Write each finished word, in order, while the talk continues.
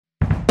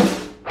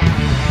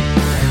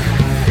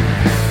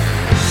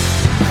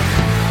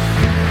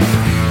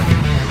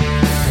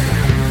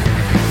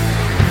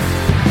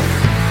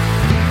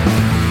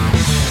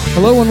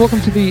Hello and welcome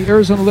to the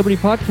Arizona Liberty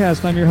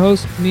Podcast. I'm your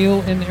host,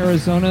 Neil in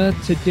Arizona.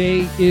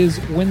 Today is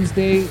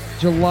Wednesday,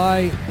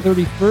 July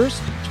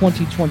 31st,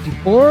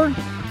 2024.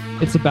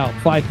 It's about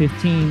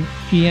 5:15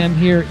 p.m.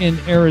 here in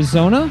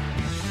Arizona.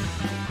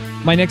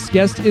 My next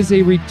guest is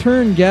a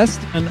return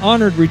guest, an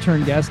honored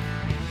return guest.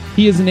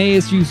 He is an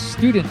ASU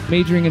student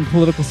majoring in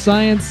political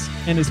science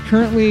and is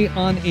currently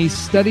on a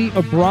study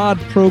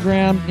abroad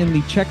program in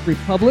the Czech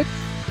Republic.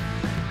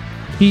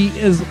 He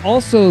is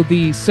also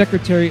the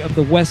secretary of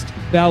the West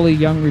Valley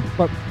Young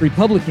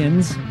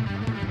Republicans.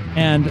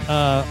 And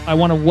I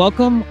want to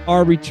welcome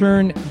our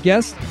return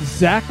guest,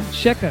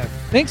 Cejka.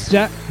 Thanks,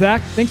 Zach.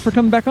 Thanks for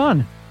coming back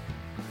on.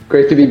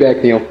 Great to be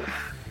back, Neil.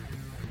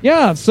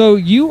 Yeah, so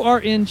you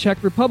are in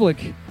Czech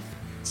Republic.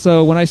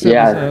 So when I said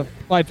it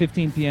was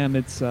 5:15 p.m.,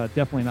 it's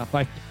definitely not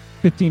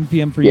 5:15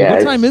 p.m. for you.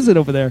 What time is it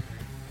over there?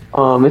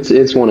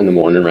 It's 1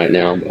 a.m. right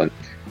now, but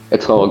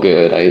it's all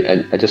good.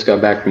 I just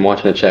got back from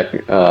watching a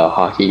Czech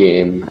hockey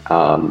game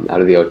out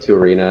of the O2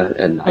 Arena,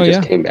 and I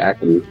just came back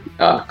and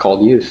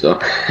called you. So,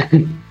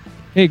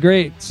 hey,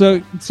 great.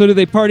 So do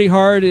they party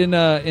hard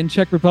in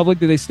Czech Republic?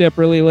 Do they stay up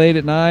really late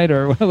at night,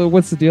 or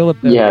what's the deal up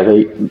there? Yeah,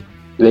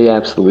 they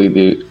absolutely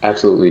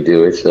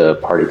do. It's a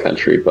party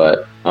country,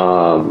 but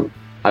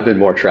I've been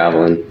more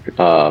traveling.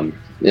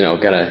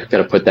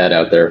 Gotta put that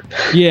out there.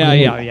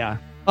 Yeah.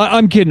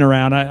 I'm kidding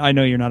around. I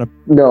know you're not a.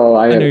 No,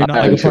 I know you're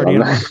not like a party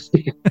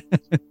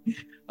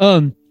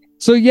animal.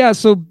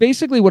 So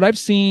basically, what I've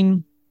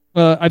seen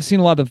a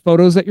lot of the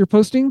photos that you're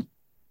posting,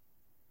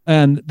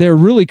 and they're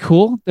really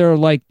cool. They're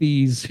like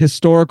these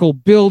historical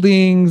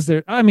buildings.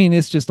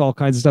 It's just all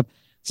kinds of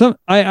stuff.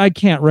 I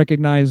can't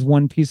recognize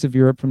one piece of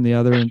Europe from the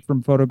other and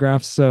from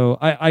photographs. So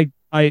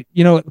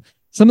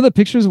some of the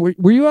pictures.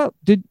 Were you out?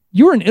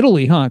 You were in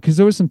Italy, huh? Because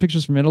there were some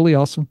pictures from Italy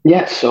also.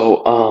 Yeah.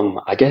 So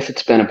I guess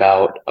it's been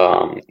about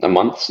a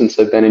month since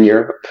I've been in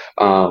Europe.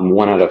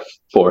 1 out of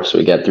 4, so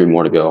we got 3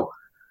 more to go.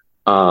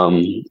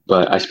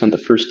 But I spent the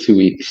first 2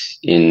 weeks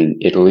in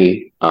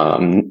Italy,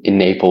 in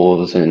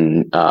Naples,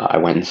 and I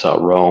went and saw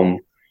Rome.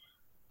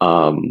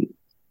 Of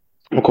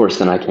course,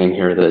 then I came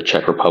here to the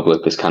Czech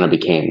Republic. This kind of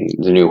became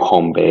the new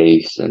home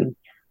base. And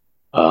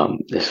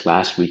this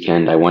last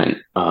weekend, I went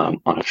on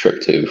a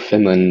trip to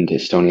Finland,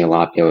 Estonia,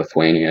 Latvia,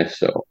 Lithuania.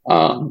 So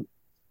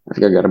I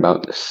think I got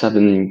about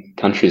 7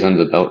 countries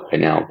under the belt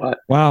right now. But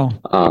wow,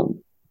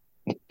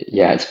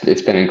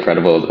 it's been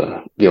incredible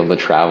to be able to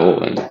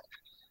travel, and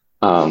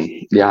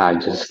I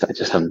just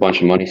have a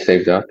bunch of money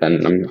saved up,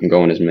 and I'm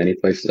going as many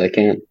places as I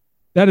can.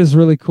 That is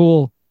really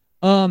cool.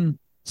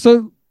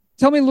 So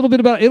tell me a little bit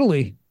about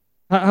Italy.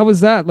 How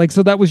was that?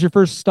 So that was your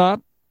first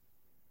stop?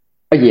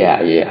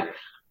 Yeah.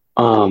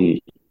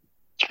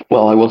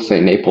 Well, I will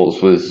say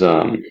Naples was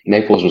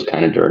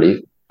kind of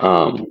dirty,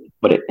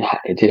 but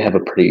it did have a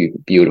pretty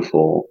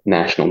beautiful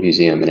national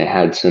museum, and it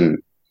had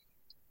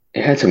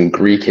some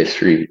Greek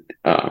history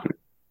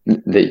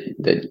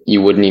that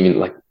you wouldn't even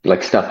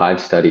like stuff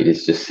I've studied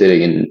is just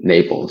sitting in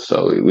Naples.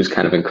 So it was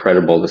kind of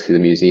incredible to see the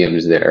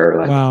museums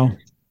there. Wow.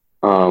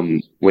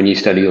 When you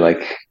study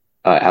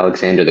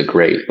Alexander the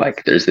Great,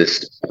 there's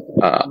this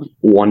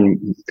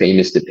one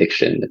famous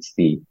depiction. It's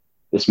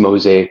this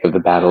mosaic of the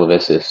Battle of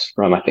Issus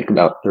from, I think,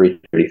 about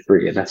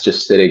 333, and that's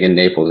just sitting in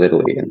Naples,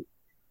 Italy, and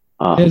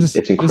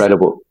it's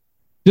incredible.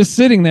 Just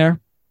sitting there.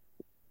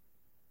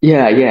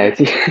 Yeah,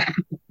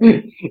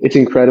 it's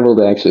incredible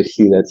to actually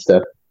see that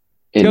stuff.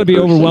 It's got to be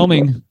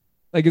overwhelming.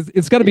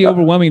 It's got to be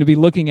overwhelming to be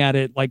looking at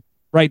it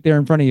right there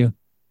in front of you.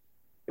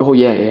 Oh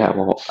yeah.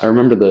 Well, I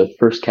remember the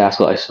first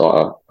castle I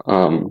saw,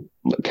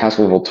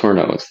 Castle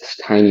Volturno. It's this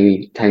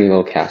tiny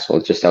little castle.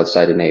 It's just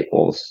outside of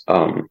Naples.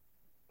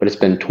 But it's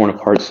been torn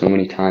apart so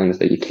many times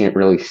that you can't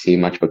really see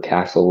much of a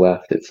castle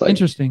left. It's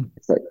interesting.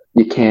 It's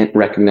you can't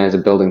recognize a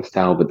building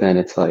style, but then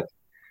it's when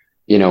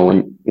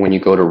you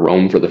go to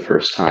Rome for the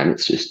first time,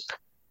 it's just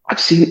you've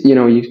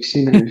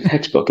seen it in a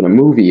textbook, in a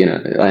movie,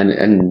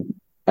 and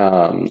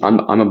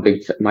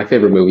my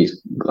favorite movie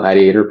is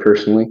Gladiator,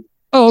 personally.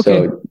 Oh,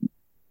 okay. So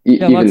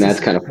even that's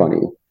kind of funny.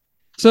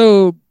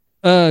 So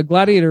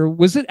Gladiator,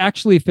 was it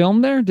actually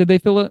filmed there? Did they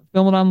film it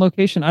on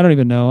location? I don't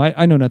even know.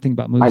 I know nothing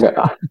about movies.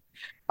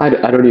 I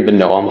don't even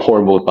know. I'm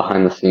horrible with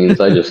behind the scenes.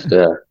 I just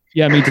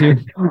yeah, me too.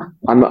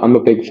 I'm a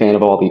big fan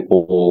of all the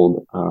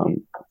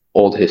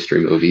old history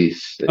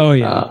movies. Oh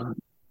yeah.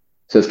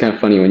 So it's kind of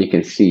funny when you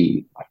can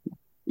see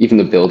even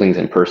the buildings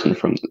in person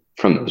from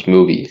those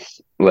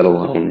movies, let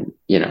alone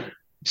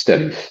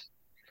studies.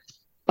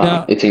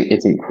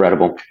 It's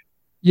incredible.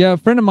 Yeah, a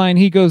friend of mine,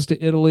 he goes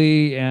to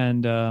Italy,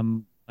 and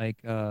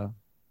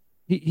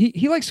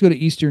he likes to go to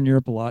Eastern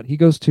Europe a lot. He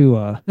goes to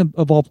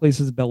of all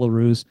places,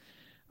 Belarus.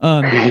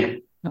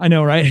 I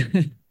know, right?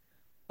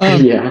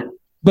 Yeah.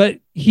 But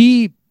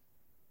he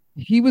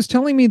was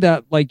telling me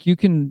that you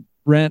can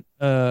rent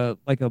a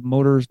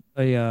motor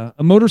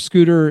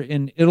scooter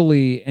in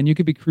Italy, and you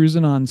could be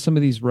cruising on some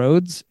of these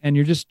roads, and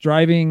you're just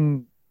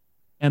driving,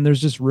 and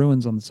there's just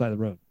ruins on the side of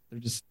the road.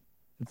 It's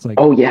like,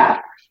 oh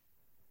yeah,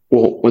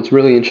 Well, what's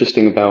really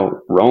interesting about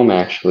Rome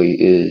actually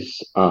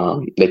is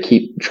they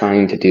keep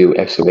trying to do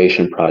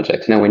excavation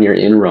projects. Now, when you're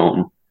in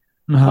Rome,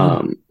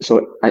 Uh-huh.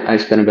 so I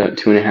spent about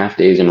 2.5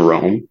 days in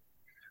Rome.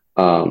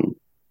 Um,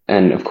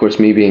 and of course,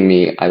 me being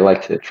me, I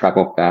like to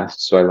travel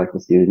fast, so I like to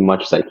see as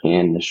much as I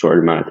can in a short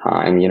amount of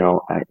time.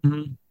 I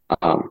Mhm.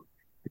 um,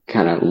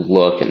 kind of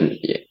look and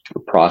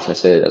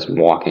process it as I'm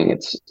walking.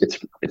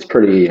 It's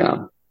pretty.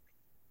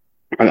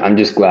 I'm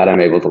just glad I'm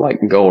able to like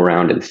go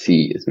around and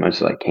see as much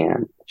as I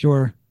can.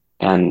 Sure.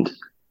 And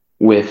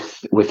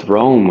with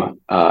Rome,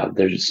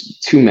 there's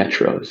two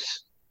metros.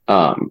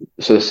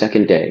 So the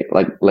second day,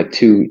 like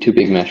two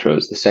big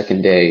metros. The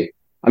second day,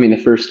 I mean, the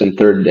first and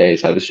third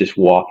days, I was just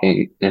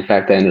walking. In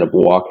fact, I ended up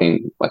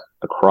walking like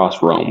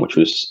across Rome, which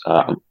was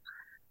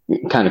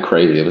kind of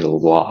crazy. It was a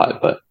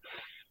lot,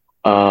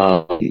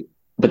 um,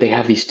 but they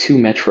have these two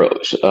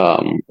metros.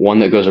 One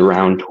that goes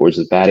around towards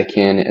the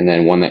Vatican, and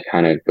then one that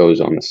kind of goes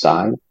on the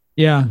side.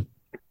 Yeah.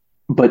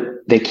 But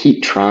they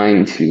keep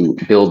trying to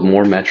build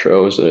more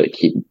metros, or they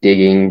keep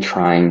digging,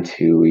 trying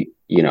to,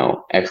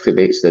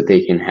 excavate so that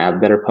they can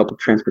have better public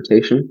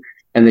transportation.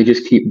 And they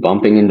just keep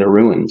bumping into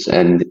ruins.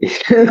 And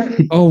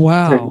Oh,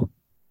 wow.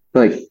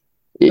 like,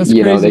 That's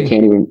they crazy.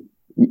 can't even,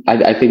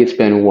 I think it's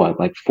been what,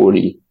 like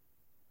 40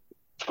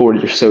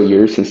 or so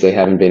years since they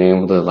haven't been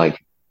able to like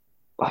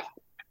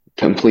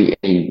complete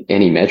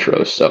any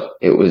metros. So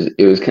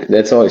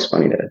that's always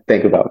funny to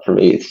think about for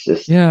me.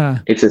 Yeah.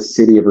 It's a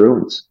city of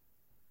ruins.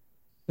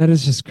 That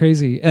is just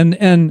crazy.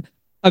 And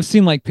I've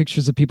seen like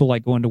pictures of people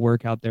like going to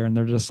work out there and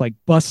they're just like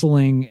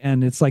bustling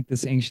and it's like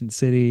this ancient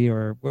city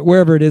or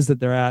wherever it is that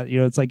they're at.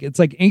 It's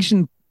like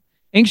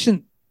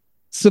ancient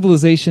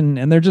civilization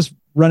and they're just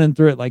running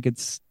through it like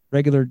it's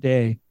regular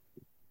day.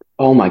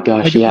 Oh my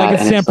gosh, yeah, Like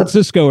it's and San it's like,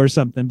 Francisco or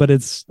something, but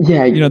it's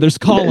yeah, there's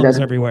columns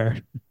that everywhere.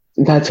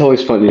 that's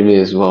always funny to me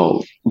as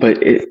well. But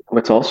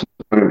what's also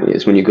funny to me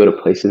is when you go to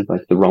places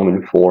like the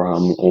Roman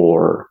Forum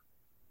or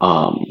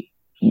um,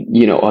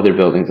 other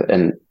buildings.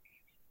 And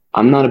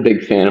I'm not a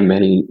big fan of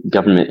many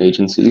government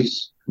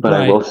agencies, but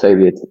I will Right. say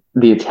that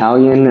the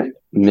Italian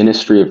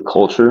Ministry of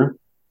Culture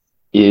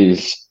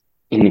is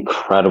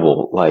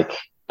incredible. Like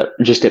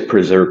just at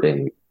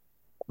preserving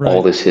all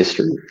Right. this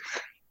history.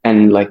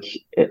 And like,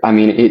 I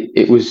mean,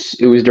 it was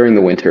during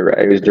the winter, right?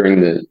 It was during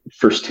the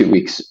first 2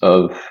 weeks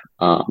of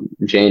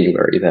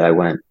January that I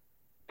went,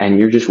 and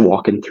you're just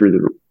walking through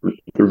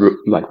the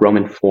like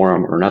Roman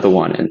Forum or another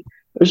one, and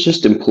there's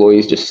just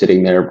employees just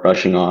sitting there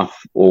brushing off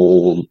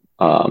old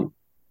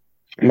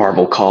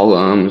marble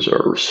columns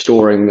or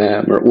restoring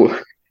them or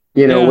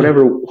Yeah.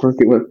 whatever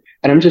working with.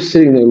 And I'm just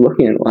sitting there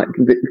looking at it like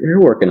they're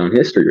working on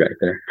history right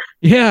there.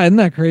 Yeah. Isn't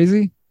that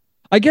crazy?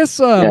 I guess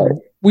Yeah.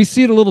 we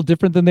see it a little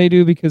different than they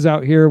do because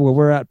out here where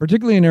we're at,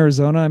 particularly in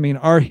Arizona, I mean,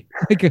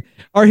 like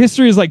our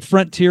history is like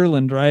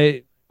frontierland,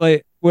 right?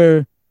 Like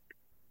where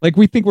like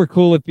we think we're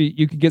cool if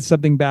you could get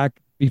something back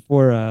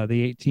before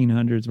the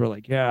 1800s. We're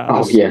like, yeah,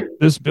 Oh this yeah.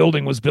 this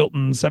building was built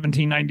in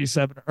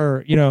 1797,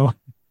 or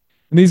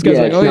and these guys Yeah.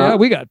 are like, It's oh yeah, not.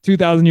 we got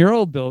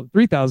 2,000-year-old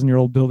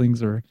 3,000-year-old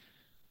buildings, or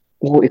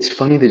Well, it's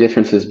funny the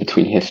differences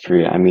between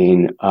history. I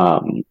mean,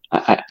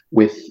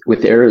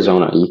 with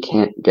Arizona, you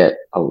can't get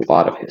a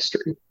lot of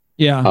history.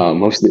 yeah,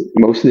 Most of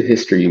the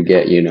history you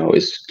get,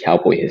 is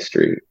cowboy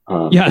history,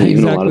 yeah, and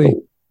even a lot of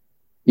exactly.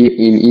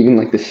 even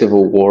like the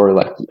Civil War.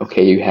 Like,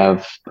 okay, you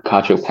have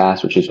Picacho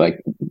Pass, which is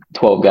like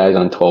 12 guys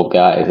on 12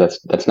 guys.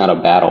 That's not a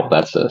battle.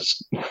 That's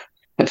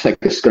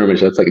like a skirmish.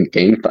 That's like a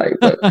game fight.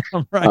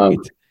 Um, Right.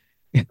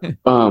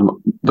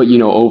 but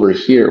over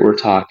here we're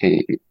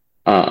talking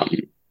um,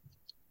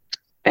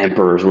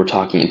 emperors. We're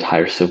talking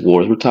entire civil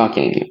wars. We're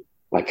talking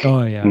like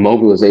Oh yeah.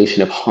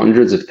 mobilization of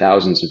hundreds of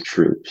thousands of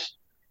troops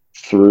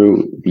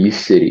through these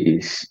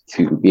cities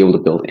to be able to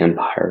build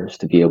empires,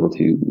 to be able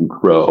to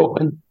grow,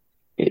 and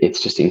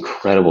it's just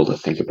incredible to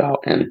think about.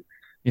 And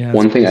Yeah, it's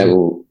one thing I crazy.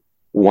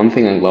 one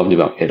thing I loved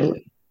about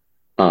Italy,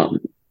 um,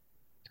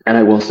 and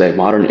I will say,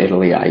 modern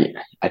Italy,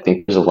 I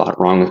think there's a lot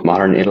wrong with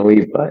modern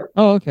Italy, but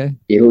Oh, okay.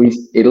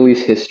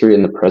 Italy's history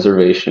and the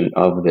preservation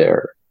of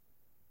their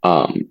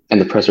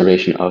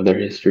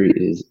history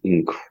is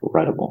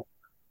incredible.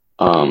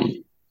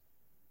 Um,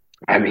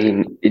 I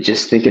mean,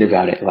 just thinking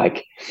about it,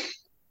 like,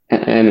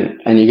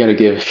 and you got to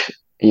give,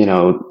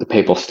 the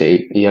papal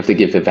state, you have to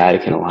give the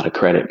Vatican a lot of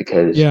credit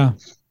because Yeah.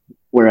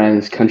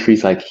 whereas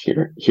countries like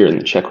here in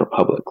the Czech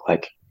Republic,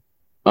 like,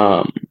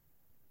 um,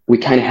 we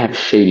kind of have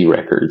shady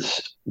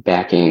records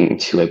backing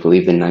to, I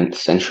believe, the ninth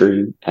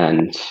century,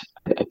 and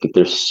I think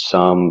there's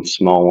some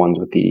small ones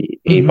with the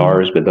Hmm.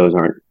 Avars, but those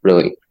aren't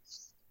really.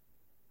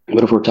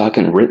 But if we're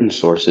talking written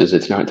sources,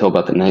 it's not until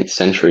about the ninth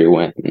century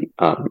when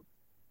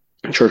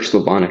Church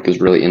Slavonic is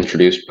really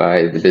introduced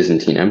by the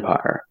Byzantine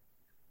Empire.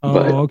 Oh,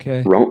 But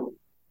okay.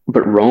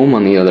 Rome,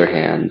 on the other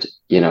hand,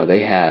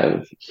 they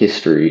have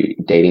history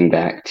dating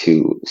back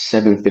to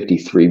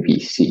 753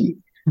 BC,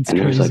 It's and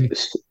there's like crazy.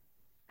 this,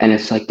 and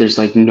it's like there's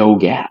like no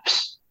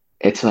gaps.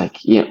 It's like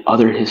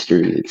other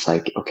history. It's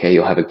like, okay,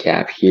 you'll have a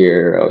gap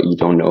here. Oh, you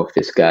don't know if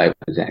this guy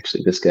was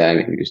actually this guy.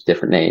 Maybe he was a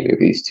different name.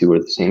 Maybe these two are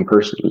the same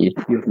person. You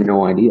have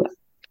no idea.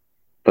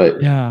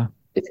 but Yeah.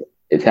 it's,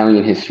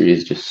 Italian history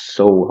is just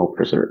so well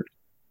preserved.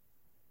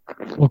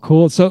 Well,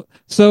 cool.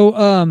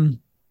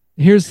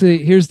 Here's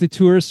the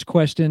tourist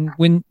question.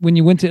 When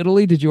you went to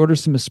Italy, did you order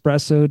some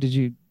espresso? Did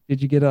you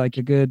get like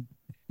a good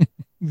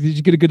did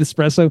you get a good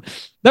espresso?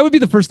 That would be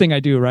the first thing I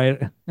do, right?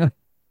 Give me an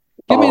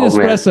Oh man,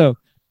 espresso.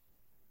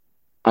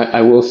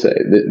 I will say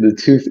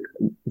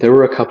there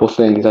were a couple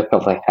things I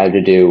felt I had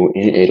to do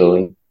in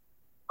Italy.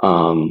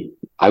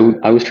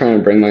 I was trying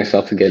to bring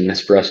myself to get an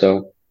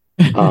espresso.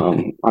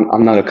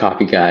 I'm not a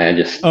coffee guy.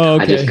 Oh,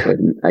 I just okay.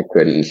 couldn't. I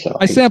couldn't. So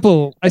I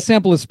sample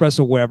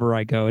espresso wherever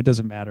I go. It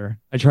doesn't matter.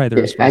 I try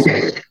their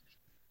espresso.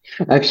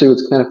 actually,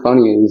 what's kind of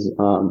funny is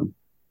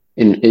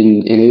in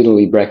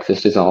Italy,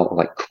 breakfast is all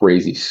like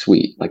crazy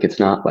sweet. Like it's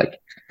not like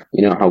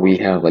how we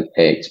have like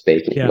eggs,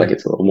 bacon. Yeah. Like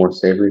it's a little more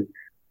savory.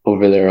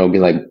 Over there, it'll be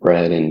like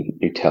bread and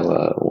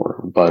Nutella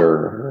or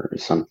butter or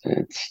something.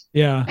 It's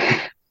Yeah.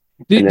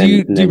 Do, and do you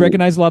then and do you then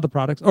recognize a lot of the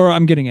products? Or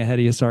I'm getting ahead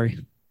of you, sorry.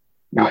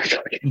 no,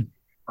 sorry.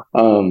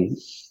 Um,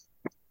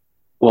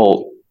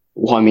 well,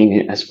 I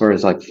mean, as far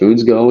as like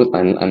foods go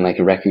and like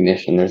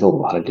recognition, there's a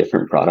lot of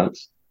different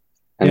products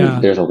and Yeah.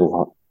 there's a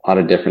lot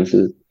of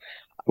differences.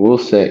 I will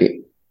say,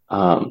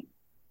 um,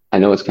 I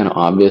know it's kind of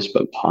obvious,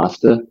 but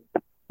pasta,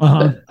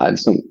 Uh-huh. I had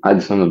some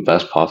of the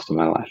best pasta in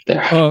my life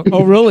there.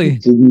 Oh, really?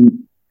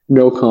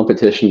 No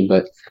competition,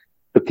 but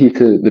the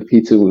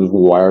pizza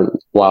was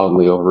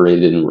wildly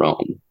overrated in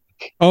Rome.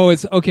 Oh,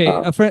 it's okay.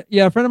 Uh, A friend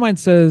of mine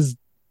says,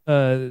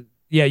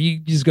 yeah, you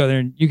just go there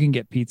and you can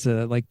get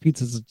pizza. Like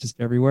pizza's just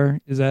everywhere.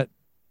 Is that?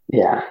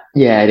 yeah,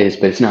 it is,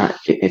 but it's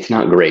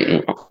not great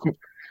in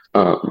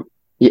Rome.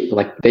 Yeah,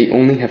 like they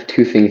only have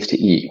two things to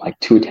eat, like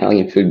two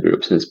Italian food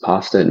groups, and it's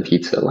pasta and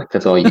pizza. Like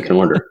that's all you can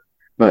order.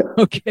 But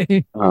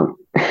Okay.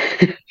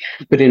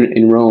 but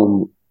in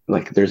Rome,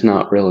 like there's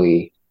not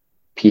really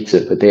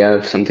pizza, but they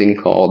have something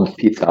called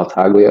pizza al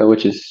taglio,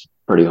 which is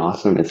pretty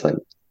awesome. It's like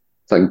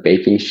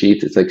baking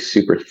sheets. It's like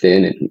super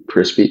thin and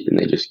crispy, and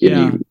they just give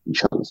Yeah. you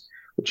chunks,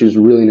 which is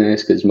really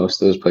nice because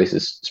most of those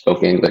places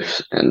spoke English,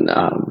 and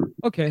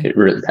Okay.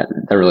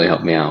 that really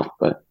helped me out.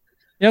 But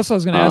Yeah, so I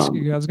was gonna ask um,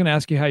 you. I was gonna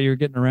ask you how you're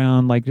getting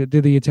around. Like,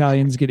 do the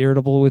Italians get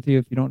irritable with you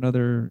if you don't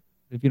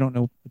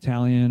know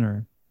Italian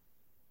or?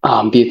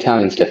 the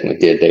Italians definitely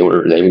did. They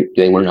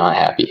were not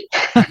happy.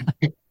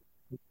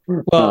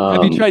 Well,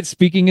 have you Um, tried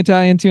speaking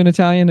Italian to an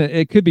Italian?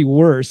 It could be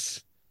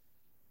worse.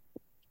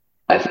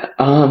 I,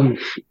 um,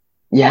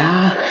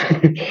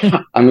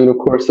 yeah. I mean, of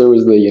course, there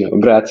was the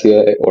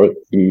grazie or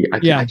I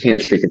Yeah,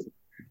 can't speak it.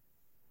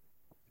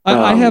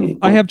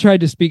 I have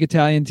tried to speak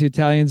Italian to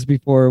Italians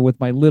before with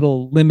my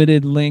little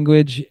limited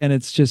language, and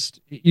it's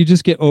just you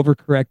just get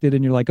overcorrected,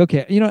 and you're like,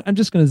 okay, I'm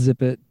just gonna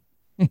zip it.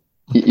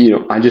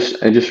 I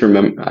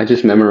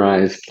just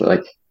memorized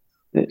like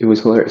it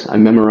was hilarious. I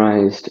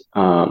memorized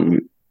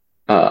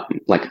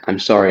like I'm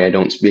sorry I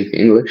don't speak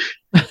English.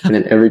 And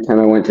then every time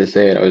I went to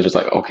say it, I was just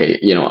like, okay,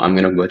 I'm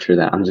gonna butcher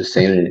that. I'm just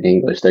saying it in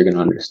English. They're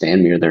gonna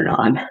understand me or they're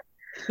not.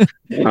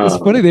 It's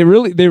funny. Um,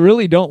 They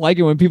really don't like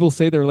it when people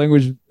say their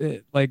language.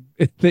 Like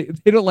they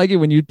don't like it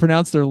when you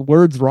pronounce their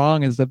words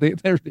wrong and stuff.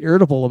 They're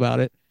irritable about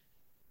it.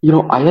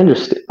 I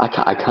understand. I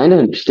kind of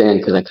understand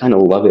because I kind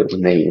of love it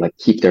when they like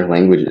keep their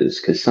languages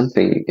because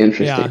something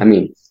interesting. Yeah, I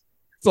mean,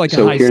 it's like a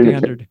so high here in the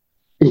standard.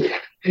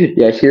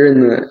 yeah, here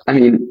in I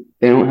mean,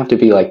 they don't have to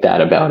be like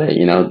that about it.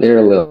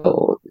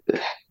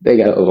 They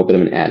got a little bit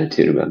of an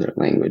attitude about their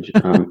language.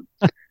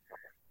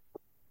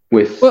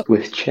 Well,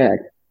 With Czech,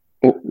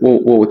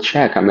 with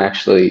Czech, I'm not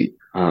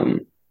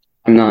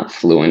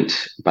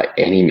fluent by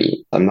any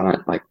means. I'm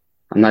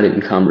not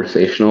even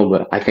conversational,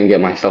 but I can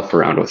get myself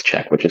around with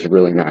Czech, which is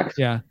really nice.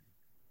 yeah,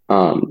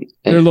 Um,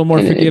 they're a and little more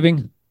and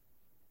forgiving.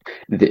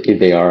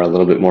 they are a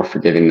little bit more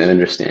forgiving than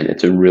understand.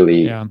 It's a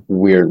really Yeah,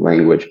 weird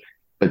language.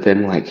 But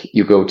then, like,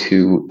 you go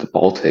to the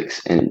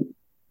Baltics, and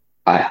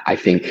I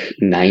think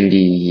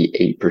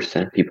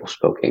 98% of people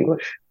spoke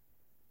English,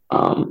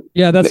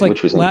 yeah. That's like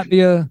which was interesting.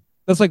 Latvia.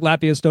 That's like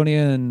Latvia,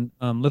 Estonia,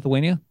 and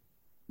Lithuania.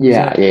 Is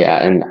that?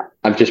 Yeah. And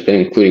I've just been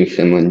including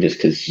Finland just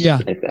because Yeah.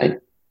 I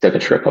took a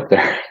trip up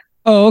there.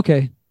 Oh,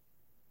 okay.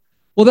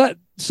 Well,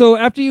 so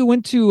after you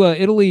went to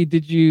Italy,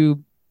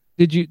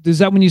 is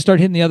that when you start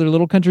hitting the other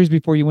little countries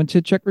before you went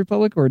to Czech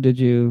Republic, or did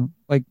you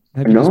like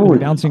have you just No, been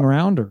bouncing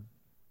around or?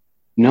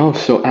 no.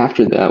 So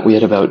after that, we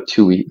had about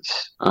 2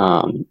 weeks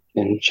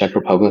in Czech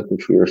Republic,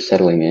 which we were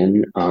settling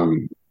in.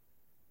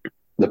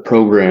 The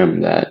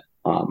program that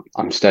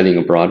I'm studying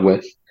abroad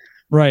with,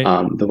 Right.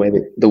 the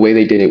way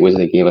they did it was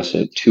they gave us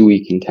a 2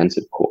 week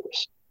intensive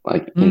course,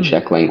 like in Mm.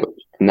 Czech language,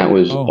 and that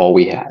was Oh, all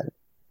we had.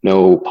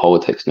 No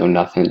politics, no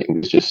nothing. It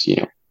was just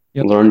yep.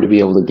 learn to be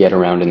able to get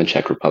around in the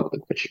Czech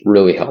Republic, which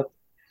really helped.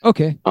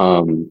 Okay.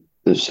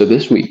 So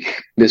this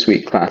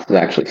week classes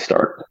actually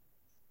start.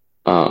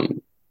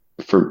 Um,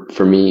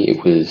 for me,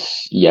 it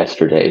was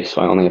yesterday,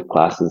 so I only have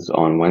classes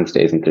on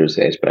Wednesdays and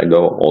Thursdays, but I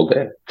go all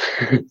day.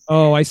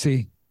 Oh, I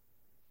see.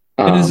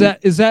 And is um, that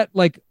is that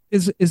like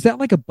is that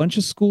like a bunch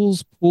of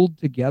schools pulled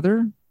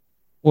together,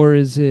 or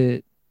is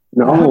it?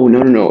 How, no,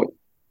 no, no, no.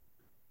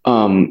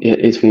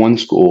 It's one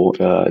school.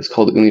 It's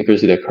called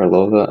Universidad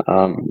Karlova,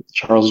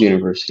 Charles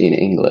University in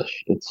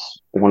English. It's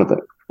one of the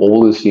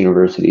oldest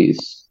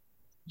universities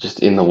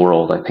just in the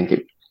world. I think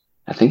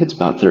it's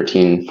about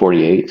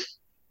 1348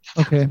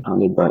 Okay.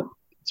 founded, but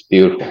it's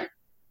beautiful.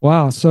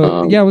 Wow.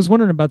 So yeah, I Um, was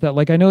wondering about that.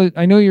 Like I know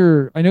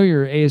you're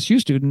ASU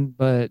student,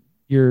 but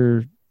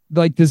you're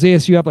like, does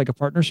ASU have like a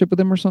partnership with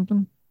them or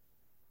something?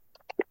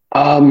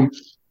 um,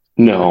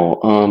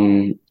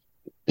 no.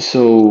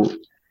 So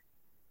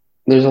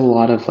there's a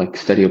lot of like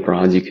study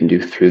abroad you can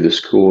do through the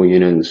school.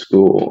 The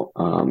school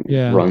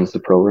Yeah. runs the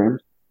program,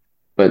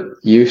 but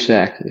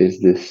USAC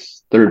is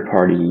this third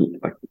party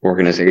like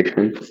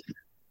organization.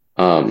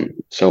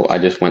 So I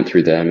just went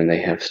through them, and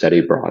they have study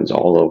abroads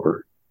all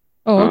over.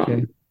 Oh, okay.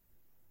 Um,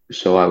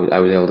 so I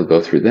was able to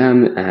go through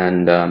them,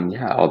 and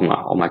yeah,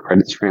 all my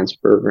credits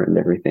transfer and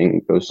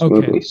everything goes Okay.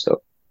 smoothly.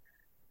 So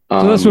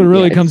So that's what it yeah,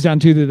 really comes down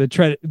to,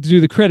 do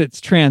the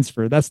credits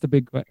transfer. That's the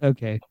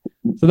okay.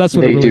 So that's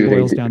what it really they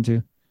boils do. down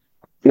to.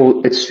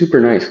 Well, it's super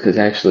nice because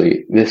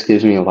actually this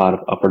gives me a lot of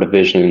upper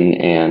division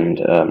and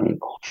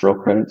cultural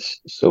credits.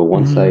 So Hmm.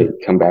 once I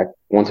come back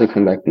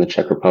from the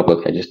Czech Republic,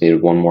 I just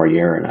needed one more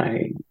year and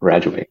I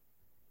graduate.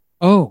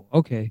 Oh,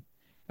 okay.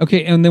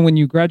 Okay. And then when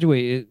you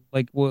graduate,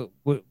 like what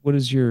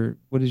is your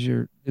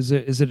is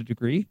it a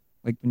degree?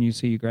 Like when you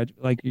say you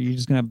graduate, like you're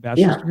just gonna have a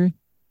bachelor's Yeah, degree?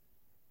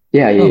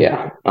 yeah, yeah, Oh.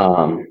 yeah.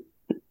 Oh,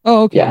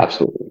 Yeah, okay.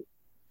 absolutely.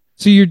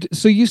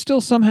 So you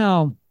still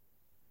somehow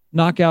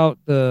knock out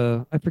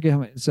I forget how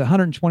many, it's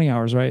 120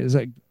 hours, right? Is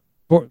that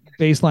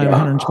baseline of Yeah,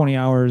 120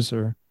 hours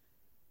or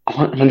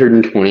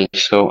 120.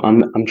 So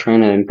I'm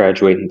trying to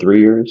graduate in 3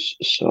 years.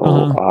 So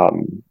uh-huh.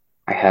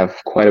 I have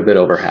quite a bit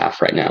over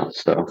half right now.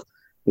 So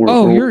we're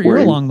Oh, we're you're we're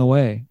in. along the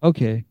way.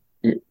 Okay.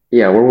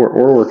 Yeah,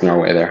 we're working our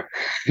way there.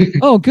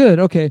 Oh, good.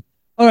 Okay.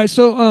 All right.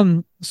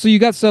 So you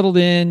got settled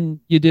in,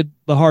 you did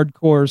the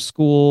hardcore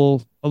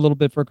school a little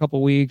bit for a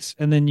couple weeks,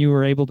 and then you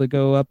were able to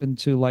go up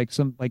into like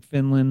some like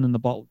Finland and the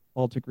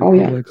Baltic Oh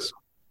yeah. republics.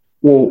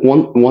 Well,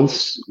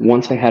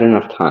 once I had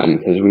enough time,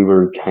 because we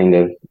were kind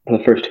of for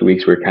the first 2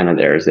 weeks we were kind of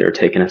there as they were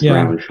taking us Yeah.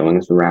 around, showing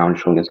us around,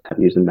 showing us how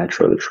to use the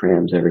metro, the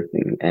trams,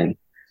 everything. And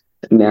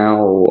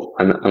now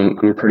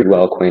I'm pretty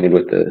well acquainted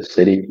with the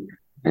city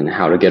and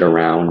how to get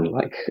around.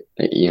 Like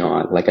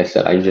I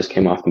said, I just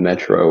came off the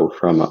metro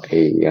from a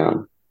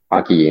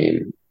hockey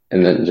game,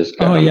 and then just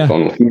got Oh on the yeah.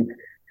 phone with you.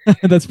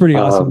 That's pretty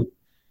awesome. Um,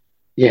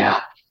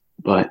 yeah,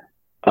 but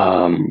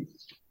um,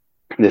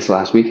 this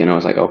last weekend I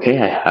was like, okay,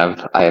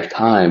 I have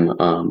time.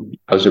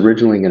 I was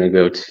originally going to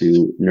go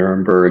to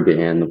Nuremberg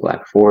and the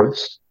Black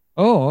Forest,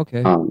 Oh,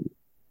 okay. um,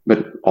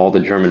 but all the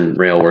German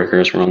rail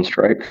workers were on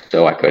strike,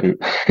 so I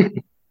couldn't.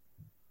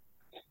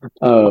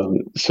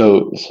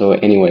 So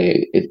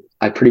anyway,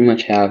 I pretty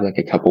much have like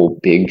a couple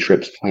big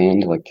trips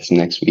planned. Like this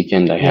next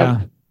weekend, I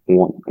have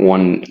Yeah.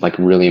 one like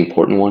really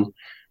important one.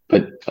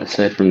 But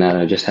aside from that,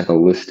 I just have a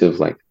list of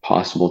like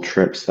possible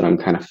trips that I'm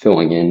kind of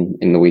filling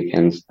in the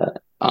weekends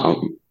that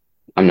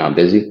I'm not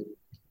busy.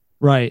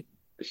 Right.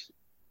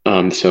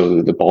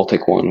 So the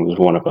Baltic one was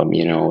one of them,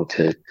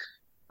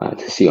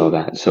 to see all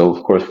that. So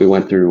of course we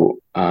went through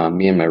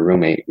me and my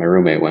roommate. My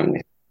roommate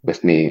went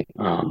with me.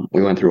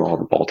 We went through all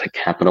the Baltic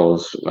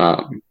capitals.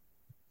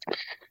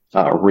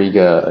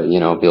 Riga,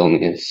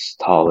 Vilnius,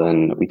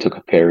 Tallinn. We took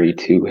a ferry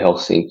to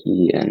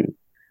Helsinki, and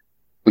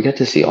we got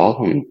to see all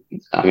of them.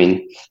 I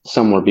mean,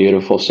 some were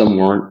beautiful, some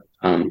weren't.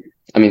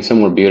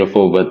 Some were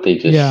beautiful, but they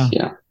just, Yeah.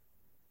 yeah.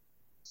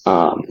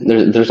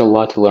 There's a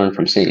lot to learn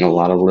from seeing a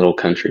lot of little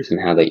countries and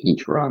how they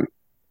each run.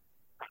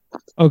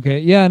 Okay.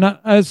 Yeah. And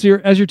as you're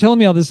telling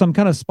me all this, I'm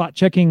kind of spot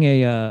checking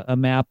a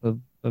map of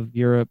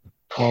Europe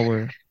while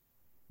we're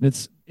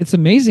it's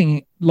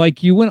amazing.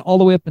 Like you went all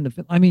the way up into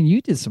I mean,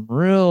 you did some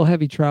real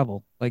heavy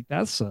travel. Like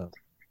that's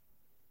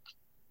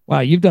wow,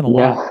 you've done a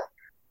lot. Yeah,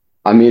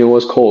 I mean, it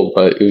was cold,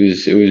 but it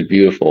was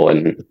beautiful.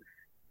 And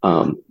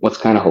what's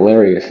kind of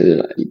hilarious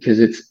is because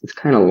it's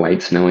kind of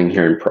light snowing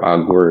here in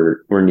Prague.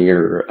 We're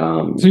near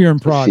So you're in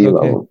the Prague. sea Okay.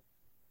 level.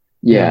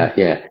 Yeah.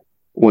 Yeah, yeah.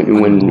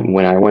 When when Wow.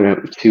 when I went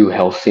up to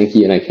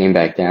Helsinki and I came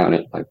back down,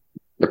 it like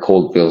the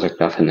cold feels like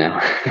nothing now.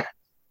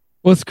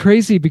 Well, it's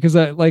crazy because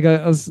I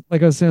was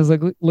saying, I was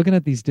like looking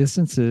at these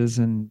distances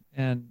and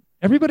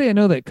everybody I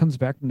know that comes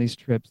back from these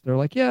trips, they're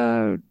like,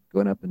 yeah,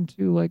 going up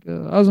into like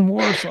I was in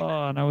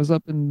Warsaw and I was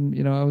up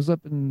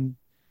in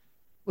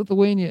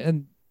Lithuania.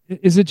 And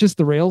is it just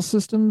the rail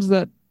systems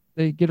that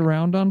they get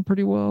around on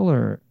pretty well,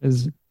 or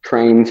is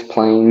Trains,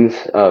 planes,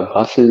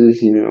 buses,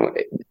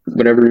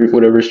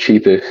 whatever's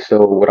cheapest.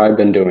 So what I've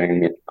been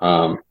doing,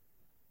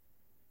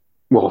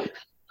 well,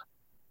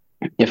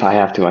 if I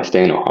have to, I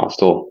stay in a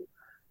hostel.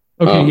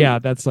 okay? Um, Yeah,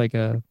 that's like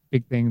a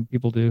big thing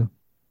people do.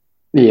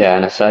 yeah,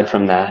 and aside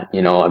from that,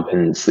 I've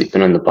been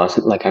sleeping on the bus.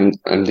 Like I'm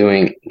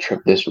doing a trip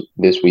this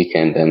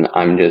weekend, and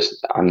I'm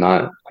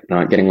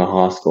not getting a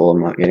hostel.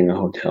 I'm not getting a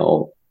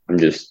hotel. I'm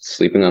just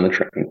sleeping on the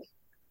train.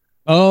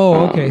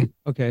 Oh, Um, okay,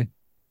 okay.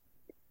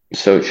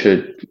 so it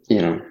should,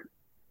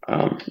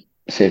 um,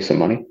 save some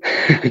money.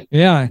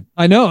 Yeah,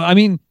 I know. I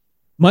mean,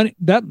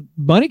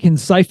 money can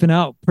siphon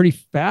out pretty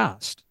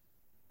fast.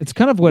 It's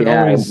kind of what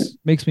Yeah, always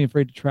makes me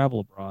afraid to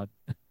travel abroad.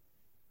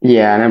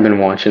 yeah, and I've been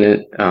watching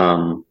it.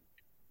 And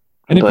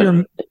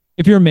But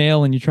if you're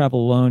male and you travel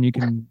alone, you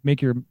can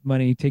make your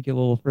money take you a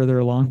little further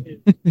along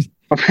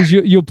because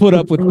you'll put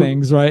up with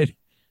things, right?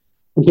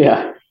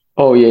 yeah,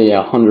 oh yeah,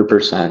 yeah,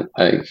 100%.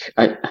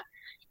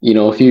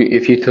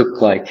 If you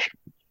took like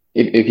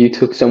if you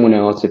took someone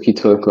else, if you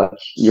took like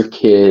your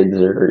kids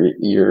or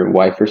your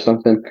wife or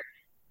something,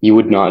 you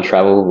would not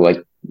travel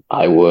like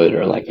I would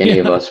or like any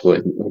of Yeah, us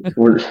would.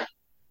 We're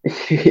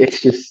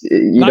it's just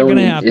not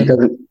gonna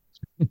happen.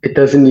 it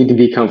doesn't need to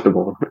be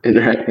comfortable,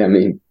 right? I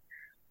mean,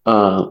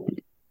 uh,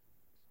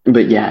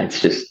 but yeah, it's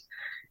just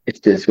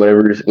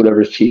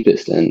whatever's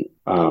cheapest, and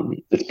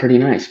it's pretty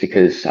nice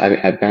because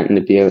I've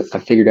gotten to I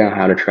figured out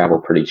how to travel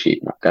pretty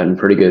cheap. I've gotten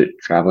pretty good at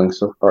traveling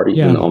so far, even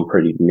Yeah, though I'm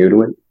pretty new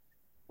to it.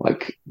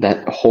 Like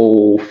that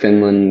whole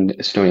Finland,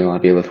 Estonia,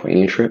 Latvia,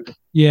 Lithuania trip.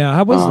 yeah.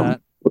 How was Um,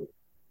 that?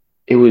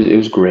 it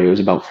was great. It was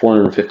about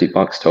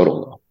 $450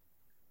 total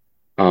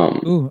though.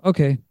 Ooh,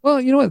 okay. Well,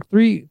 you know what?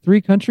 Three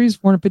countries,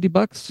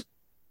 $450.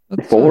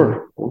 That's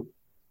or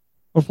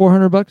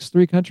 $400,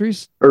 three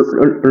countries.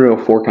 or no,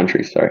 four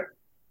countries. Sorry.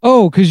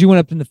 Oh, because you went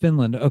up into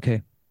Finland.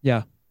 Okay,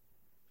 yeah.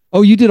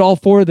 Oh, you did all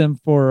four of them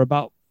for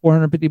about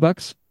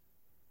 $450.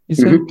 You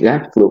said?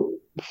 Yeah,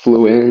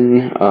 flew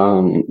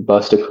in,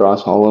 bussed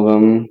across all of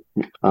them,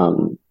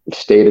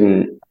 stayed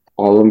in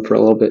all of them for a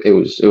little bit. It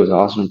was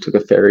awesome. Took a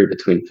ferry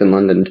between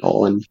Finland and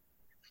Tallinn.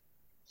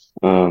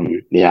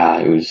 Yeah,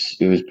 it was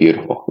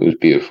beautiful. It was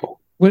beautiful.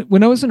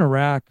 When I was in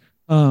Iraq,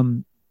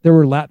 there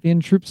were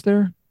Latvian troops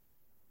there,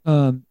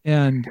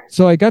 and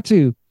so I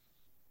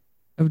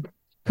would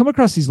come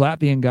across these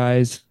Latvian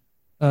guys.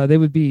 They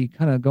would be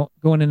kind of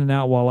going in and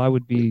out while I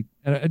would be.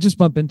 And I just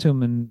bump into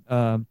them,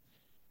 and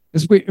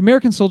it's weird.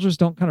 American soldiers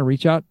don't kind of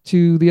reach out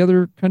to the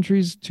other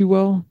countries too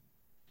well.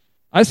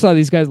 I saw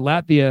these guys in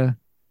Latvia.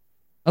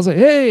 I was like,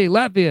 "Hey,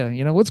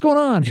 Latvia, what's going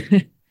on?"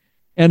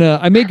 And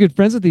I made good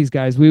friends with these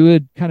guys. We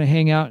would kind of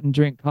hang out and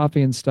drink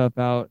coffee and stuff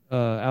out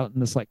in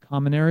this like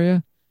common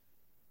area.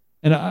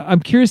 And I'm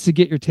curious to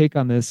get your take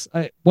on this.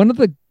 One of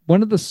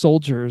the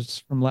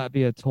soldiers from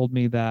Latvia told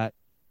me that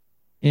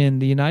in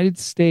the United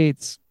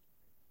States,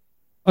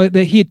 that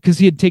because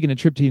he had taken a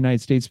trip to the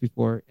United States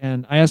before,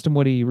 and I asked him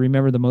what he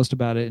remembered the most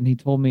about it, and he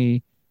told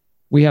me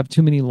we have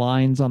too many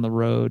lines on the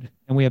road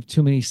and we have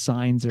too many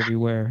signs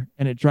everywhere,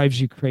 and it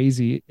drives you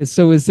crazy.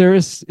 So is there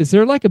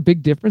like a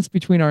big difference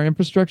between our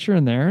infrastructure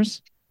and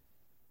theirs?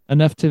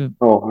 Enough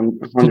Oh,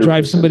 to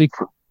drive 100%. somebody?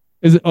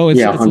 Is it? Oh,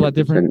 Yeah, it's a lot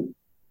different. 100%.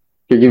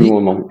 Here, give me He,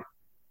 one moment.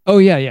 oh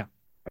yeah, yeah.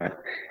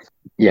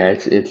 Yeah,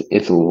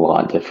 it's a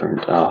lot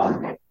different.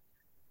 I'm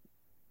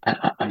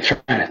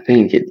trying to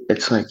think.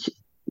 It's like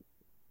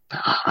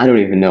I don't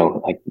even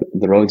know. Like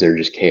the roads are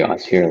just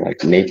chaos here.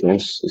 Like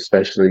Naples,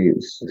 especially,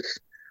 is just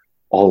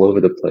all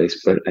over the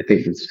place. But I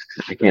think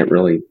I can't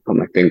really put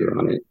my finger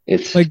on it.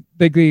 It's Like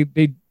they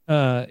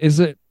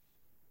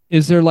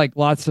is there like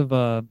lots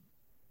of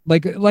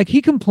like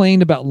he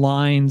complained about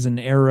lines and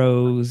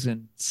arrows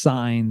and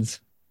signs.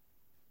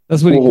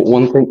 That's what he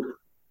well,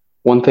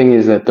 one thing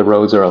is that the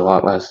roads are a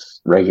lot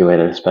less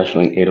regulated,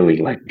 especially in Italy.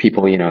 Like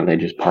people, they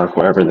just park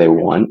wherever they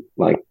want.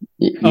 Like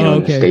Oh, in the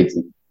okay. States,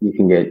 you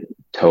can get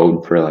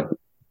towed for like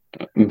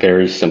a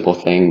very simple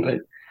thing, but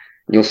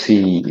you'll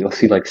see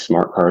like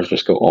smart cars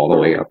just go all the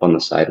way up on the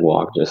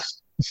sidewalk,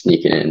 just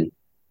sneaking in.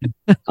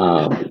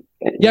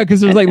 Yeah,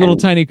 because there's like little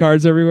And tiny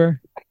cars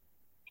everywhere.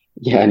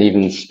 yeah, and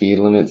even speed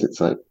limits. It's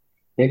like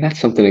they got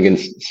something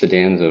against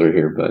sedans over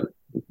here, but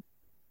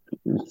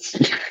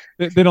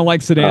They don't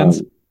like sedans.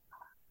 um,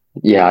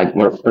 yeah,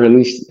 or at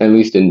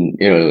least in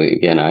Italy.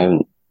 Again,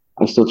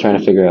 I'm still trying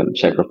to figure out the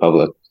Czech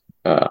Republic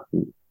uh,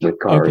 with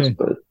cars, Okay.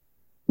 but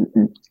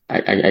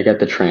I got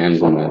the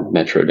trams and the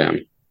metro down.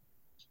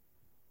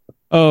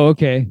 Oh,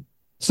 okay.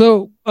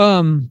 So,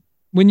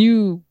 when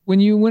you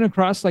went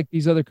across like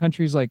these other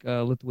countries like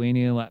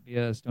Lithuania,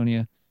 Latvia,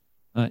 Estonia,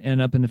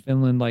 and up into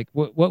Finland, like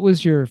what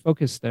was your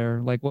focus there?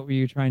 Like, what were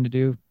you trying to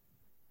do?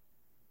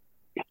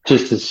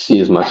 Just to see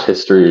as much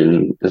history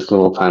in as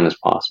little time as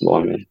possible.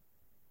 I mean,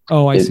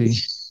 Oh, I see.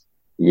 it's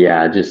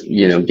yeah, just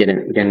get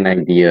an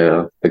idea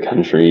of the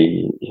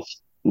country,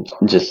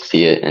 just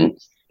see it, and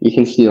you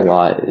can see a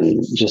lot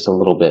in just a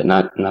little bit.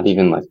 Not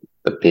even like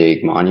the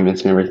big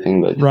monuments and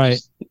everything, but Right.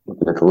 just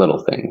looking at the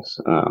little things.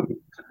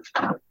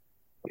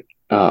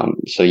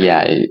 So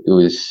yeah, it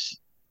was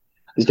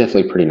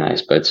definitely pretty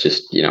nice, but it's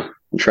just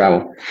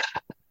travel.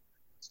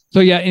 So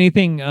yeah,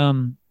 anything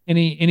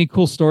any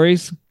cool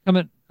stories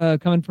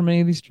coming from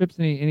any of these trips?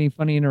 Any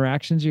funny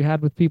interactions you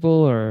had with people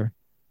or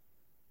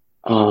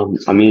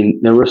I mean,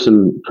 there were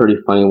some pretty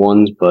funny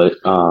ones, but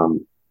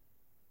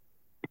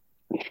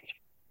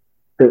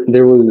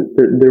there was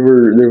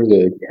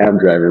a cab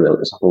driver that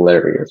was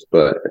hilarious,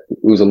 but it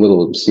was a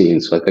little obscene.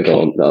 So I think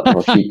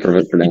I'll keep from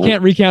it for you now.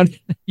 can't recount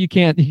you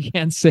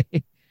can't say.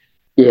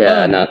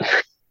 Yeah, Um not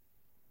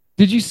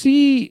did you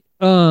see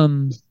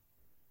in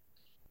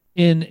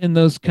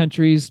those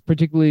countries,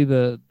 particularly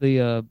the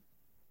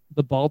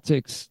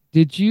Baltics,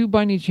 did you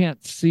by any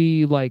chance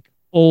see like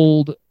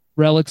old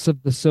relics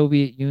of the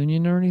Soviet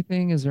Union or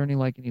anything? Is there any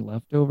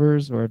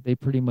leftovers, or have they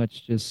pretty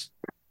much just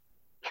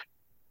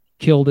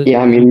killed it Yeah,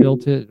 I and mean,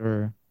 rebuilt it?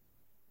 Or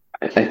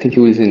I think it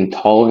was in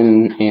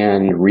Tallinn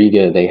and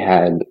Riga. They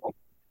had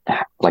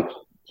like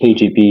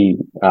KGB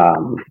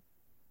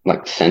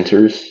like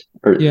centers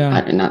or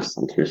yeah, not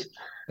centers,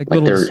 like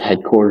like little. their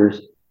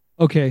headquarters.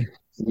 Okay,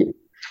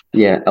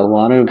 Yeah, a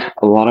lot of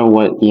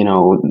what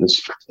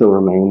still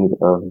remains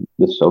of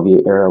the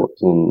Soviet era was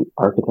in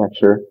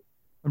architecture.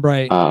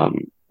 right. Um,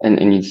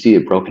 and you'd see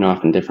it broken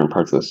off in different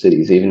parts of the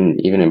cities. Even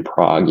in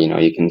Prague,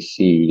 you can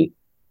see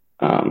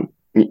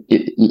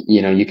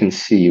you can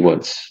see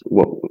what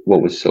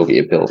was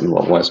Soviet built and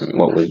what wasn't,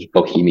 what was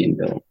Bohemian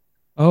built.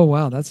 Oh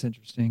wow, that's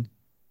interesting.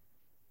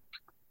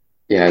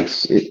 Yeah,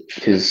 it's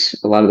because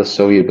a lot of the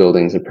Soviet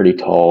buildings are pretty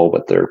tall,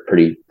 but they're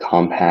pretty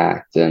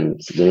compact, and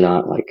they're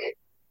not like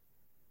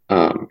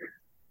um,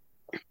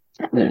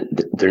 they're,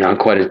 they're not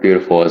quite as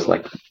beautiful as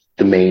like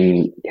the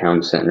main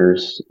town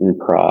centers in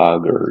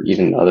Prague or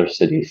even other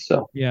cities.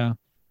 So Yeah.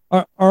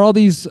 Are all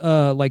these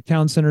like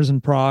town centers in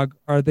Prague,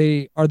 are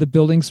the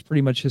buildings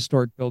pretty much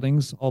historic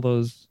buildings, all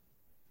those,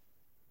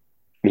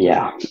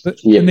 yeah,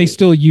 and they yeah.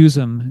 still use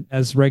them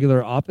as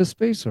regular office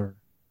space? Or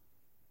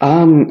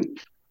Um,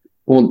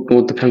 well,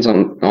 it depends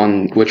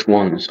on which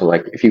one. So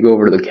like if you go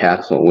over to the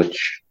castle,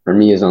 which for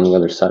me is on the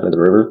other side of the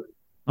river,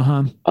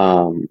 uh-huh.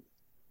 um,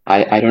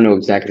 I don't know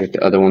exactly what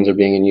the other ones are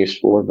being in use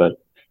for, but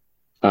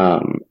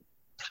um,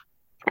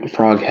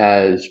 Prague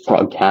has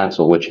Prague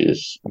Castle, which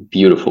is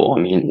beautiful. I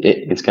mean,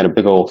 it's got a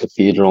big old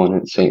cathedral in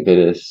it, St.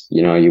 Vitus.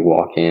 You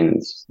walk in,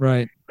 it's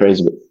Right.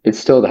 crazy, but it's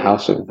still the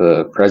house of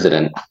the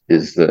president.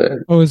 Is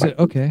the Oh, is like it?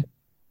 Okay.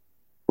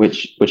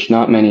 which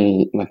not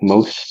many, like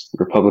most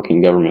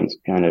Republican governments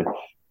kind of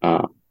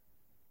uh,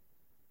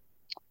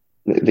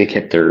 they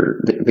kept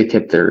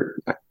their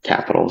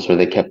capitals, or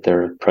they kept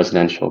their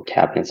presidential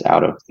cabinets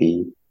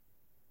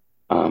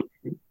um,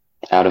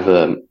 out of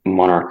the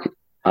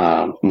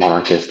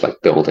monarchist like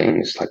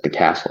buildings, like the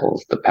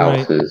castles, the Right.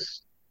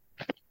 palaces.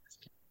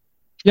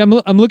 Yeah,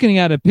 I'm looking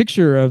at a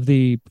picture of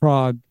the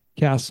Prague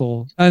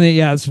castle. I mean,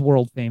 yeah, it's a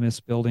world famous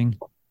building.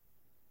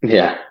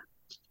 Yeah,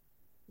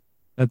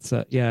 That's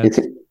yeah, it's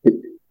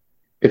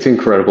it's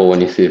incredible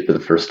when you see it for the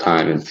first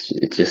time.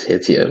 It just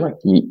hits you like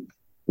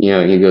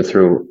you go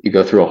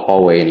through a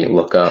hallway and you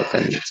look up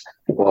and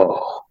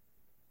whoa.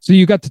 so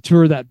you got to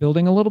tour that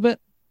building a little bit?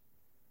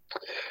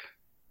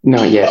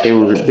 No, yeah, they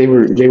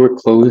were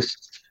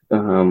closed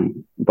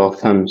both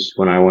times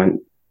when I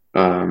went.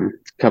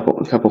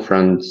 Couple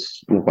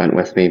friends went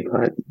with me,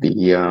 but the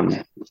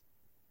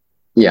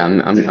yeah, I'm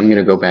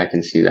gonna go back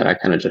and see that. I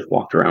kind of just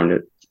walked around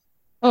it.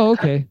 Oh,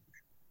 okay.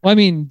 Well, I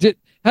mean,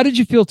 how did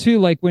you feel too,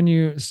 like when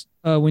you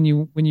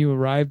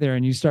arrive there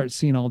and you start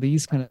seeing all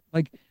these kind of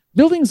like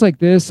buildings like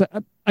this?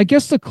 I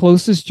guess the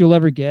closest you'll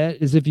ever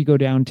get is if you go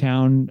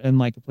downtown and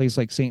like a place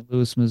like St.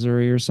 Louis,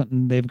 Missouri or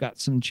something. They've got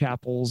some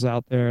chapels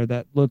out there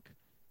that look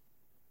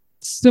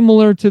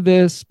similar to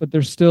this, but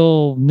they're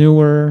still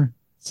newer.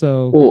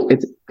 So, Well,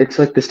 it's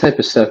like this type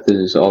of stuff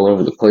is all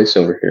over the place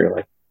over here.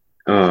 Like,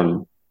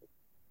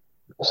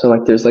 so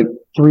like there's like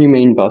three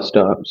main bus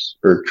stops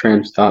or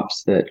tram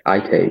stops that I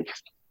take.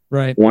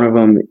 right. One of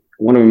them,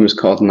 one of them is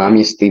called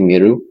Namisti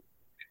Miru,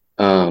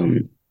 Hmm.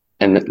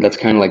 and that's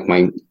kind of like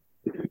my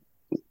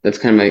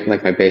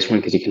base one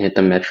because you can hit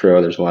the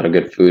metro. There's a lot of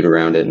good food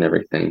around it and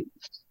everything.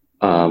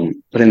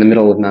 But in the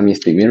middle of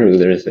Namisti Miru,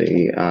 there's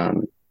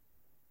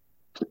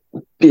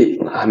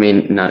I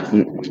mean,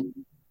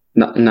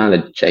 not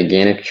a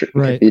gigantic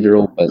Right.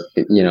 cathedral, but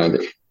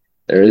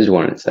there is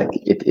one. It's like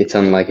it's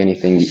unlike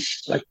anything.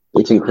 Like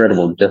it's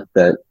incredible. Just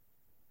that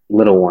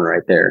little one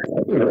right there,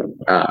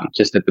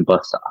 just at the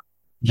bus stop,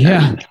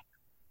 Yeah,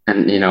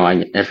 and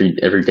I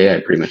every day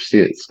I pretty much see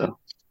it. So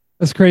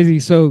that's crazy.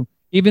 So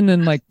even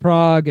in like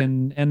Prague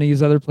and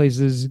these other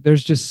places,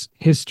 there's just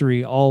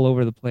history all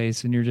over the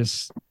place, and you're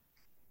just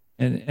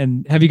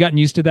and have you gotten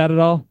used to that at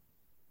all?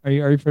 Are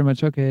you pretty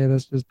much okay?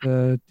 That's just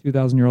a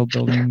 2,000-year-old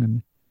building,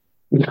 and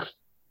no,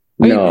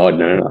 I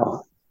no,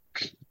 no.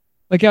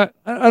 like I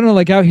don't know,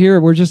 like out here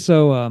we're just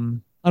so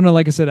I don't know,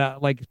 like I said,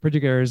 like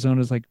particular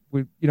Arizona is like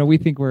we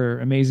think we're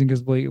amazing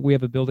because we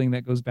have a building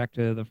that goes back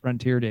to the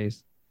frontier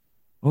days.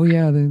 Oh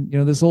yeah, then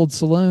this old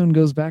saloon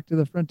goes back to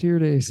the frontier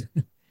days.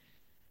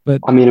 But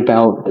I mean,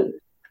 about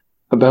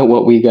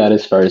what we got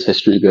as far as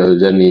history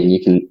goes. I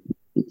mean,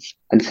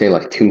 I'd say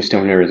like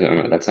Tombstone,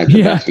 Arizona. That's like the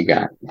yeah, best we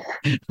got.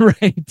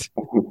 right.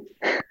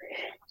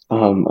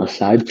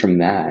 Aside from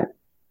that,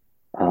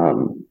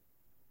 um,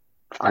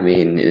 I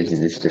mean,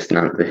 it's just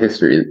not the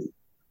history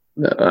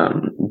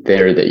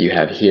there that you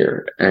have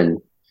here. And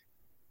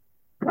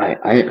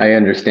I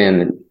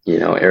understand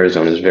that,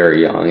 Arizona is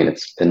very young and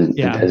it's been a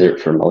Yeah. desert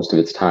for most of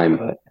its time,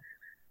 but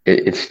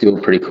it's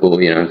still pretty cool,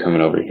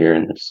 coming over here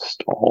and it's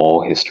just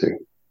all history.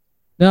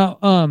 Now,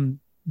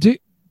 do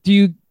do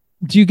you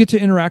do you get to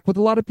interact with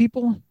a lot of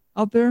people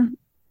out there?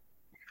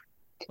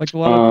 Like a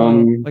lot of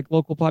Um, like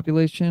local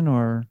population,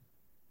 or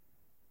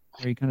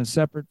are you kind of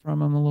separate from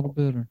them a little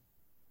bit? Or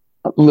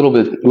a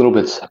little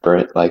bit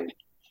separate. Like,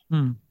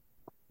 hmm.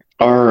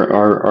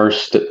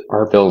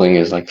 our building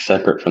is like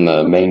separate from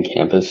the main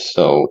campus,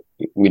 so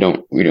we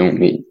don't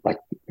meet like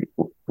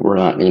we're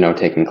not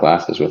taking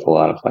classes with a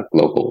lot of like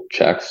local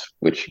Czechs,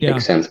 which Yeah.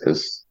 makes sense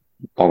because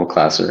all the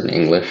classes are in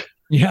English.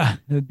 Yeah.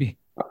 It'd be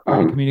hard to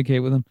Um,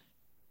 communicate with them.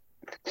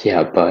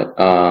 yeah, but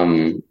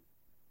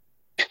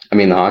I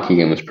mean the hockey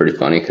game was pretty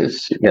funny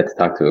because you get to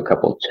talk to a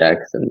couple of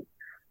Czechs, and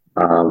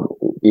um,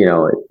 you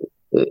know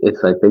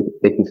it's like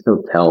they can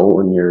still tell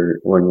when you're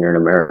an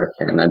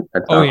American. I Oh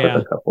talked with a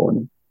yeah.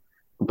 couple,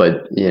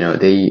 but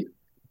they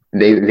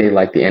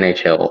like the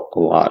NHL a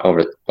lot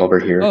over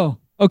here. Oh,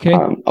 okay.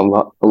 A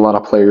lot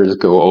of players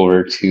go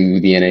over to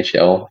the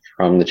NHL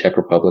from the Czech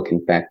Republic.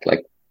 In fact,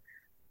 like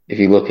if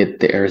you look at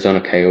the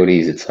Arizona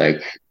Coyotes, it's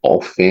like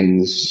all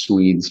Finns,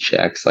 Swedes,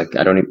 Czechs. Like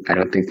I don't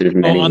think there's Oh,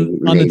 many on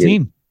the native.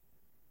 team.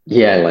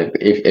 Yeah, like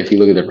if you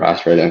look at the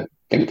roster, I don't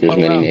think there's Oh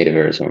many wow. native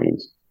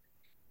Arizonans.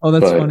 Oh,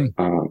 that's But funny.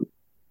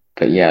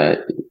 yeah,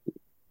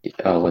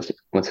 what's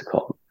it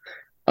called?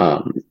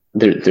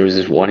 There was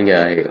this one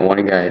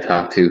guy I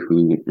talked to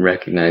who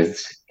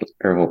recognized,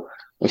 or well,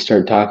 we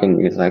started talking.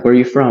 He was like, "Where are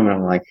you from?" And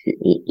I'm like,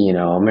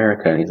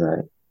 America." And he's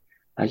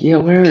like, "Yeah,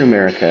 where in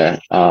America?"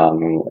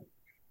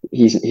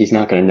 He's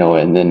not gonna know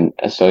it. And then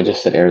so I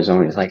just said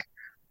Arizona. He's like,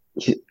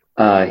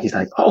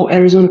 "Oh,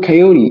 Arizona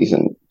Coyotes,"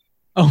 and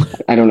Oh,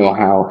 I don't know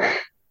how.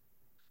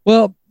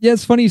 well, yeah,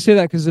 it's funny you say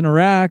that because in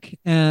Iraq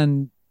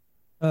and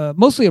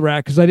mostly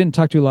Iraq, because I didn't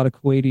talk to a lot of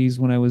Kuwaitis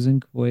when I was in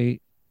Kuwait.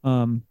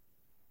 Um,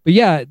 but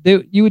yeah,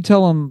 you would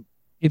tell them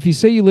if you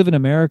say you live in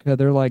America,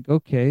 they're like,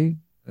 okay,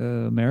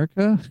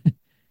 America.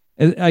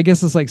 I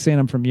guess it's like saying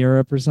I'm from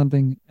Europe or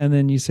something. And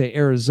then you say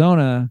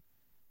Arizona,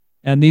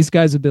 and these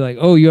guys would be like,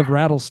 oh, you have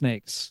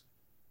rattlesnakes.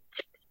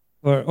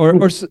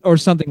 Or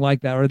something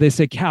like that, or they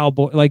say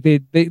cowboy, like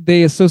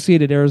they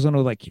associated Arizona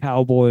with like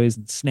cowboys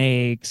and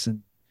snakes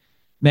and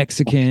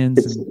Mexicans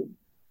It's and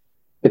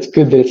it's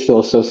good that it's still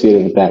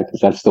associated with that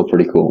because that's still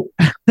pretty cool.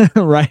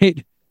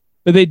 right.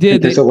 But they Like,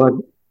 did they there's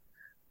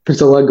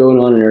a lot going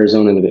on in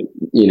Arizona that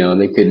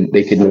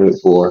they could know it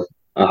for.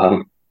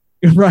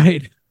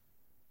 right.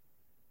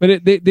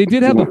 But they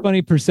did have a Yeah,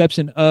 funny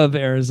perception of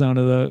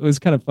Arizona, though. It was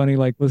kind of funny,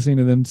 like listening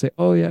to them say,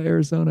 "Oh yeah,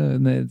 Arizona,"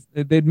 and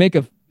they'd make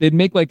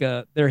like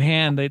their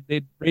hand,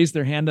 they'd raise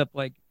their hand up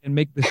like and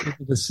make the shape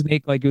of a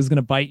snake, like it was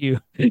gonna bite you,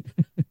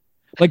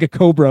 like a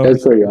cobra or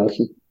that's something. pretty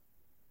awesome.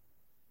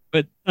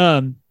 But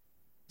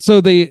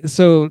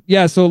so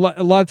yeah, so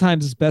a lot of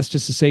times it's best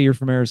just to say you're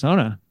from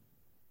Arizona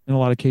in a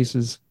lot of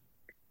cases.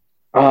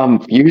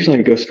 Usually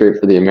I go straight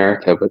for the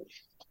America, but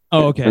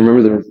Oh, I okay.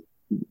 remember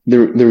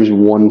there was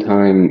one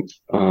time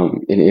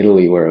in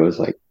Italy where it was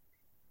like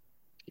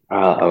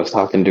I was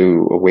talking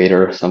to a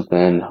waiter or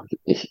something,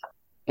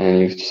 and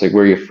he was just like,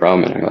 "Where are you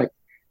from?" And I like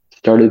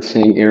started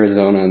saying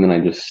Arizona, and then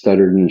I just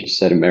stuttered and just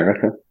said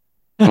America.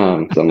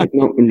 So I'm like,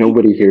 no,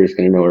 nobody here is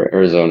gonna know where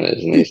Arizona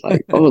is, and he's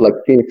like, "Oh, like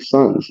Phoenix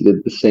Suns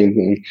did the same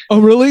thing."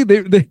 Oh, really?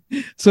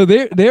 So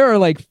they are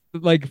like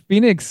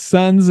Phoenix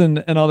Suns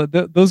and all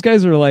that. Those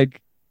guys are like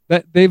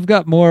that. They've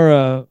got more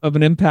of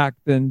an impact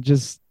than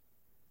just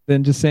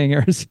saying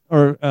Arizona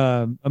or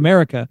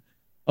America.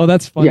 Oh,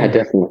 that's Yeah, funny.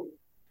 definitely.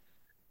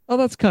 Oh,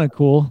 that's kind of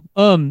cool.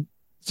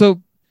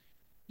 So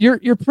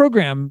your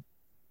program,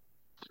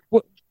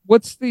 what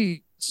what's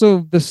the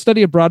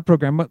study abroad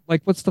program?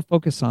 What's the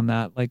focus on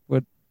that? Like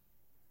what?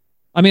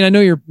 I mean, I know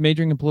you're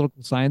majoring in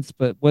political science,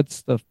 but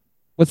what's the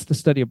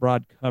study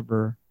abroad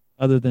cover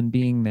other than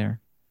being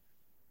there?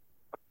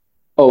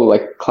 Oh,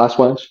 like class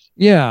wise?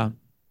 Yeah.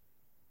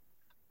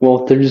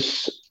 Well,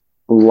 there's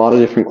a lot of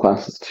different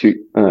classes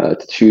to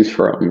choose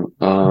from.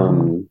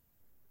 Mhm.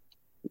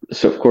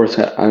 So of course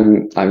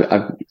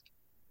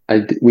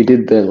we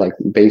did the like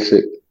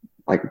basic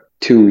like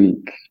 2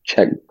 week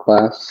Czech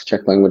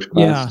language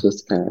class Yeah.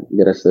 just to kind of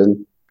get us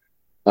in.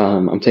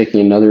 I'm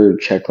taking another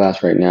Czech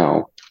class right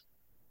now.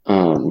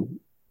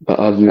 But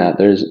other than that,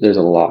 there's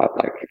a lot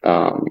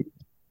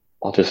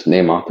I'll just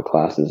name off the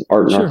classes: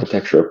 art and Sure.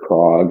 architecture of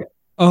Prague,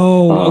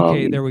 Oh,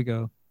 okay. um, There we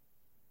go.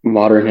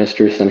 modern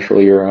history of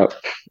Central Europe,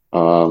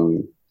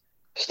 um,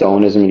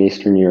 Stalinism in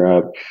Eastern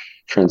Europe,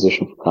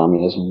 transition from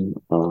communism.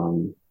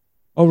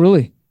 Oh,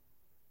 really?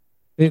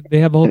 They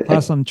have a whole And,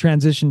 class on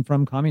transition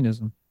from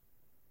communism.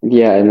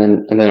 yeah,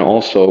 and then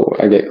also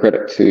I get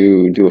credit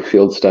to do a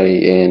field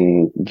study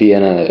in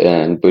Vienna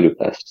and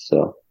Budapest.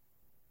 So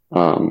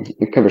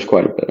it covers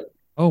quite a bit.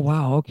 Oh,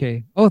 wow.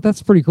 Okay. Oh,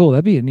 that's pretty cool.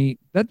 That'd be a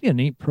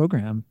neat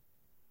program.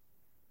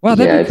 Wow,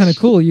 that'd Yeah, be kind of it's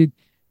cool. You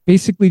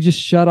basically just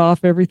shut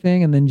off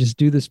everything and then just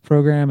do this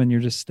program and you're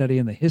just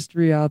studying the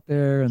history out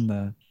there and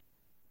the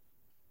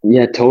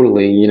yeah,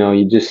 totally.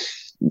 You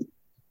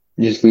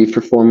just leave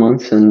for 4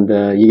 months and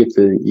you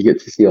get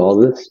to see all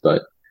this.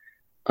 But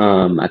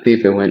I think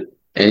if it went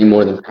any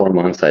more than 4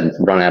 months, I'd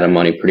run out of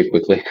money pretty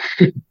quickly.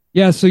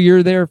 yeah, so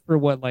you're there for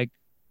what, like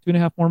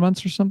 2.5 more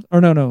months or something? Or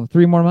no,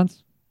 3 more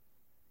months?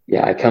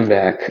 Yeah, I come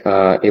back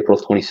April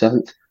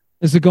 27th.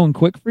 Is it going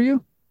quick for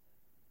you?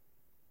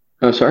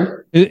 Oh,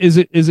 sorry. Is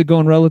it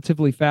going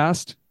relatively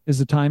fast? Is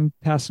the time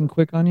passing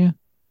quick on you?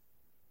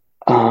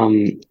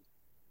 Um,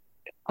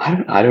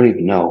 I don't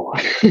even know.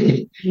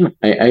 I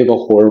have a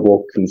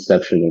horrible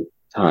conception of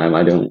time.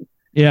 I don't.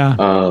 Yeah.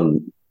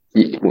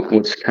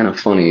 What's kind of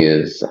funny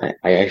is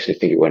I actually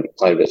think it went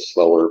quite a bit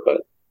slower,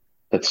 but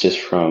that's just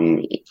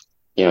from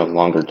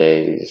longer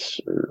days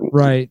or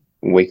Right.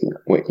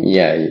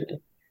 yeah.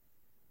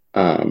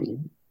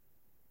 Um,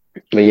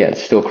 but yeah,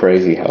 it's still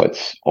crazy how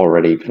it's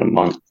already been a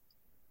month.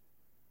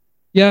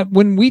 Yeah,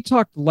 when we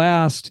talked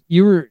last,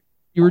 you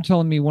were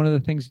telling me one of the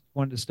things you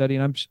wanted to study,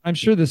 and I'm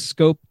sure the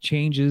scope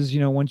changes,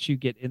 once you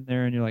get in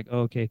there and you're like,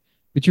 oh, okay.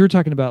 But you were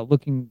talking about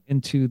looking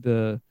into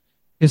the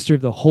history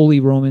of the Holy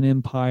Roman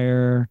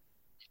Empire,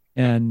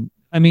 and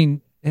I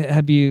mean,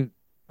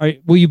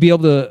 will you be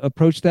able to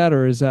approach that,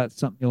 or is that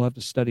something you'll have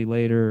to study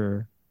later?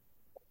 Or...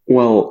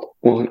 Well,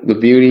 the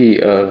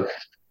beauty of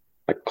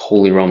like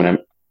Holy Roman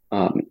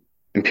um,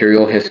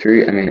 imperial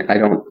history. I mean, I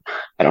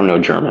don't know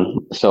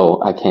German,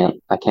 so I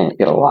can't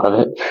get a lot of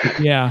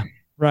it. Yeah,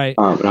 right.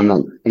 But I'm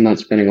not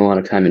spending a lot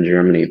of time in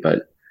Germany,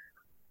 but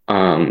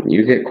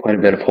you get quite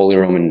a bit of Holy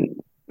Roman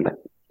like,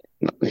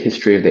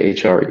 history of the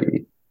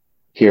HRE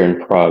here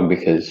in Prague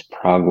because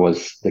Prague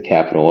was the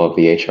capital of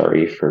the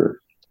HRE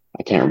for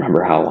I can't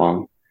remember how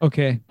long.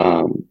 Okay.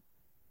 Um,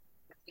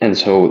 and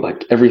so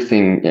like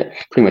everything, yeah,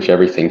 pretty much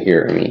everything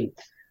here. I mean,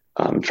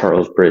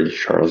 Charles Bridge,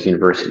 Charles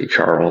University,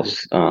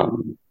 Charles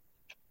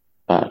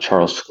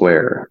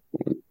Square,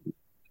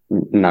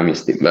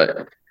 Namisti,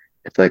 but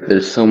it's like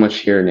there's so much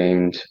here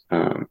named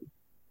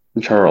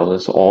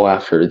Charles. It's all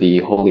after the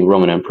Holy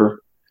Roman Emperor,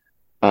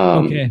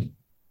 um, Okay.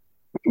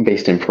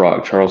 based in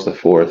Prague, Charles the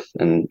Fourth.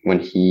 And when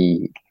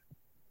he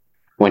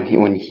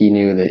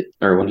knew that,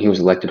 or when he was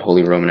elected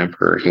Holy Roman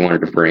Emperor, he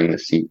wanted to bring the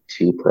seat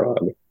to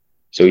Prague.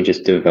 So he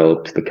just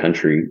developed the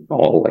country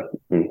all like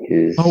in Oh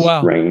his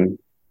wow. reign.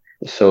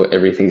 So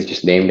everything's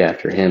just named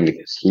after him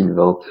because he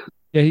developed.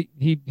 Yeah,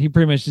 he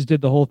pretty much just did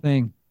the whole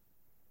thing.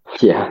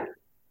 Yeah,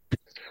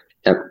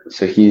 yep.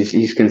 So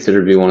he's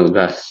considered to be one of the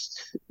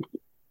best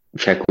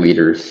Czech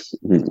leaders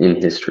in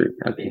history.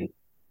 I mean,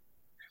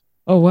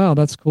 Oh wow,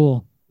 that's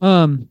cool.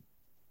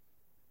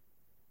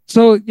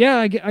 So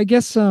yeah, I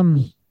guess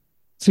so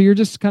you're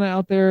just kind of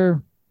out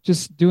there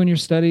just doing your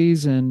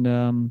studies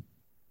and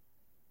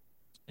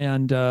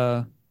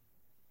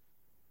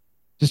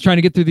just trying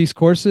to get through these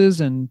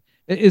courses, and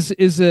is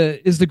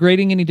the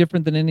grading any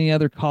different than any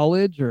other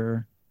college,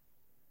 or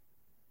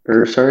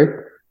or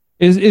sorry.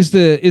 is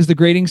the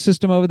grading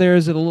system over there,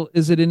 is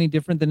it any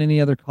different than any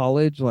other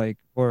college, like,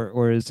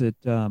 or is it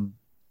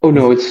Oh is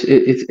no,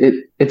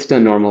 it's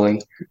done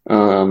normally.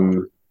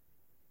 Um,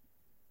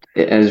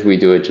 as we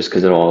do it, just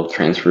because it all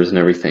transfers and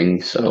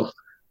everything. So,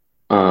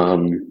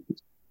 um,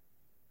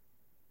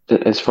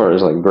 as far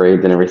as like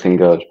grades and everything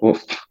goes,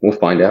 we'll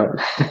find out.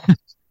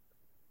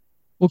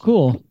 well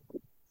cool.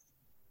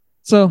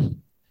 So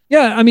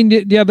yeah, I mean,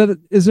 yeah, but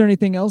is there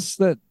anything else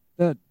that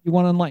you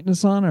want to enlighten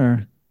us on,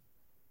 or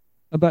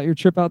about your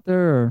trip out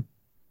there, or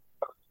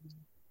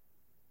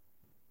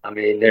I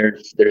mean,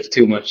 there's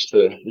too much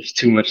to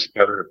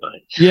cover, but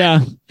yeah.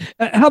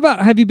 How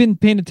about, have you been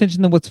paying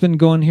attention to what's been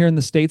going here in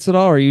the States at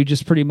all? Or are you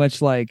just pretty much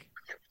like,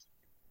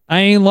 I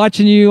ain't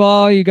watching you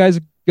all. You guys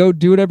go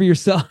do whatever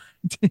yourself.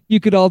 You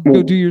could all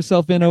go do well,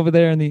 yourself in over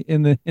there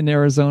in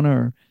Arizona,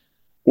 or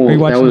are you well,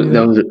 watching me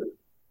that?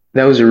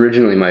 that was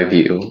originally my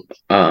view.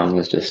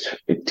 Was just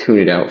tune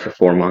it out for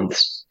 4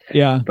 months,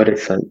 Yeah. but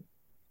it's like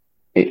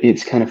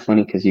it's kind of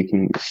funny because you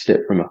can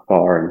sit from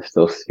afar and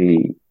still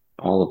see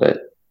all of it.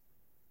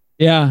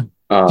 Yeah.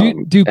 Do,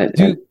 Um, do, and,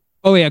 do,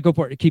 oh yeah, go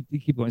for it. Keep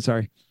going.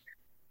 Sorry.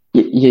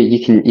 yeah,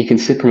 you can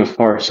sit from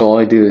afar. So all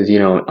I do is,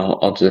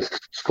 I'll just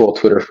scroll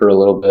Twitter for a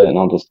little bit, and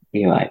I'll just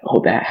be like,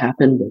 "Oh, that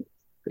happened." But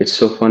it's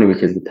so funny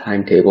because the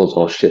timetable is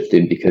all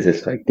shifted because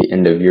it's like the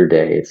end of your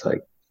day. It's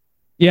like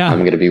Yeah.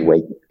 I'm gonna be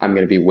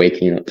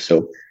waking up.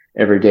 So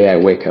every day I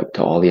wake up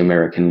to all the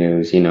American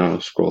news.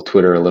 Scroll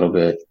Twitter a little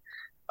bit.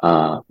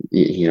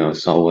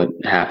 Saw what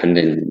happened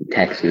in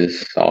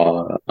Texas.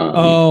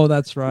 Oh,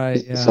 that's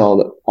right. Yeah.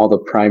 Saw all the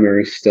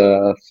primary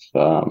stuff.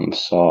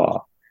 Saw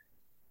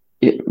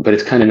it, but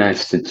it's kind of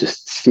nice to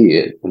just see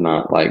it, and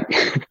not like,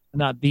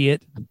 Not be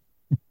it.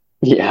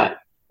 yeah,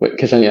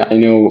 because I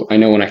know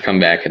when I come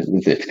back,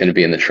 it's going to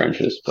be in the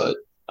trenches. But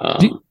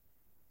Do, um,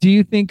 do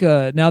you think,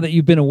 now that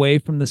you've been away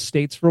from the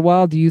States for a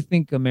while, do you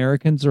think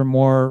Americans are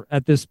more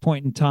at this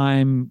point in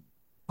time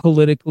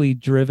politically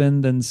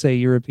driven than, say,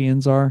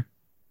 Europeans are?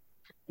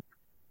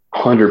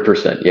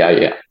 100%, yeah,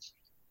 yeah.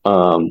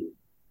 Um,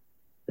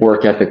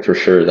 Work ethic for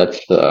sure. That's,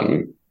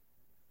 I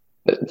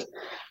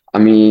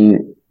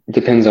mean, it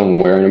depends on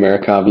where in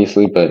America,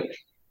 obviously, but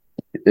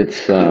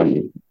it's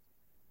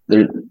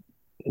there.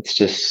 It's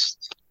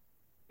just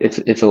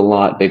it's a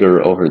lot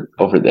bigger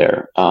over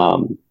there. I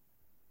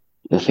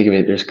think of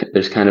it,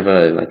 there's kind of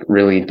a like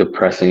really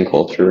depressing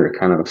culture,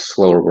 kind of a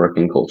slower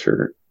working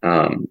culture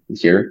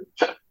here,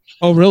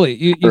 Oh,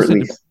 really? or at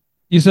least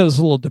You said it was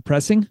a little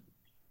depressing?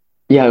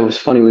 yeah. It was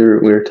funny. We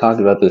were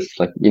talking about this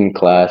like in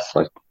class.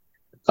 Like,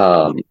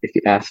 if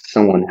you ask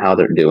someone how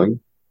they're doing,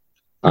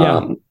 Yeah.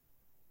 um,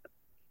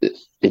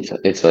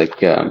 it's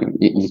like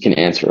you can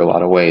answer a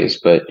lot of ways,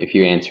 but if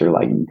you answer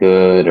like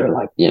good or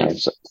like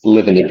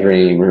living the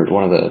dream or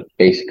one of the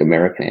basic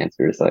American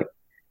answers, like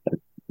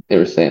they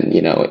were saying,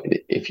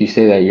 if you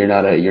say that you're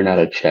not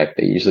a Czech,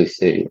 they usually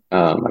say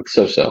like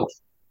so.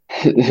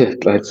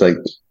 That's like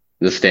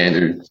the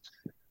standard.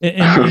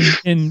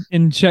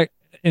 In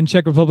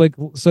Czech Republic,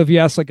 so if you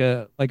ask like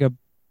a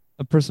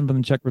person from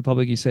the Czech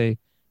Republic, you say,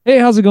 "Hey,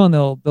 how's it going?"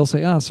 They'll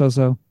say, "Ah,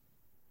 so."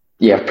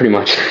 Yeah, pretty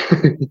much.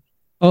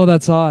 Oh,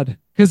 that's odd.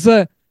 Because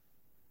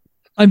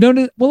I've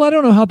noticed. Well, I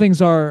don't know how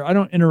things are. I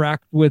don't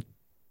interact with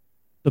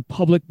the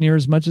public near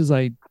as much as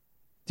I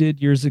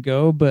did years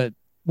ago. But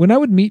when I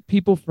would meet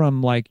people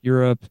from like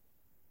Europe,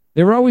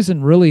 they were always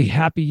in really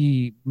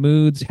happy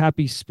moods,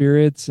 happy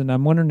spirits, and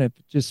I'm wondering if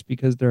just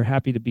because they're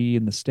happy to be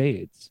in the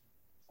States.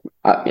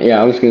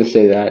 Yeah, I was gonna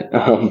say that.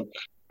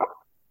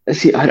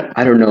 See,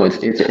 I don't know. It's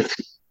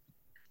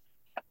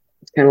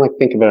kind of like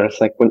think about it. It's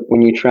like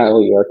when you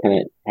travel, you are kind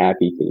of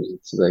happy because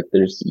it's like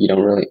you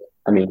don't really.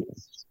 I mean,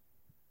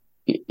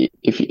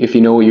 if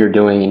you know what you're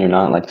doing and you're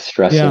not like Yeah,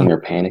 stressing or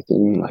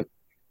panicking, like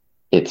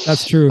that's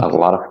it's true. a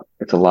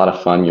lot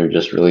of fun. You're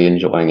just really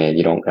enjoying it.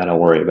 You don't got to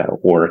worry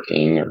about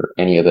working or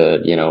any of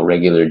the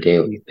regular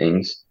daily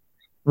things.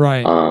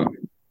 Right. Um,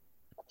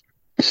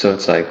 so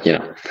it's like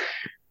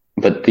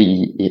but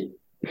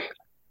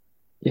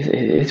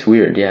it's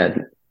weird, yeah.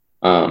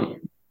 Um,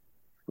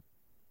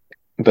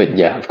 but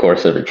yeah, of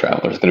course, every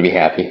traveler is going to be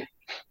happy.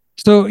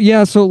 So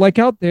yeah, so like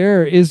out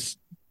there, is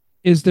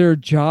their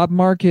job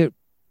market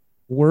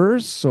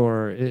worse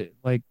or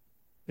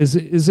is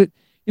it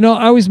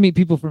I always meet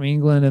people from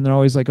England and they're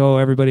always like, oh,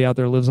 everybody out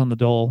there lives on the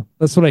dole.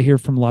 That's what I hear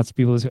from lots of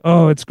people is,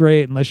 oh, it's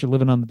great unless you're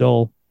living on the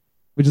dole,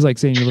 which is like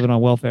saying you're living on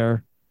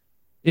welfare.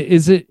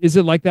 Is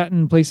it like that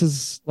in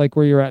places like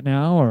where you're at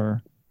now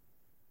or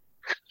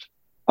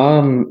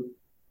Um,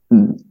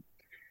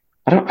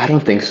 I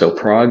don't think so.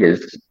 Prague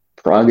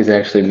is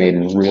actually made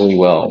really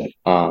well.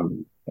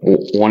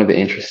 One of the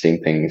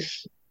interesting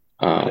things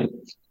um,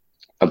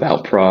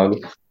 about Prague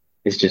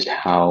is just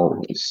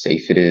how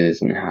safe it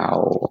is and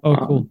oh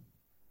cool.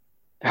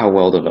 how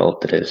well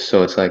developed it is.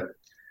 So it's like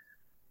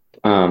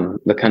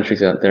the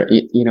countries out there.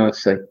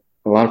 It's like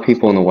a lot of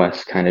people in the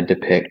West kind of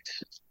depict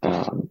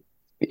the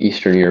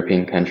Eastern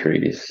European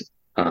countries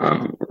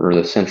or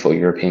the Central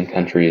European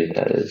countries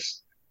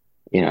as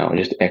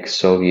just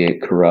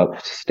ex-Soviet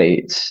corrupt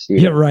states.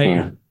 Yeah,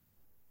 right.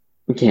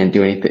 Can't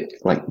do anything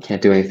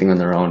can't do anything on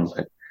their own.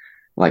 But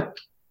like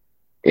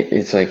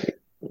it's like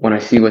when I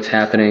see what's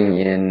happening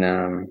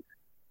in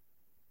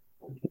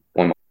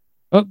one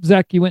Oh,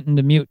 Zach, you went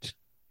into mute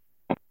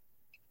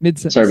mid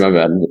sorry, sentence. my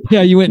bad.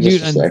 Yeah, you went mute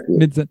Just a on second.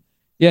 mid sentence.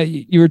 Yeah,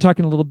 you were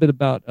talking a little bit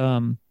about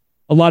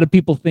a lot of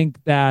people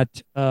think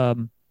that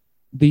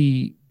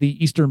the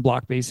Eastern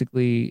Bloc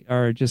basically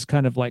are just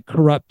kind of like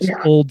corrupt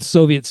Yeah. old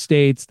Soviet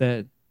states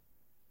that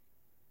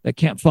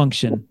can't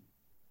function.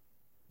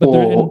 But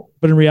Well,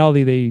 but in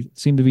reality they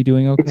seem to be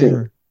doing it's okay.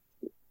 a,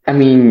 I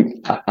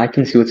mean, I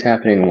can see what's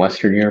happening in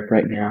Western Europe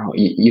right now.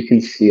 You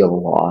can see a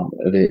lot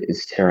of it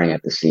is tearing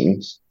at the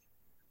seams.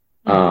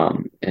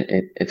 Hmm.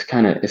 It's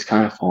kind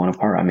of falling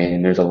apart. I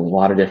mean, there's a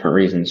lot of different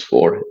reasons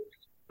for it,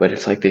 but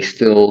it's like they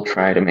still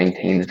try to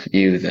maintain this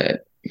view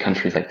that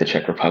countries like the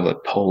Czech Republic,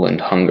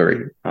 Poland,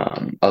 Hungary,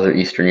 other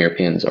Eastern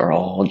Europeans are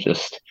all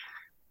just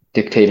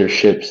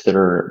dictatorships that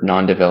are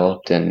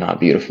non-developed and not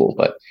beautiful.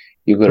 But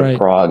you go to Right.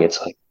 Prague, it's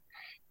like,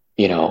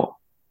 you know,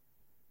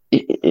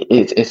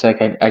 it's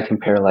like I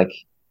compare like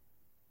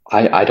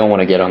I don't want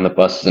to get on the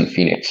buses in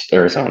Phoenix,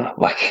 Arizona.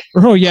 Like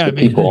Oh yeah, I the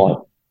people mean on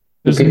the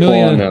there's a people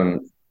on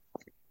million.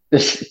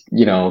 this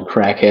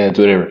crackheads,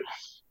 whatever.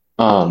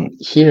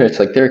 Here it's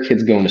like there are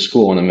kids going to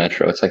school on the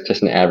metro. It's like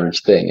just an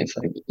average thing. It's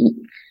like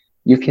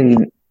you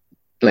can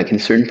like in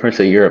certain parts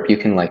of Europe, you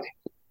can like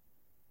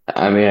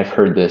I mean I've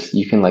heard this.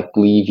 You can like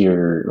leave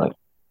your like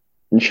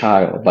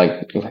child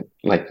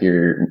like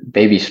your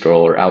baby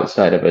stroller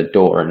outside of a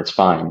door and it's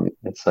fine.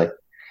 It's like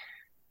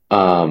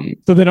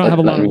So they don't have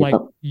a but lot when of you like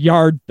come,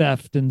 yard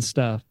theft and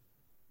stuff.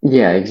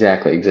 yeah,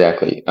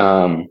 exactly.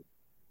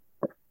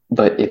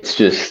 But it's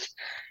just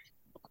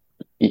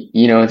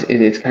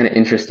it's kind of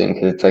interesting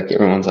because it's like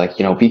everyone's like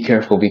be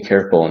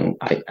careful, and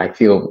I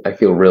feel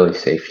really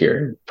safe here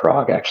in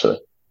Prague actually.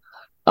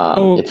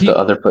 Oh, It's the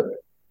other put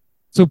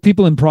so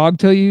people in Prague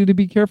tell you to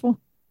be careful?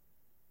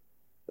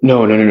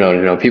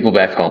 no, people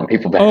back home.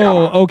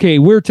 Oh, okay.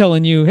 We're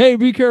telling you, hey,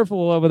 be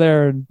careful over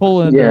there in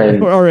Poland Yeah,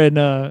 or and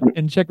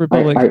in Czech I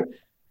Republic. I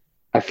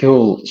I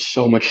feel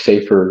so much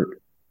safer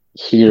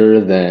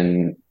here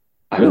than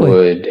I Really?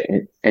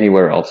 would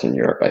anywhere else in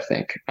Europe. I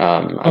think. I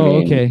Oh,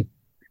 mean, okay.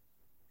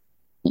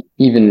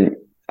 even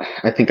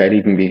I think I'd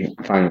even be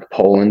fine with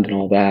Poland and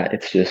all that.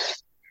 It's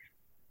just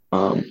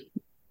um,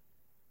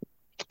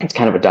 it's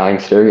kind of a dying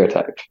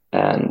stereotype,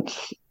 and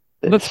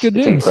Well, that's good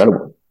it's news.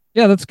 incredible.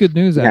 Yeah, that's good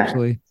news Yeah,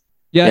 actually.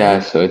 Yeah, yeah.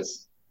 So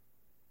it's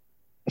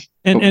oops,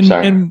 and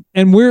sorry.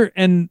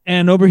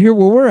 and over here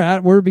where we're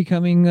at, we're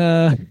becoming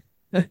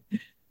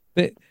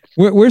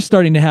we're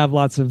starting to have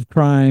lots of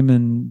crime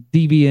and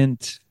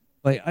deviant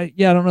like I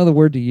don't know the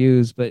word to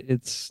use, but Here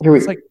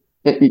it's like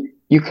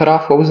you cut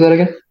off. What was that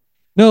again?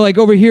 no, like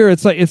over here,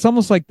 it's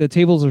almost like the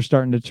tables are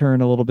starting to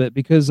turn a little bit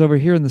because over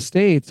here in the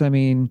States, I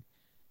mean,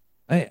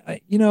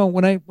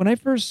 when I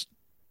first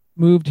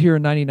moved here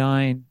in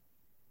 '99,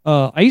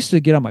 I used to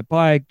get on my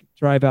bike,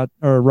 drive out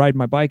or ride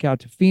my bike out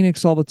to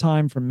Phoenix all the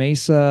time from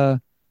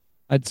Mesa.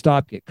 I'd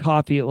stop, get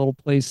coffee at little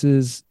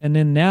places. And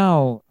then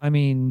now, I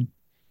mean,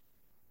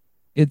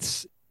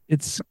 it's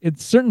it's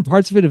certain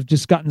parts of it have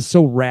just gotten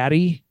so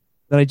ratty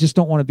that I just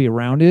don't want to be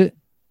around it.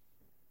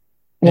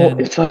 Well, And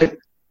it's like,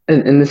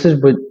 and this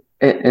is what,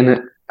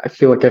 and I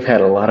feel like I've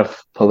had a lot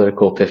of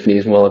political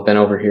epiphanies while I've been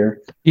over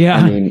here. I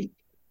yeah. mean,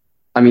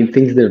 I mean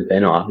things that have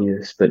been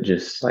obvious, but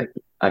just like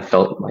I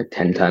felt like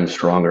 10 times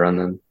stronger on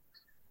them.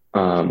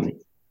 Um,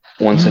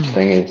 One such Mm,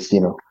 thing is,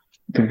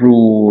 the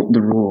rule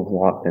of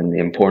law and the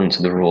importance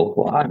of the rule of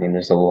law. I mean,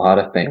 there's a lot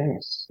of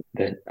things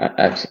that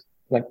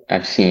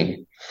I've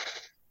seen,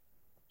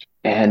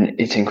 and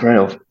it's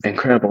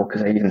incredible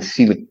because I even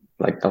see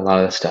like a lot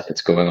of the stuff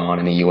that's going on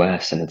in the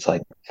U.S. and it's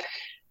like,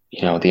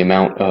 the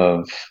amount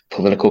of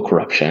political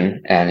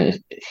corruption, and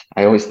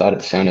I always thought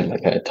it sounded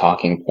like a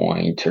talking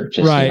point or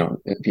just, right.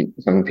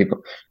 some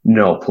people.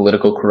 No,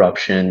 political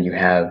corruption. You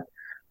have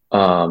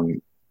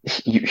um,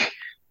 you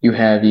you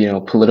have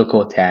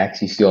political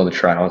attacks. You see all the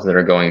trials that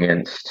are going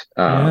against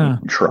Yeah.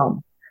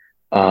 Trump,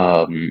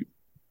 um,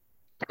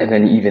 and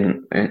then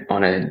even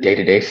on a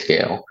day-to-day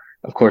scale.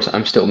 Of course,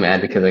 I'm still mad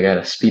because I got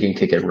a speeding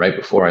ticket right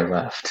before I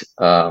left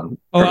Oh, from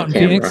a out in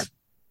camera. Phoenix?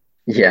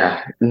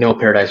 Yeah, no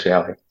Paradise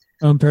Valley.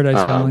 Oh, in Paradise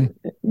Um, Valley.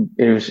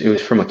 it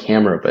was from a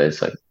camera, but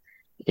it's like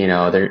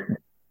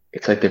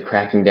it's like they're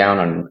cracking down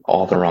on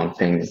all the wrong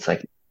things. It's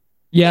like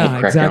you can't Yeah,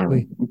 crack down on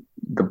exactly.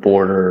 the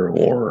border,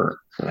 or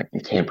like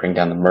you can't bring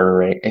down the murder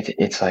rate.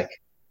 It's like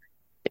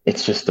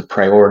it's just the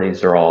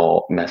priorities are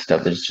all messed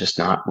up. There's just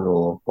not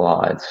rule of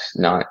law. It's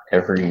not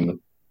every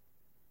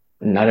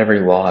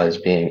law is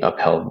being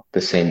upheld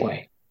the same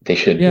way they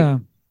should be. Yeah.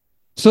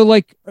 So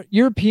like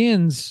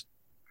Europeans,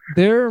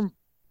 they're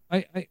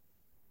I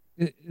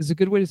is a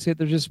good way to say it.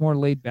 They're just more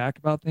laid back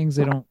about things.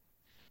 They don't.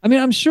 I mean,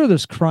 I'm sure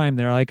there's crime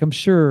there. Like I'm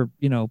sure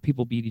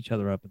people beat each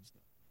other up and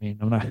stuff. I mean,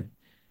 I'm not.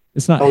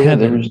 It's not Oh yeah,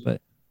 heaven,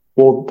 but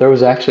there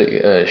was actually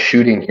a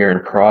shooting here in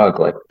Prague,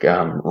 like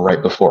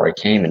right before I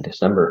came in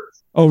December.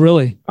 oh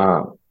really?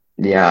 Um,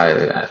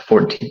 yeah,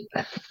 14,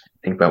 I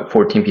think about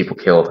 14 people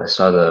killed. I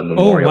saw the Oh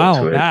memorial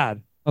wow, to it.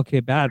 bad. Okay,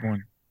 bad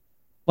one.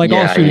 Like all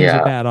Yeah, shootings are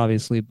yeah. bad,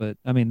 obviously, but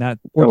I mean that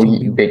Oh, 14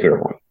 people. bigger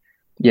one.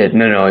 Yeah,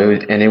 no,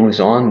 it was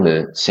on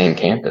the same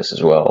campus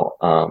as well.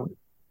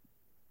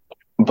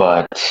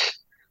 But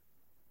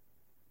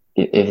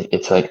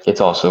it's like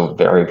it's also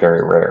very,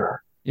 very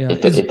rare. Yeah.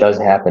 It does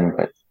happen,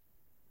 but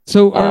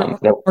So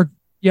that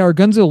are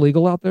guns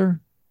illegal out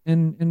there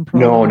in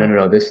Prague no, no, again? no,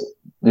 no. This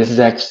is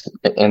actually,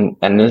 and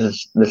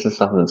this is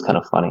something that's kind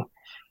of funny.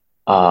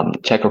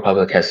 Czech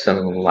Republic has some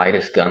of the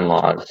lightest gun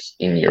laws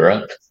in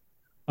Europe.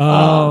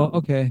 Oh, Um,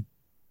 okay.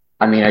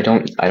 I mean, I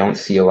don't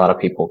see a lot of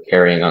people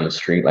carrying on the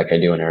street like I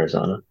do in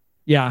Arizona,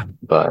 Yeah.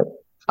 but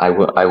I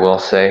will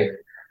say,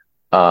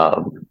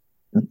 um,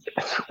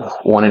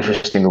 one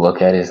interesting to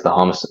look at is the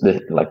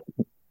homicide. Like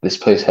this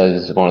place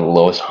has one of the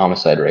lowest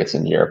homicide rates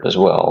in Europe as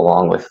well,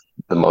 along with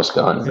the most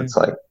guns. Okay. It's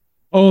like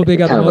Oh, they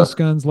got the kind of most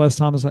guns, less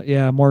homicide.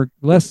 Yeah, more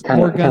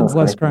kind guns, of a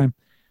less funny thing.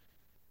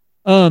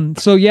 crime.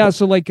 So yeah,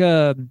 so like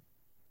so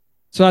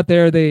out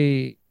there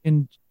they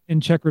in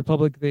Czech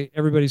Republic they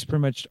everybody's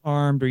pretty much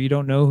armed or you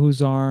don't know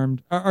who's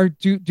armed.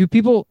 Do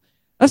people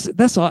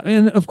that's odd.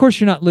 And of course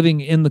you're not living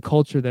in the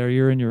culture there.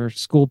 You're in your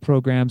school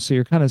program, so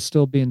you're kind of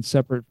still being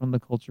separate from the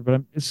culture, but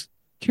I'm just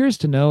curious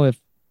to know if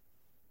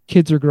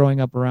kids are growing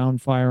up around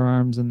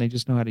firearms and they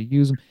just know how to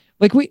use them.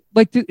 Like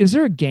is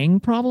there a gang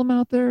problem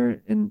out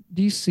there? And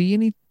do you see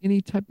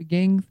any type of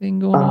gang thing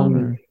going on Um,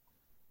 or?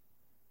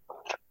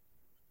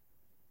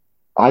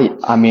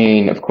 I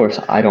mean, of course,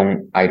 I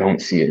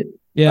don't see it.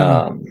 Yeah.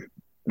 Um,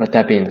 but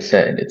that being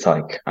said, it's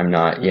like I'm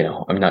not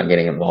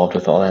getting involved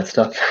with all that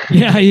stuff.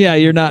 Yeah, yeah,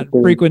 you're not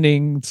Because-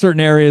 frequenting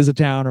certain areas of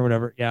town or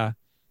whatever. Yeah.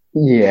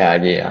 Yeah,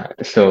 yeah.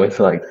 So it's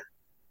like,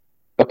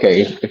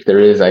 okay, if there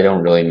is, I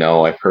don't really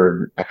know. I've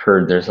heard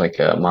there's like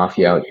a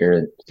mafia out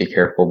here to be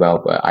careful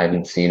about, but I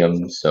haven't seen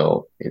them,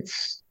 so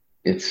it's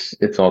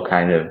all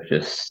kind of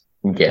just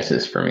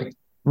guesses for me.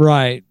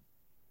 Right.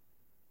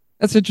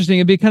 That's interesting.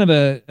 It'd be kind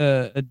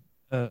of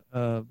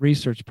a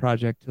research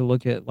project to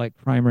look at like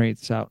crime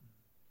rates out,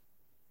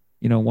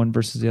 one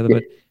versus the other. Yeah,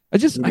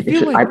 But I you feel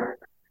should, I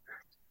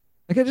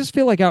like I just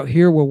feel like out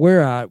here where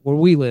we're at, where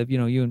we live,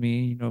 you and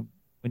me,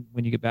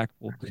 when you get back,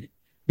 we'll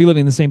be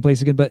living in the same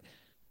place again. But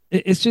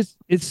it's just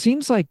it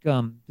seems like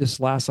this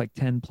last like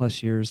 10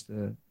 plus years,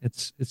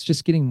 it's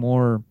just getting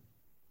more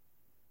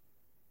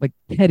like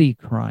petty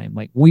crime,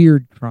 like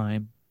weird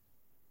crime.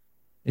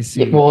 I yeah,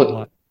 see a well,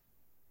 lot.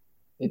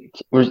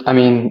 I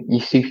mean, you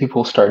see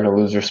people starting to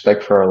lose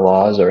respect for our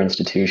laws, our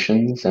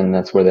institutions, and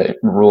that's where the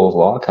rule of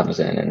law comes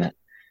in, and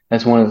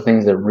that's one of the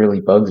things that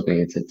really bugs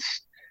me.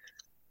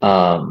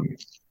 Um,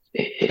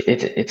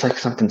 it's like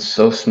something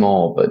so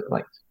small, but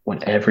like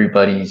when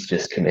everybody's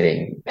just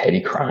committing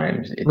petty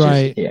crimes,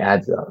 Right. it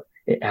adds up.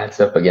 It adds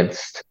up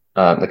against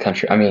the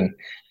country. I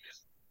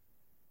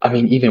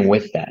mean, even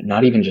with that,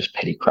 not even just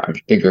petty crimes,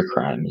 bigger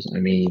crimes. I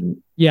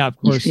mean, Yeah, of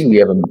you course. see, we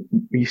have a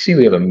you see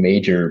we have a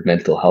major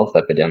mental health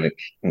epidemic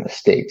in the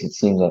States. It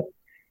seems like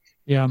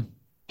Yeah.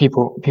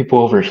 people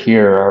over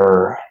here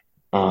are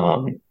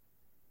um,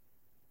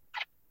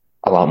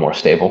 a lot more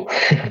stable.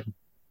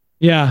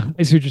 Yeah,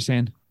 I see what you're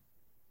saying.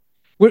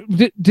 What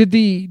did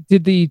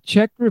the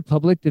Czech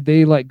Republic, did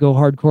they like go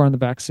hardcore on the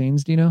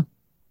vaccines? Do you know?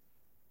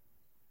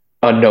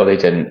 No, they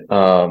didn't.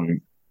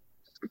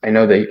 I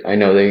know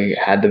they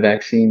had the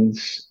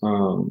vaccines.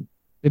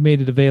 They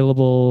made it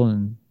available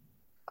and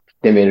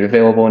They made it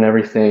available and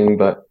everything,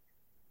 but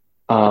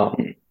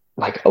um,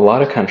 like a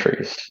lot of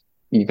countries,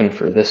 even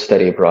for this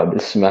study abroad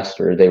this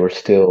semester, they were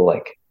still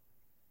like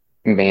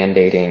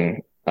mandating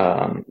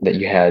that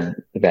you had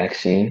the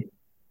vaccine,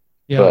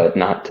 yeah. but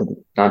not to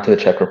the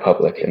Czech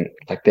Republic, and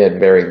like they had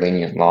very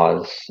lenient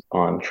laws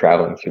on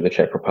traveling through the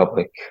Czech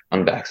Republic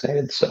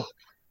unvaccinated. So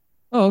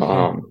Oh, okay.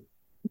 um,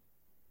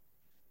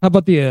 How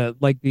about the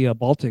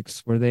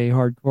Baltics? Were they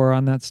hardcore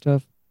on that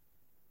stuff?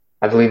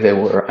 I believe they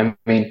were. I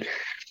mean,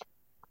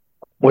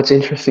 what's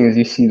interesting is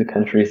you see the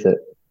countries that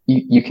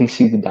you can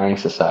see the dying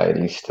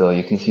societies still.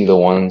 You can see the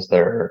ones that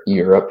are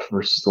Europe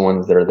versus the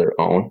ones that are their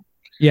own.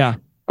 Yeah,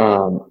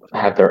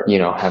 Have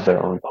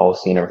their own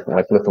policy and everything.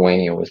 Like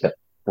Lithuania was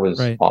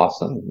right.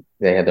 awesome.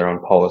 They had their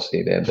own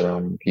policy. They had their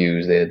own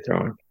views. They had their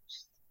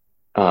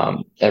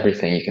own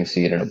everything. You can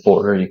see it in a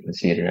border. You can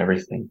see it in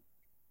everything.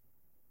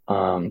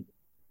 Um,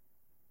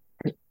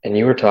 and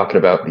you were talking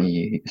about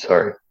you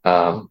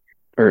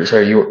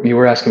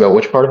were asking about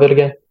which part of it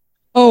again?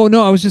 Oh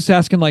no, I was just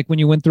asking like when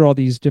you went through all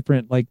these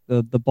different like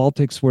the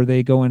Baltics, were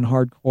they going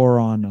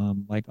hardcore on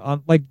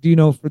do you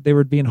know if they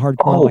were being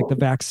hardcore on like the Oh,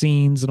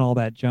 vaccines and all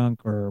that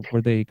junk, or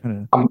were they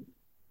kind of um,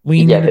 yeah,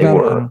 lenient they about it?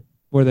 I don't were. know.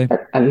 Were they?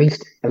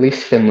 At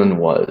least Finland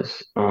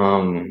was.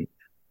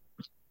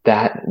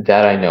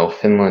 That I know.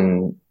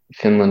 Finland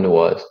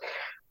was.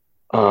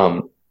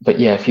 But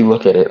yeah, if you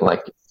look at it,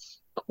 like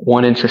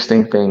one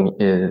interesting thing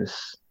is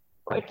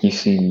like you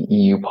see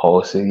EU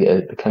policy,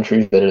 the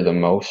countries that are the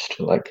most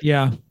like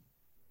Yeah.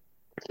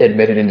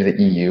 admitted into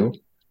the EU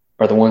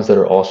are the ones that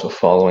are also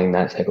following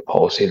that type of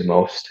policy the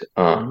most.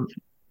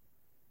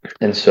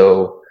 And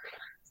so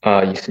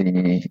you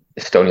see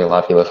Estonia,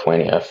 Latvia,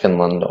 Lithuania,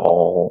 Finland,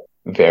 all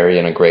very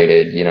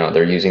integrated.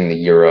 They're using the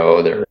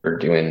euro. They're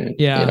doing,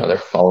 Yeah. they're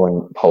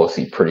following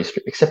policy pretty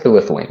strict, except for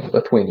Lithuania.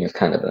 Lithuania is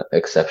kind of the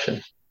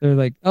exception, They're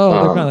like, oh, they're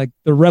kind of um, like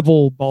the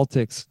rebel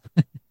Baltics,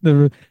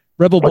 the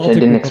rebel which I Baltic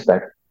didn't Republic.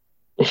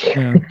 expect.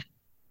 Yeah.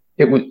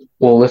 It was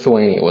well,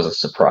 Lithuania was a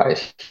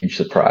surprise, huge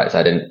surprise.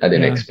 I didn't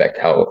Yeah. expect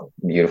how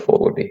beautiful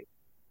it would be.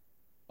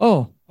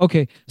 Oh,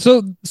 okay.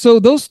 So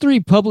those three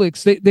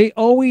publics, they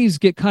always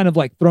get kind of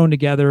like thrown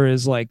together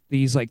as like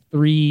these like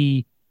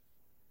three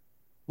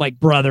like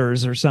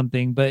brothers or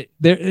something. But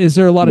there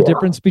a lot of Yeah,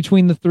 difference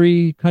between the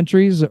three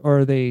countries? Or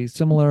are they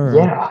similar? Or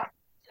yeah,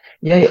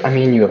 yeah. I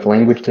mean, you have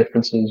language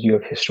differences, you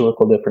have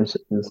historical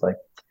differences. Like,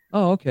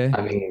 oh, okay.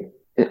 I mean,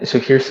 so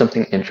here's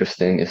something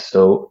interesting: is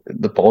so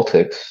the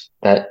Baltics,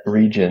 that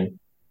region,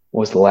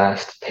 was the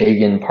last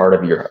pagan part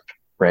of Europe,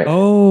 right?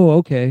 Oh,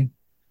 okay.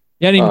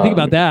 Yeah, I didn't even think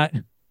about Um,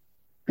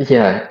 that.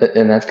 yeah,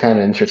 and that's kind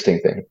of an interesting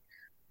thing.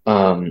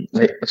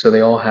 So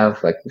they all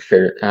have like they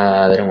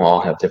don't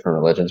all have different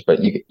religions, but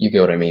you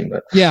get what I mean.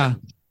 But Yeah.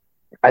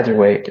 either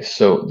way,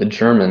 so the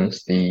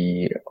Germans,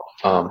 the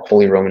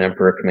Holy Roman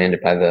Emperor,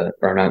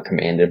 or not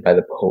commanded by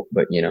the Pope,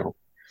 but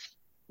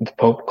the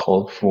Pope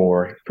called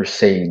for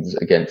crusades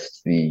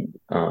against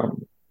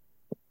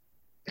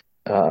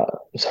uh,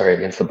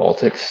 against the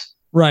Baltics,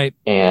 Right.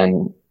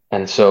 and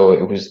so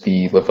it was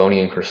the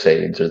Livonian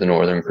Crusades or the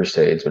Northern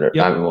Crusades, whatever.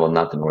 Yep. Well,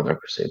 not the Northern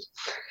Crusades,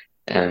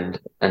 and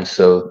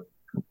so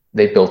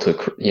they built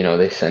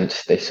they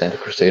sent a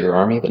Crusader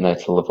army, the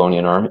Knights of the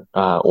Livonian Army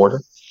Order,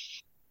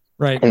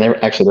 Right. and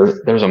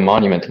there was a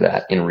monument to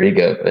that in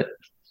Riga, but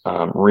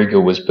Riga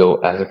was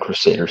built as a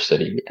Crusader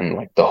city and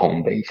like the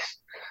home base,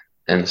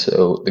 and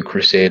so the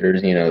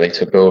Crusaders, they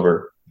took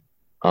over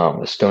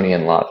Estonia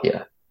and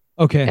Latvia,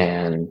 Okay.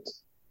 and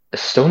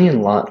Estonia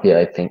and Latvia,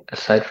 I think,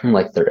 aside from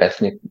like their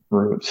ethnic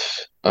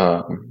roots,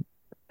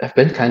 have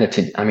been kind of,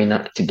 I mean,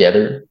 not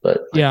together,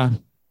 but like Yeah.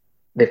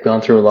 they've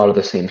gone through a lot of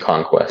the same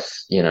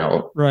conquests,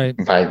 Right.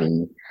 by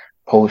the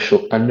Polish.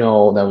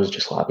 No, that was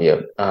just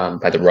Latvia.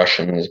 By the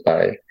Russians,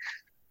 by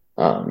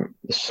the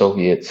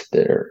Soviets,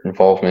 their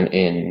involvement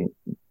in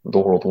the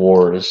world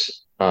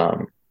wars.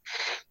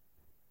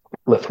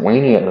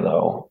 Lithuania,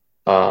 though,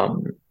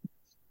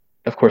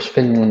 of course,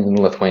 Finland and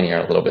Lithuania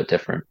are a little bit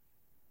different.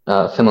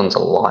 Finland's a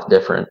lot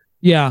different.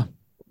 Yeah.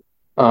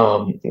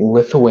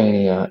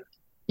 Lithuania,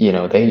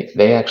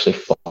 they actually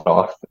fought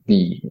off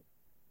the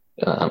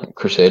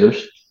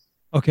Crusaders,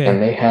 Okay.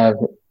 and they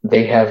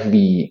have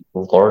the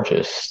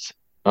largest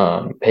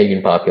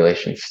pagan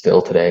population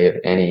still today of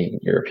any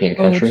European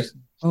Oh, country.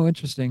 interesting. Oh,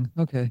 interesting.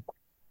 Okay.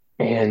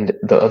 And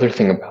the other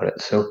thing about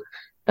it, so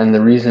And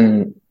the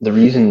reason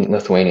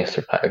Lithuania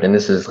survived, and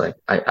this is like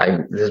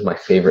this is my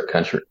favorite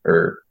country,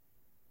 or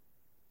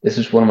this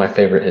is one of my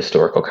favorite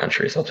historical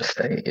countries. I'll just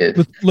say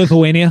is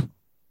Lithuania.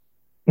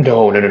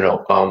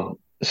 no.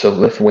 So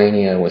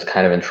Lithuania was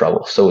kind of in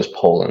trouble. So was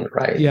Poland,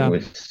 right? It Yeah.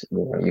 was,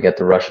 you get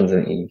the Russians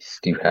in the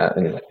east, you have,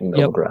 and like Yep.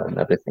 Belgrade and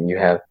everything. You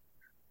have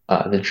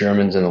the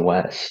Germans in the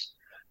west.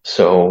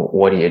 So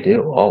what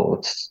do? Oh,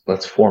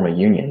 let's form a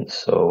union.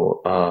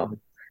 So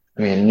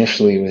I mean,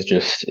 initially it was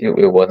just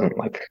it wasn't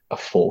like a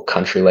full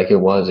country like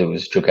it was. It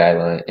was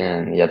Jogaila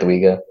and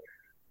Jadwiga.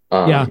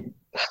 Yeah. Um,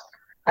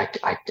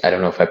 I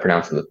don't know if I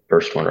pronounced the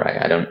first one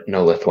right. I don't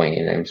know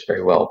Lithuanian names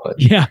very well,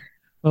 but Yeah.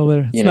 Well,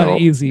 it's you not know,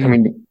 easy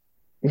coming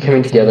pronouncing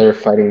it. together,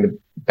 fighting the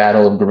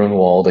Battle of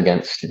Grunwald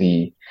against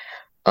the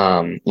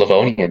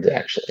Livonians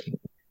actually,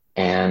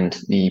 and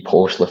the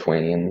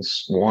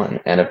Polish-Lithuanians won,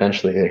 and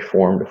eventually they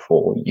formed a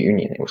full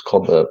union. It was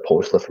called the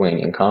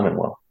Polish-Lithuanian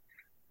Commonwealth,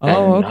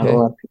 Oh, and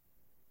okay.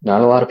 not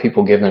a lot of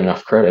people give them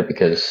enough credit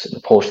because the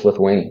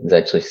Polish-Lithuanians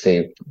actually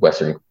saved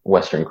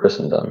Western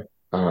Christendom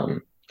Oh,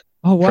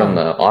 wow.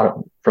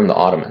 from the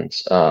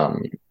Ottomans. Oh,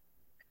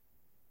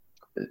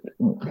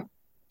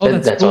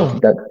 that's That's all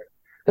cool.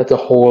 that's a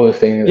whole other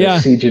thing. Yeah.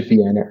 The Siege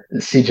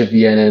of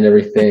Vienna, and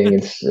everything.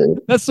 It's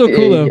That's so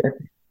cool though.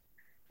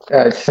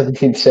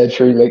 17th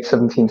century, late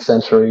 17th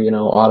century.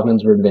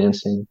 Ottomans were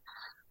advancing.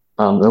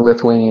 The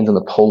Lithuanians and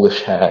the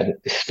Polish had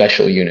a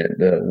special unit,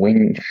 the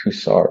winged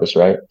hussars,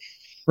 right?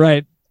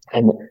 Right.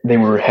 And they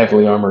were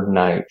heavily armored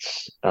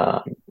knights,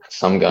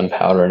 some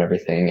gunpowder and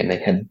everything, and they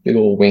had big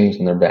old wings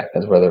on their back.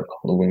 That's why they're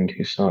called the winged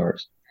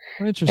hussars. Oh,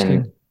 And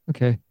interesting.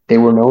 Okay. they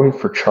were known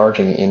for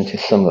charging into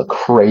some of the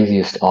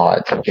craziest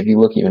odds. Like if you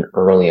look even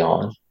early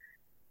on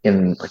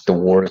in like the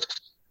wars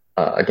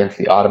against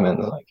the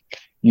Ottomans, like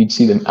you'd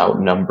see them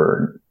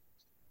outnumbered,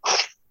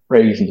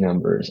 crazy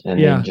numbers, and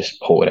they'd Yeah. just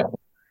pull it out,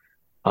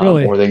 or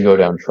Really. they'd go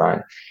down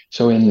trying.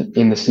 So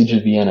in the siege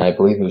of Vienna, I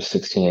believe it was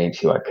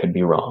 1682. I could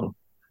be wrong.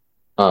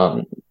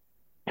 Um,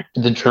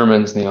 the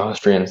Germans and the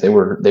Austrians, they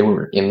were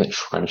in the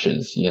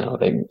trenches.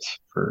 They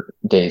for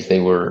days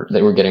they were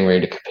getting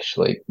ready to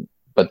capitulate,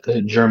 but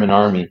the German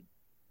army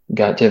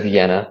got to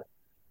Vienna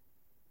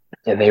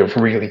and they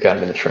really got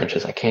in the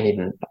trenches. I can't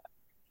even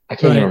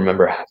Right.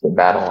 remember half the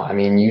battle. I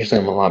mean, usually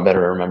I'm a lot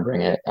better at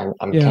remembering it. I'm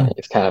Yeah. kind of,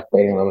 it's kind of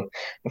fading.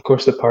 Of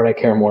course, the part I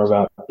care more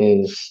about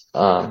is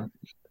Jan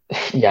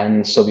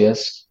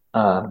Sobieski.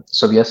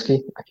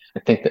 I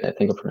think I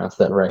pronounced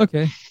that right.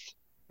 Okay.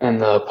 And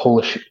the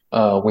Polish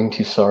winged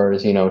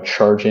hussars,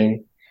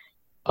 charging.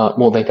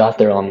 Well, they got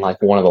there on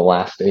like one of the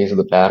last days of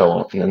the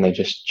battle, and then they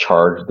just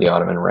charged the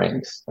Ottoman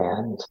ranks.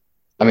 And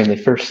I mean, they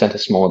first sent a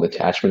small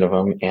detachment of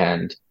them,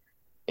 and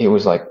it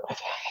was like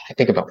I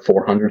think about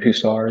 400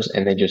 hussars,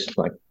 and they just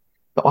like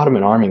the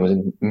Ottoman army was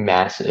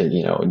massive. And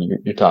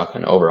you're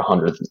talking over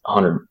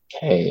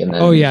 100K, and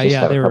Oh then you yeah, just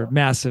yeah. have a They were couple.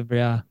 massive.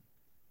 Yeah.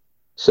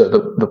 So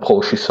the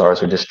Polish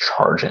hussars are just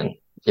charging,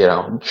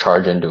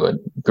 charge into a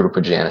group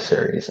of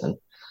janissaries. And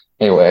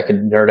anyway, I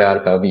could nerd out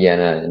about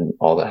Vienna and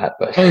all that,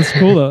 but Oh, it's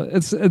cool though.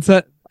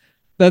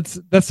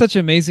 That's such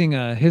amazing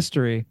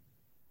history.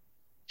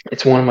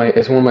 it's one of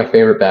my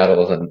favorite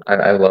battles, and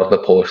I love the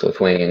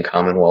Polish-Lithuanian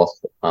Commonwealth.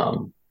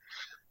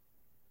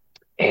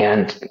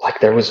 And like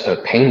there was a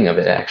painting of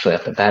it actually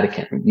at the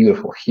Vatican,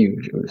 beautiful,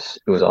 huge.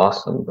 It was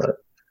awesome, but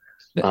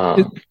Is,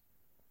 um,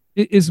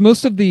 is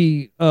most of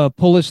the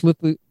Polish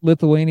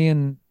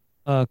Lithuanian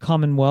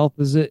Commonwealth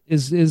is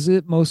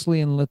it mostly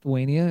in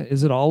Lithuania?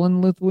 Is it all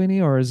in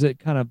Lithuania, or is it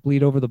kind of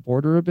bleed over the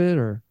border a bit?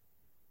 Or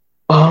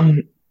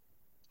um,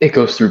 it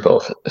goes through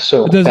both.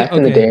 So does it?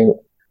 Okay.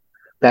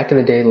 back in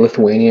the day,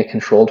 Lithuania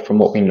controlled from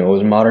what we know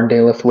as modern day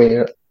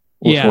Yeah.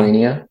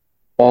 Lithuania,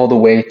 all the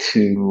way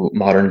to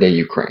modern day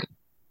Ukraine.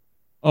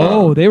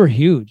 Oh, Um, they were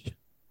huge.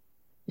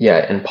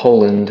 yeah, and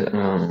Poland,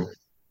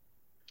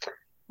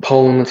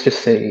 let's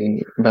just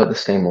say about the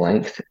same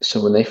length.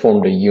 So when they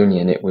formed a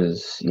union, it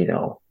was,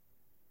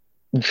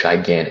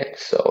 gigantic.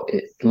 So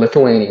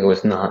Lithuania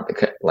was not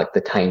like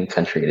the tiny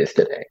country it is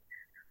today.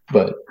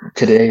 But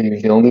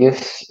today,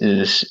 Vilnius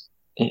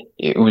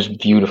it was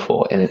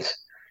beautiful, and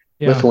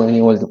Yeah.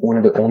 Lithuania was one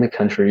of the only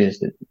countries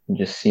that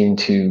just seemed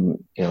to,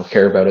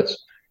 care about its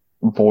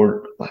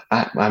board.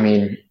 I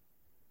mean,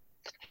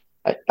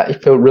 I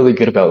felt really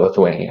good about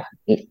Lithuania.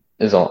 It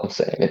is all I'm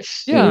saying.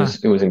 Yeah.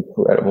 It was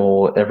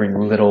incredible. Every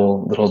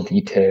little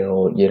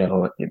detail,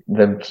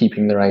 them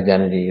keeping their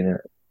identity.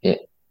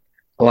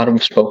 A lot of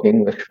them spoke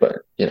English, but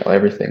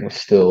everything was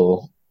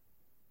still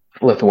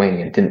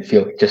Lithuania. It didn't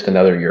feel like just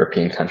another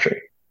European country.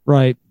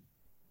 Right.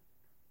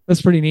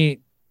 That's pretty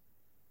neat.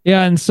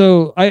 Yeah, and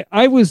so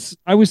I was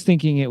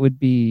thinking it would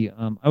be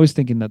I was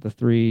thinking that the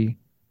three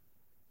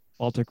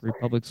Baltic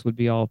republics would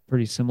be all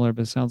pretty similar,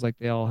 but it sounds like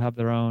they all have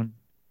their own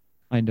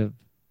kind of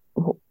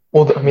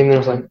Well, I mean,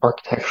 there's like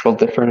architectural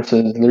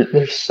differences.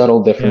 There's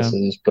subtle yeah.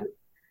 differences, but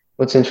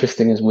what's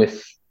interesting is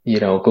with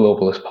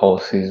globalist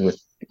policies, with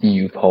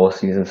EU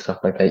policies and stuff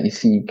like that, you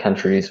see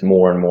countries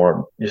more and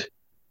more just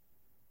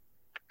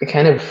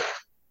kind of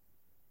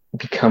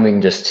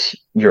becoming just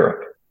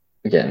Europe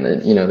again.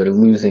 They're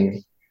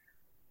losing.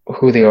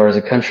 who they are as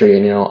a country.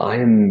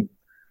 And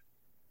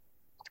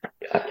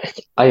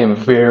I am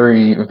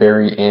very,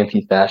 very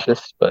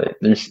anti-fascist, but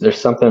there's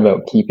something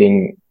about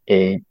keeping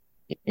a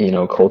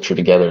culture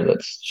together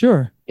that's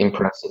Sure.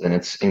 impressive and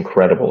it's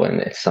incredible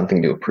and it's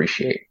something to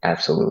appreciate.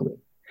 Absolutely.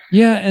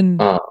 Yeah,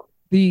 and Uh,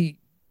 the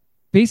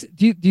do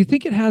you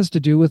think it has to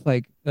do with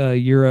like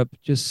Europe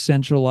just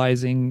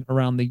centralizing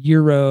around the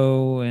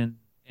euro and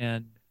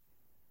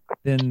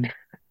then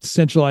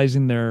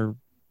centralizing their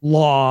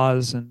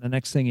laws, and the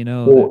next thing you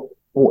know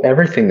that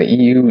everything the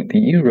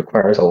EU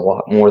requires a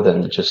lot more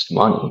than just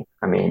money.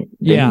 I mean,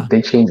 they yeah.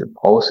 they change their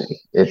policy.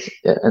 It's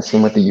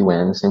same with the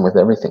UN, same with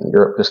everything.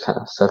 Europe just kind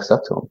of sucks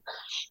up to them.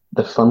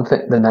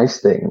 The nice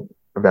thing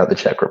about the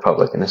Czech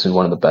Republic, and this is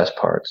one of the best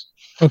parts,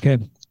 Okay.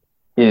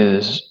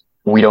 is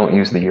we don't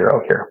use the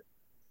euro here.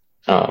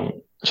 Um,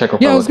 Czech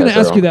Yeah, I was Republic going to has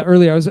their ask own. you that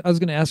earlier. I was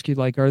going to ask you,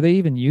 like, are they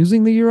even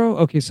using the euro?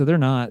 Okay, so they're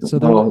not. So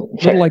they're Well, little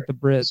Czech. like the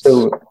Brits.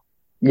 So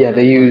yeah,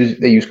 they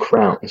use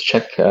crowns,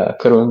 Czech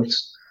koruns,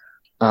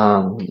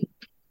 um,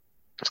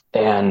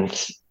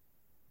 and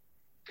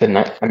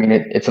I mean,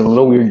 it's a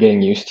little weird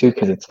getting used to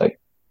because it's like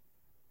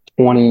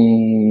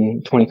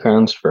 20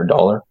 crowns for a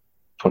dollar,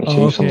 Oh,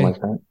 22, something okay.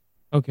 like that.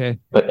 Okay.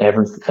 But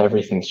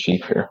everything's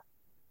cheap here.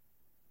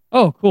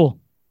 Oh, cool.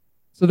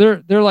 So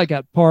they're like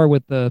at par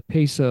with the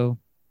peso,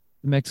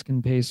 the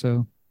Mexican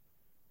peso.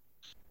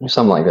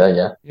 Something like that,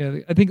 yeah. Yeah,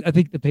 I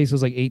think the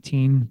peso's like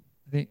 18.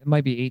 I think it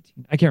might be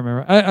 18. I can't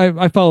remember.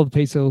 I follow the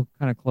peso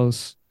kind of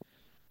close.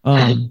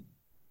 Um,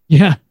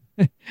 yeah,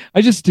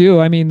 I just do.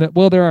 I mean,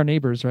 well, they're our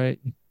neighbors, right?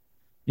 You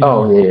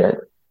know, Oh yeah, yeah.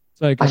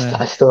 so I kind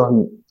I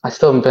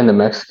still haven't been to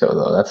Mexico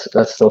though.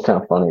 That's still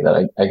kind of funny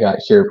that I got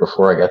here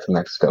before I got to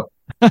Mexico.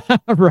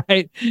 of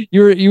right.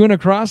 You went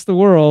across the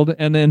world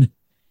and then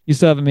you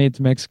still haven't made it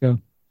to Mexico.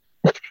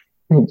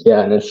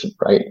 Yeah, and it's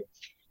right.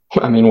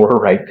 I mean, we're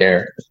right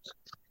there.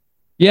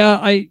 Yeah,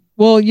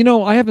 well,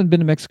 I haven't been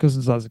to Mexico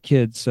since I was a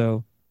kid,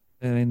 so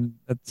I mean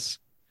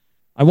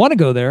I want to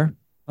go there.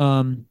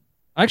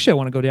 Actually, I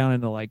want to go down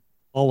into like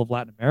all of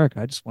Latin America.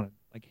 I just want to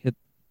like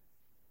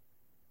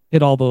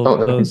hit all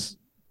Oh, those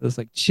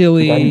like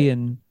Chile that'd,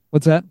 and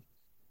what's that?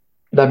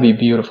 that'd be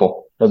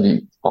beautiful. That'd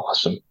be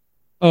awesome.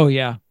 Oh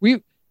yeah,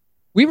 we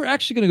were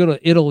actually going to go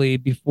to Italy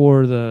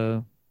before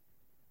the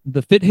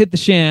fit hit the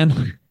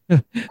shan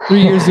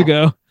 3 years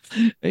ago.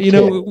 You Yeah.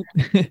 know,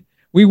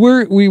 we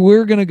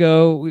were gonna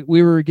go.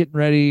 We were getting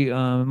ready.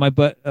 My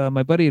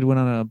buddy had went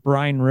on a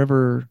Brine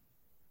River,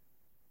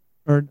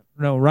 or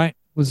no, Rhine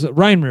was it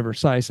Rhine River.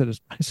 Sorry, I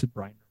said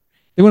Brine.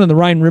 They went on the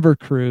Rhine River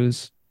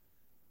cruise.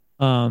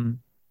 Um,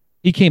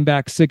 he came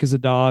back sick as a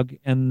dog,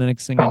 and the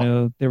next thing I Oh,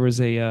 know, there was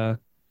a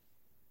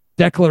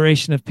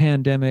declaration of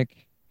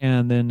pandemic,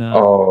 and then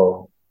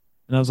oh,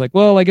 and I was like,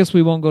 well, I guess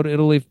we won't go to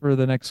Italy for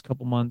the next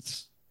couple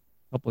months,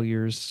 couple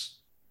years,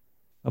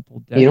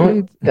 couple you know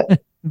what?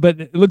 decades.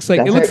 But it looks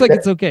like That's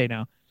it's okay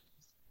now.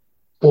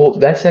 well,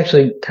 that's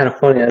actually kind of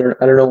funny. I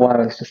don't know why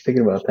I was just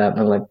thinking about that,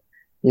 but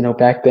like,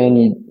 back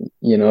then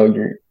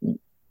you're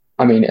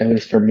I mean, at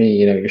least for me,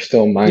 you're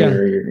still a Yeah,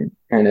 minor. You're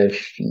kind of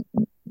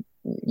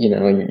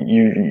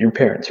your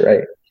parents,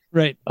 right?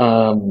 right.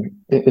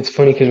 It's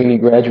funny because when you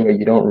graduate,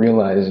 you don't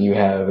realize you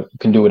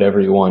can do whatever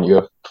you want. You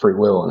have free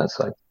will, and it's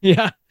like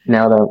Yeah,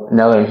 now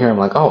that I'm here, I'm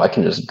like, oh, I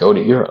can just go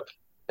to Europe.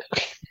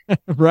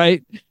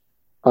 right.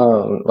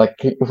 Like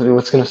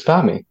what's gonna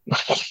stop me?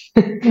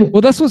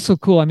 Well, that's what's so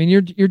cool. I mean,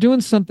 you're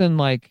doing something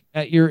like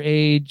at your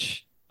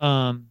age,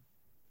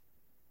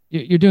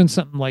 you're doing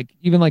something like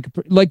even like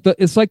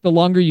it's like the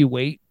longer you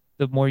wait,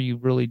 the more you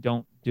really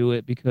don't do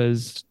it,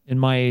 because in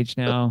my age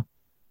now,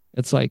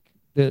 it's like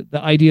the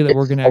idea that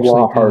we're It's going to a actually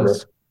lot do harder.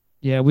 this.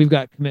 Yeah, we've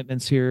got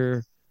commitments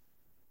here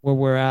where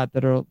we're at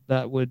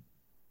that would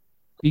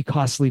be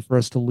costly for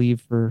us to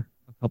leave for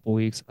a couple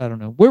weeks. I don't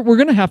know. We're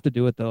going to have to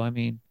do it though. I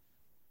mean,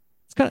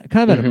 it's kind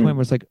of at a point Hmm.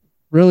 where it's like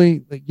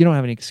really like you don't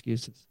have any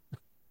excuses.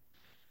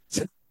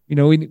 So,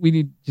 we need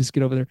to just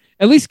get over there.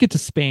 At least get to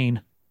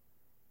Spain.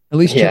 At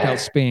least check out Yeah.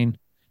 Spain.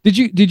 Did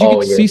you get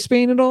Oh to yeah. see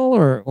Spain at all,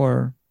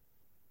 or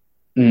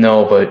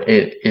No, but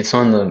it's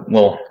on the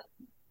well.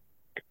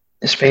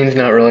 Spain's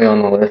not really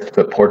on the list,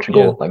 but yeah,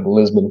 Portugal, like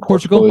Lisbon,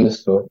 Portugal Portugal?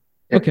 is. So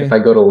if Okay. I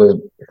go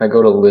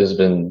to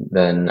Lisbon,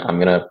 then I'm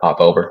gonna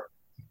pop over.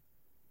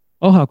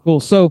 Oh, how cool.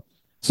 So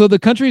the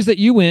countries that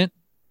you went,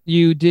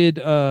 you did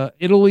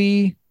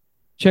Italy,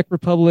 Czech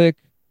Republic,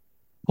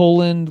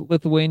 Poland,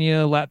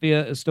 Lithuania,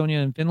 Latvia,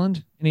 Estonia, and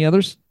Finland. Any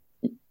others?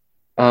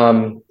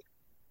 Um,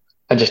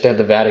 I just had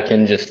the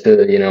Vatican just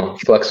to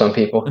flex on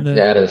people. And the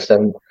Yeah, out of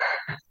seven.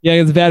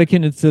 yeah, the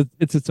Vatican, it's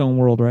its own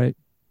world, right?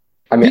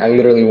 I mean, Did I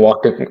literally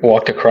walked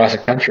across the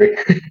country.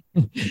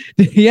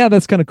 yeah,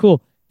 that's kind of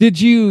cool. Did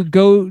you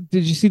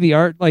see the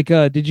art? Like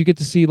did you get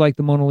to see like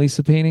the Mona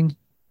Lisa painting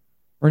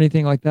or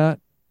anything like that?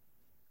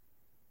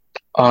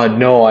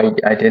 No,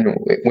 I didn't.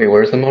 Wait,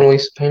 where's the Mona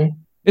Lisa painting?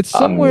 It's I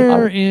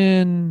somewhere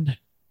in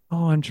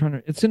oh,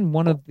 it's in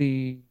one of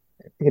the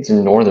think it's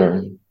in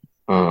northern.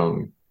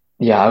 Um,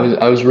 yeah,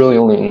 I was really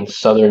only in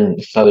southern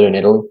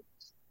Italy.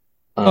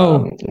 oh,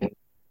 Um,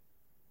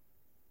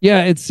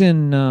 yeah, it's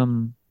in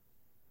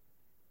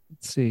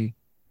Let's see.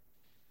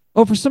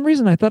 Oh, for some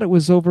reason I thought it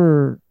was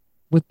over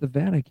with the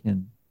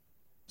Vatican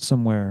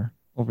somewhere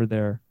over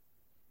there.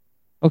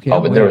 Okay, Oh,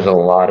 I'm but way there was off. a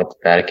lot of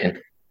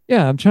Vatican.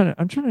 Yeah,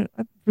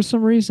 for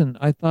some reason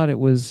I thought it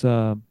was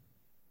for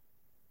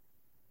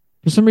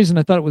some reason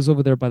I thought it was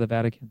over there by the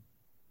Vatican.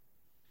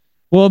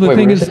 Well, the Wait,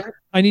 thing where is is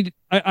it?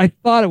 I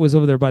thought it was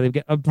over there by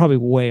the I'm probably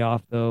way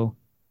off though.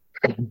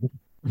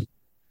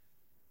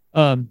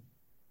 Um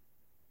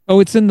oh,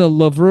 it's in the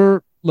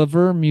Louvre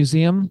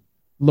Museum.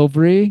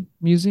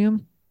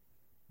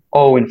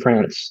 Oh, in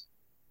France.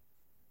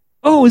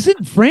 Oh, is it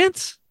in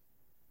France?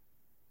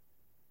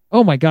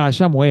 Oh my gosh,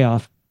 I'm way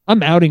off.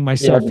 I'm outing Yeah.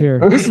 myself here.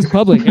 This is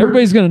public.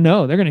 Everybody's gonna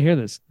know. They're gonna hear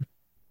this.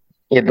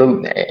 Yeah,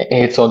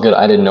 it's all good.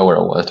 I didn't know where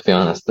it was, to be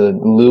honest. The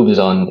Louvre is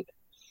on.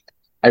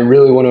 I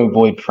really want to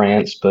avoid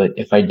France, but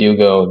if I do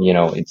go,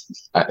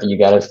 it's you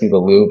got to see the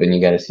Louvre and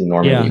you got to see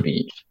Normandy Yeah.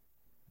 Beach.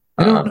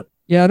 I don't Um, know.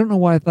 Yeah, I don't know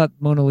why I thought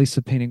Mona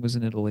Lisa painting was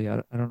in Italy. I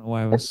don't know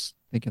why I was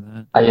thinking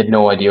that. I had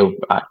no idea.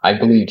 I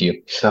believed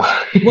you. So,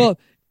 Well,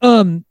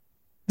 um,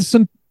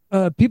 some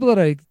people that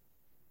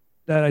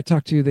I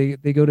talk to, they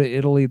go to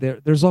Italy.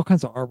 There's all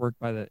kinds of artwork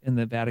by the in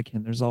the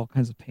Vatican. There's all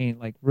kinds of paint,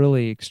 like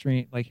really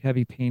extreme, like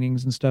heavy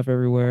paintings and stuff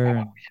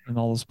everywhere, and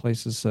all those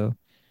places. So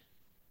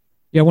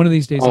yeah, one of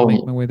these days I'll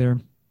make my oh way there.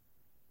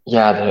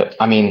 yeah.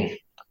 I mean,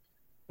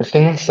 the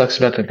thing that sucks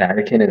about the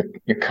Vatican is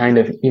you're kind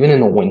of even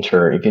in the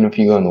winter, even if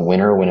you go in the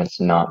winter when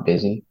it's not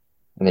busy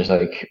and there's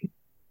like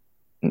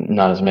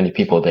not as many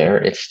people there,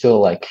 it's still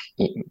like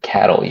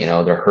cattle.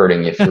 They're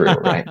herding you through,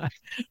 right?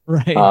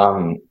 Right.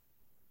 Um,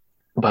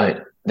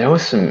 But there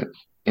was some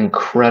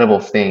incredible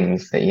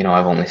things that,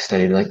 I've only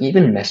studied, like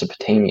even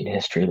Mesopotamian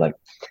history. Like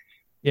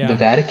Yeah. The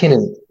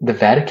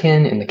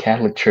Vatican and the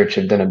Catholic Church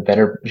have done a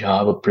better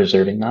job of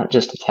preserving not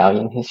just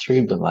Italian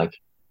history, but like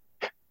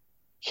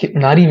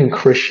not even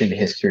Christian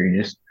history,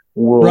 just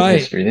world Right.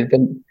 history. They've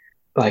been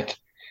like,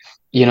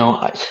 you know,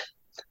 I,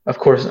 of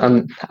course,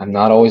 I'm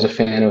not always a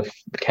fan of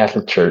the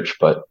Catholic Church,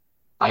 but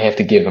I have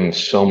to give them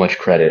so much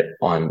credit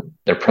on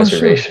their Oh, sure.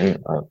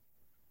 preservation of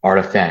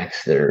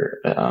artifacts, their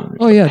Oh, of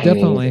yeah, paintings.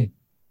 definitely.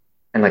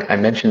 And like I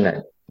mentioned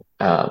that,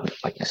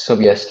 like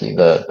Sobieski,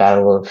 the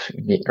Battle of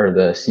or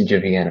the Siege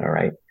of Vienna,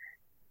 right?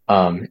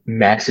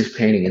 Massive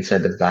painting inside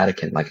the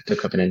Vatican, like it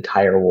took up an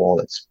entire wall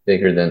that's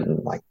bigger than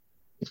like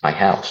my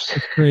house.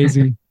 That's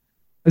crazy.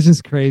 That's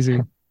just crazy.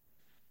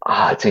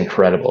 It's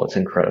incredible. It's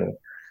incredible.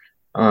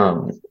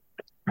 Um,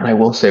 and I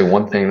will say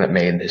one thing that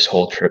made this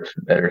whole trip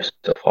better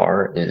so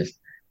far is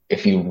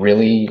if you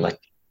really like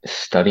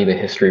study the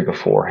history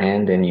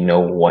beforehand and you know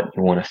what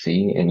you want to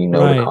see and you know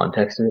the Right.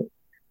 context of it,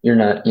 you're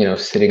not,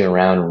 sitting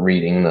around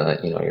reading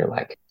you're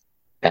like,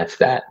 that's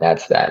that,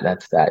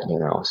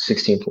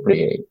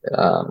 1648.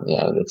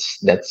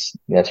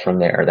 That's from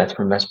there. That's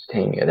from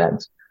Mesopotamia.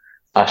 That's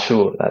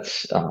Ashur.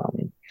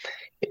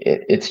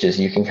 It's just,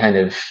 you can kind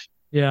of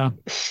Yeah.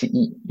 see,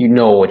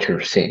 what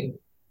you're seeing.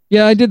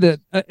 Yeah, I did that.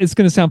 It's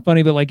gonna sound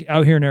funny, but like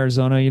out here in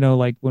Arizona,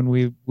 like when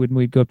we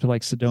go up to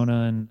like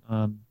Sedona and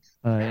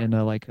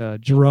like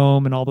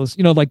Jerome and all those,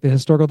 like the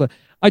historical.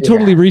 I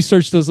totally Yeah.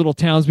 researched those little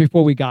towns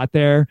before we got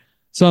there.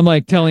 So I'm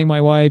like telling my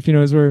wife,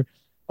 as we're,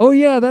 oh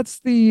yeah, that's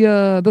the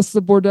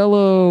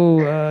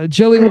Bordello,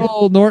 Jelly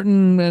Roll,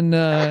 Norton, and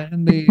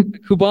the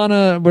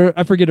Cubana. Where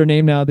I forget her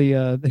name now.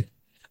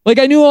 Like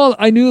I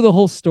knew the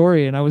whole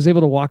story, and I was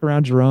able to walk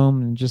around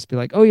Jerome and just be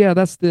like, oh yeah,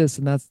 that's this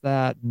and that's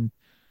that, and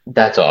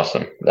That's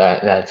awesome.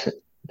 That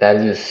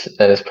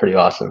is pretty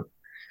awesome.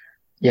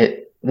 Yeah.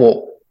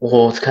 Well,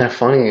 what's kind of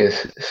funny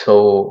is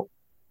so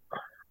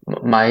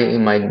my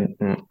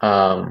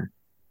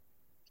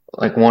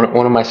like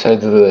one of my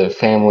sides of the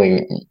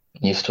family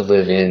used to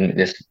live in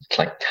this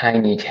like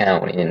tiny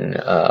town in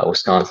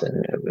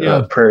Wisconsin,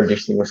 yeah, Prairie du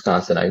Chien,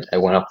 Wisconsin. I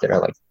went up there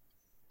like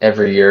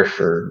every year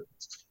for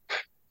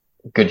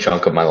a good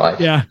chunk of my life.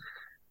 yeah.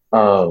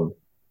 Um,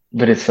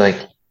 but it's like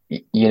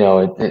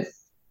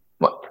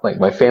like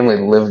my family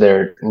lived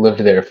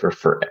there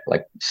for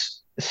like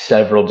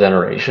several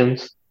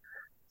generations.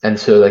 And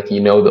so like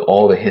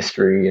all the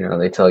history,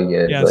 they tell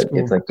you Yeah, it's it's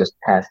cool. like just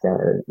passed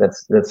down.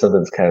 That's something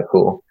that's kind of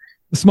cool.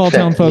 The small In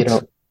town fact,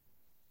 folks.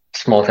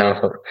 small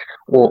town folk.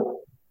 Well,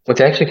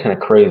 what's actually kind of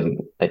crazy,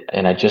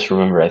 and I just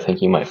remember, I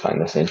think you might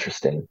find this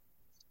interesting.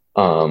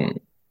 Um,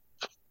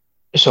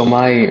 so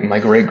my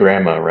great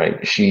grandma,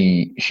 right?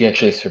 She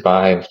actually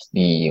survived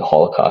the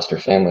Holocaust. Her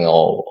family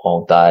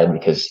all died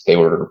because they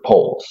were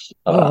Poles.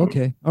 Oh,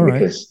 okay. All right.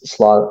 Because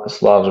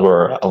Slavs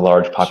were a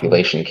large Sure.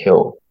 population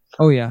killed.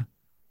 Oh yeah.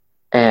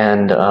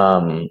 And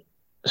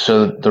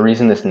so the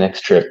reason this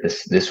next trip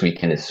this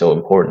weekend is so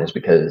important is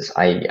because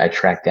I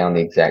tracked down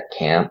the exact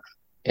camp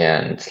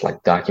and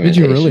like Did you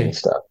documentation and really?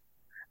 stuff.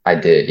 I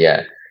did,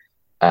 yeah.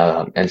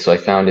 And so I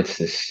found it's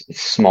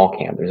small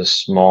camp. There's a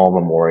small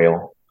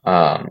memorial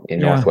in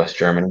Yeah. Northwest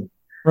Germany.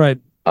 Right.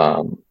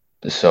 Um,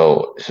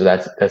 so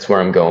that's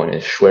where I'm going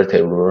is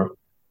Schwerte.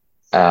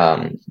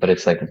 But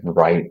it's like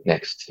right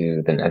next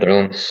to the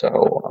Netherlands. So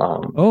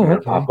I'm Oh, gonna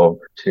pop okay.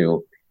 over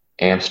to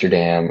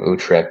Amsterdam,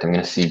 Utrecht. I'm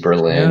gonna see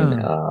Berlin,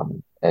 Yeah.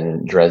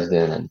 and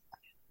Dresden, and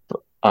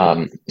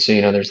So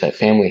there's that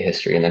family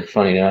history, and then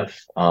funny enough,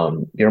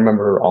 you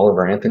remember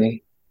Oliver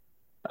Anthony,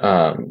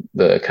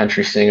 the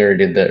country singer who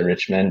did the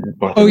Rich Men,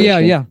 North Oh of yeah,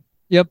 Richmond.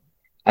 yeah. Yep.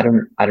 I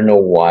don't know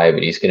why,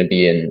 but he's going to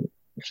be in.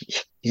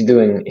 He's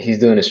doing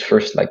his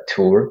first like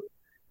tour,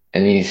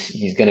 and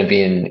he's going to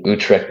be in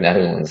Utrecht,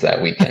 Netherlands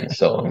that weekend.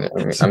 So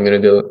I'm going to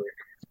go.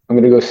 I'm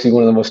going to go see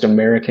one of the most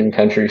American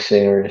country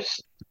singers,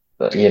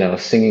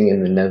 singing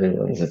in the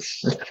Netherlands.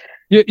 It's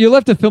You'll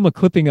have to film a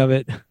clipping of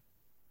it.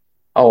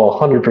 oh,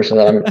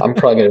 100%. I'm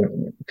probably going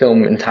to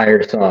film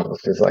entire songs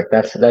because like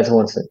that's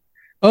one thing.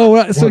 Oh,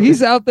 wow. So One he's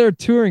thing. out there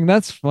touring.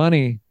 That's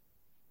funny.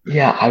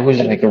 Yeah, I was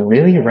like,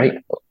 really, right?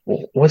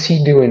 What's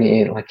he doing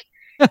in like,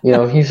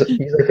 he's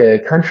like a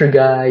country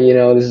guy.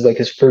 This is like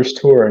his first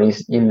tour, and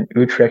he's in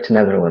Utrecht,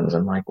 Netherlands.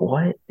 I'm like,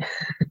 what?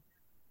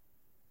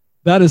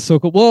 That is so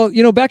cool.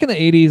 Well, back in the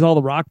 80s, all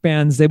the rock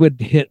bands, they would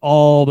hit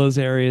all those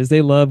areas.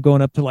 They love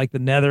going up to like the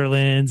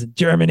Netherlands and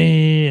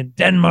Germany and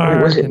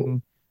Wait, was Denmark it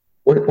and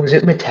was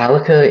it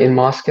Metallica in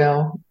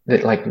Moscow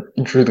that like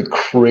drew the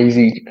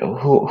crazy?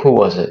 Who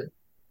was it?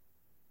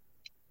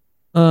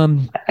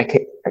 um I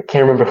can't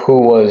remember who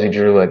it was who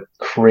drew like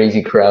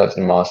crazy crowds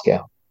in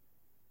Moscow.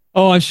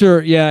 oh, I'm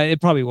sure. Yeah,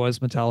 it probably was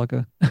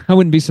Metallica. I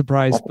wouldn't be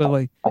surprised, but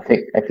like I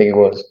think it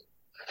was.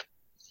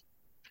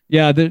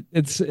 yeah,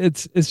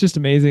 it's just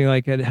amazing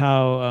like at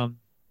how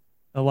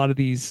a lot of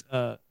these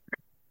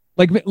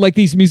like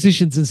these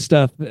musicians and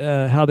stuff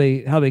how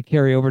they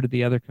carry over to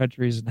the other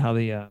countries and how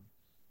they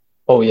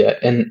Oh yeah,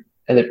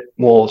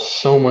 well,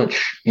 so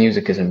much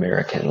music is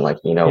American. Like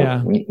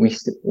yeah.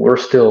 we're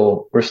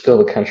still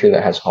the country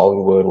that has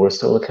Hollywood. We're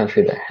still the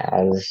country that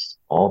has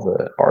all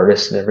the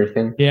artists and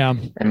everything, Yeah.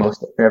 and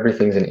most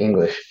everything's in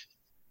English.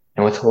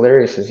 And what's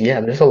hilarious is yeah,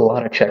 there's a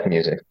lot of Czech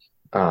music,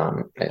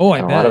 and Oh, I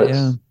a lot of bet.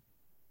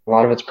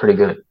 Yeah. it's pretty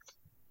good.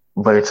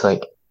 But it's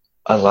like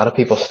a lot of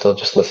people still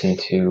just listen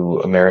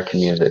to American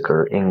music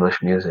or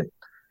English music.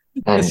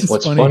 It's And just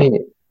what's funny. funny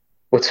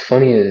What's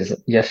funny is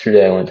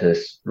yesterday I went to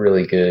this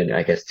really good,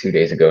 I guess 2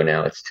 days ago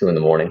now, it's 2 in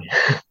the morning.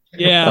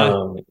 Yeah.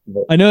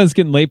 But I know it's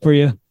getting late for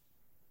you.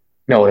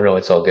 no, no,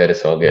 it's all good.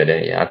 It's all good.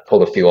 And yeah, I've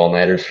pulled a few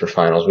all-nighters for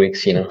finals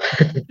weeks.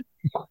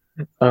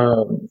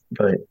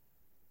 But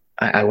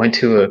I went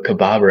to a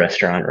kebab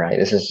restaurant, right?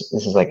 This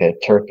is like a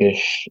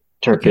Turkish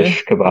Okay.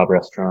 Turkish kebab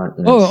restaurant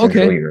in Oh,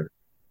 Central okay. Europe.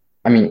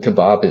 I mean,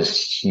 kebab is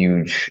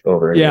huge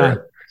over in Yeah.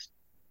 Europe.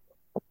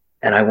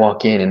 And I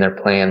walk in and they're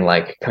playing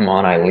like "Come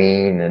On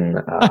Eileen" and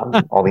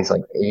all these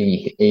like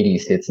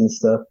 80s hits and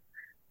stuff.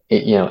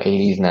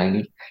 80s,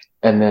 90s.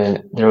 And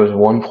then there was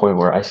one point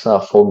where I saw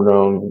a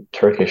full-grown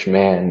Turkish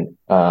man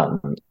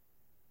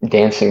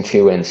dancing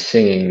to and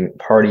singing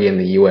 "Party in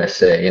the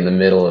USA" in the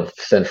middle of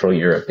Central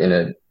Europe in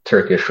a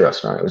Turkish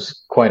restaurant. It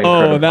was quite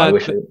Oh,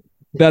 incredible.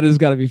 that has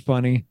got to be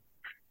funny.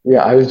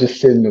 Yeah, I was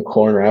just sitting in the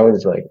corner. I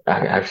was like,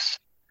 I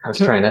was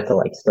Tur- trying not to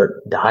like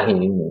start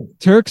dying.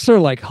 Turks are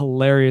like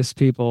hilarious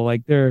people.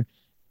 Like they're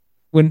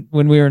when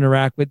we were in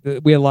Iraq we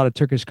had a lot of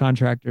Turkish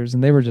contractors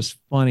and they were just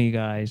funny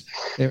guys.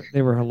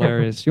 They were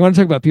hilarious. You want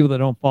to talk about people that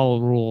don't follow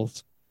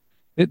rules?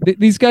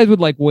 These guys would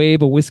like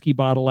wave a whiskey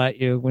bottle at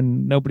you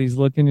when nobody's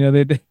looking.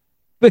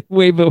 They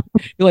wave you're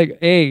like,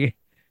 hey,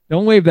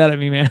 don't wave that at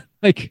me, man.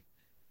 Like,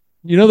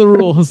 the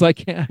rules. I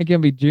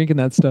can't be drinking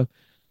that stuff.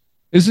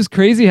 It's just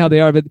crazy how they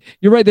are. But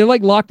you're right. They're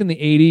like locked in the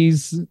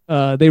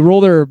 80s. They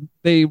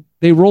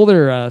roll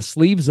their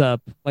sleeves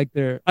up like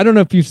they're. I don't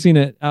know if you've seen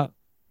it out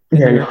in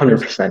Yeah, your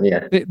areas. 100%.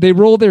 Yeah. They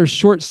roll their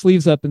short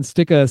sleeves up and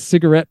stick a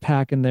cigarette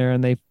pack in there,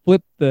 and they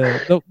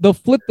they'll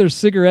flip their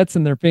cigarettes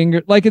in their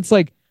finger like it's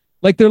like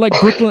they're like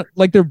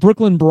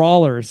Brooklyn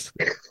brawlers.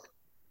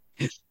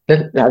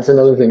 That's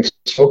another thing.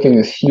 Smoking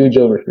is huge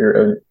over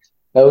here.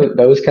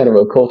 That was kind of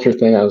a culture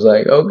thing. I was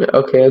like, okay,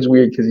 okay, that's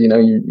weird because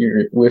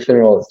you're whiffing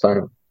it all the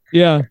time.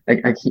 Yeah.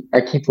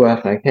 I keep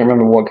laughing. I can't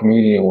remember what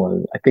comedian it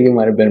was. I think it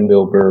might have been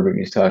Bill Burr, but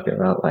he was talking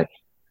about like,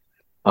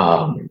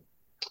 um,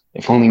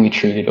 if only we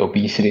treated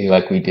obesity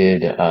like we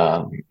did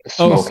Oh,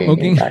 smoking.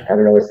 And smoking. I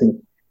don't know.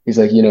 He's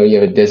like, you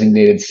have a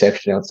designated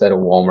section outside of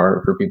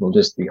Walmart for people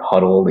just to be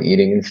huddled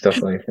eating and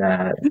stuff like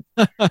that.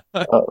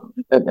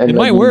 It And like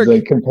might he's work.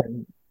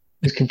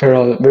 like compare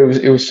all that, but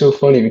it was so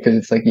funny because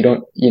it's like you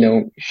don't,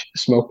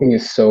 smoking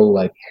is so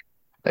like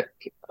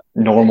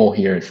normal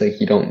here. It's like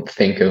you don't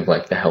think of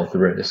like the health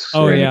risks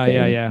Oh or yeah,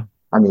 yeah, anything. yeah.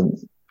 I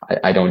mean,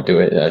 I don't do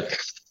it.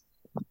 That's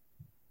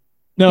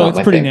No, not it's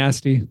my pretty thing.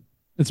 nasty.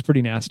 It's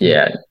pretty nasty.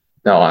 Yeah,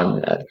 no,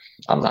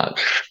 I'm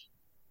not.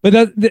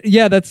 But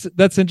yeah,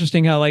 that's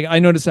interesting how like I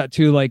noticed that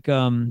too. Like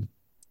on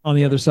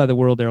the other side of the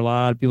world, there are a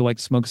lot of people like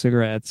smoke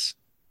cigarettes.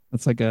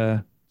 That's like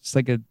a just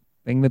like a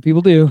thing that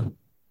people do.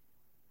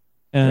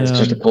 And It's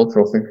just a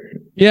cultural thing.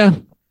 yeah,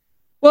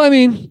 well, I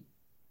mean,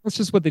 that's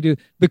just what they do.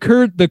 The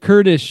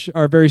Kurdish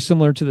are very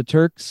similar to the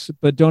Turks,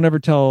 but don't ever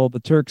tell the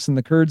Turks and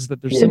the Kurds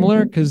that they're Yeah,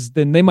 similar because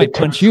then they the might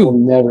punch Turks will you.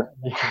 never.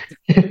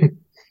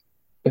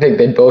 I think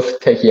they'd both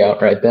take you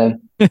out right then.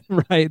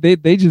 Right?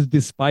 They just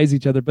despise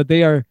each other, but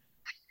they are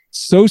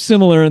so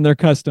similar in their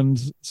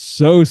customs,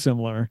 so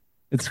similar.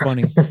 It's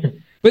funny.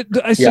 But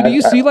so Yeah, do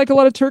you see like a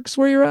lot of Turks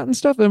where you're at and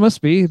stuff? There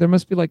must be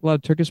like a lot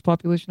of Turkish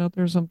population out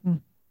there or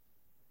something.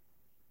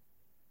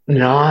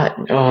 not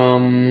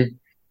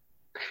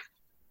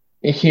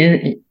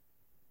here.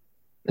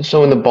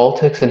 So in the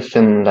Baltics and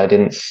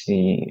Finland,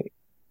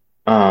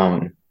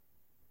 um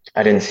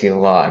I didn't see a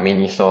lot. I mean,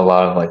 you saw a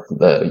lot of like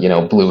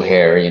the, blue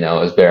hair, it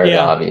was very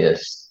Yeah.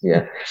 obvious.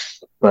 Yeah.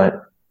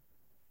 But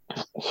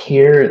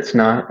here it's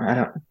not, I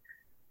don't,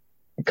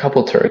 a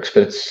couple Turks,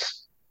 but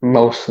it's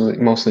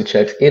mostly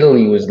Czechs.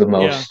 Italy was the Yeah.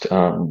 most,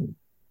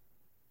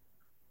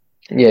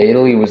 yeah,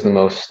 Italy was the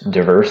most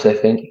diverse, I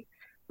think,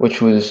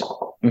 which was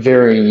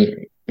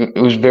it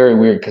was very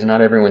weird because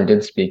not everyone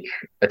did speak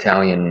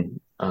Italian.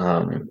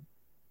 Oh,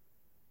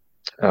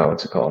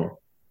 what's it called?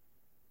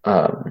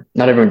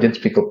 Not everyone did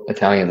speak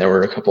Italian. There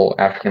were a couple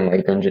African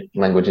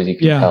languages you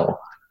could Yeah. tell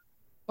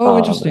Oh, as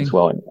interesting.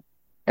 well.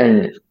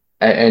 And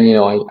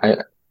I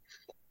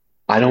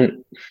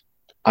don't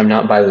I'm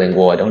not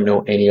bilingual. I don't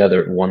know any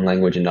other one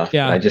language enough, but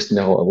Yeah. I just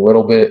know a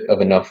little bit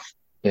of enough,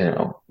 To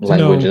know.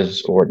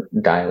 languages or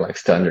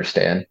dialects to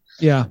understand.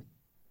 Yeah.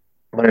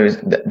 But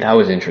that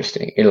was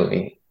interesting.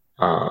 Italy,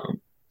 yeah,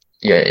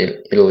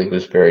 Italy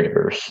was very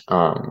diverse.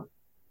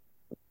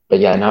 But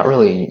yeah, not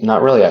really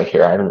out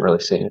here. I haven't really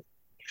seen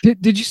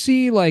it. Did you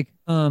see like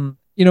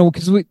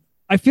because we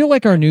I feel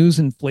like our news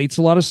inflates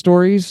a lot of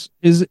stories.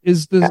 Is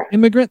the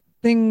immigrant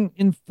thing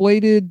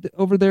inflated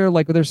over there?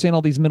 Like they're saying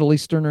all these Middle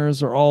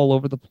Easterners are all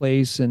over the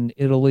place in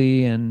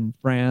Italy and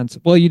France.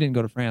 Well, you didn't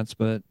go to France,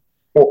 but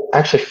Well,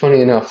 actually, funny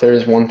enough, there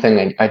is one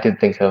thing I did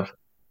think of.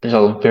 There's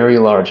a very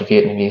large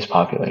Vietnamese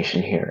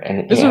population here,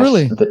 and is it yes,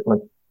 really?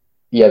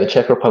 yeah, the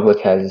Czech Republic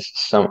has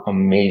some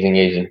amazing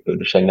Asian food,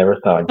 which I never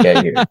thought I'd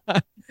get here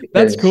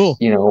That's because,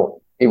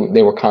 cool.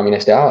 they were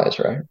communist allies,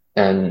 right?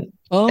 And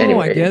Oh, I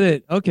anyway, get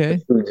it. the Okay.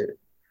 food,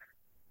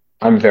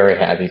 I'm very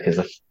happy because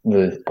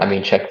I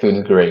mean, Czech food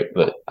is great,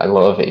 but I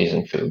love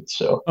Asian food,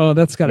 so Oh,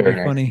 that's got to be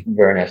funny.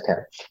 very nice to have.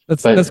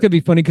 That's But gonna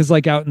be funny because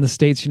like out in the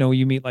States,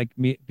 you meet like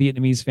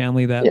Vietnamese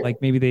family that yeah, like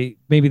maybe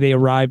they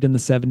arrived in the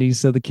 70s,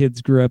 so the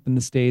kids grew up in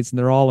the States and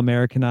they're all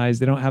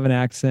Americanized. They don't have an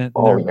accent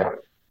and oh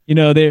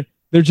yeah,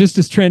 they're just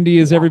as trendy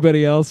as yeah,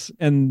 everybody else.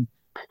 And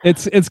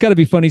it's got to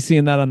be funny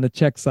seeing that on the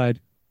Czech side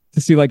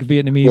to see like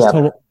Vietnamese yeah.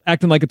 total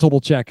acting like a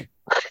total Czech.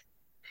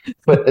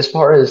 But as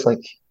far as like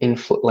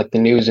like the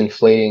news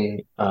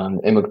inflating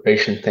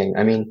immigration thing,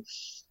 I mean,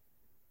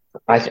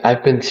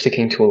 I've been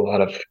sticking to a lot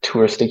of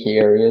touristy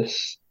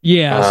areas.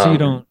 Yeah, so you Um,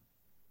 don't.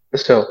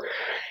 so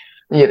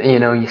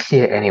you see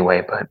it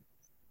anyway, but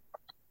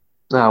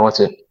what's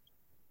it?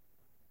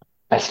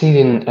 I see it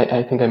in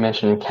I think I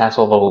mentioned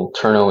Castle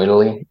Volturno,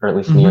 Italy, or at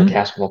least near Hmm.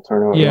 Castle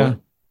Volturno, Yeah. Italy.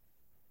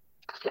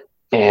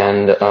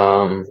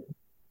 And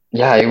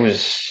yeah, it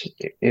was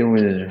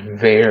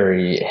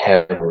very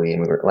heavily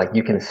immigrant. Like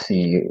you can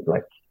see,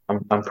 like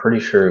I'm pretty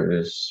sure it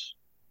was.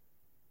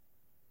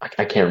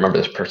 I can't remember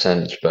this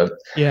percentage, but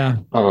Yeah.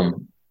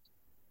 um,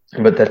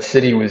 but that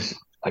city was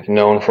like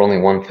known for only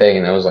one thing,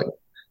 and that was like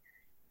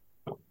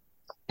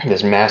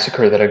this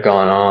massacre that had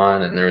gone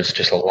on, and there was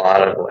just a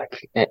lot of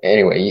like.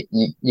 Anyway,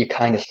 you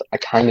kind of, I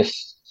kind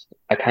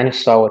of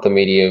saw what the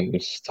media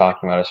was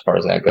talking about as far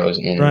as that goes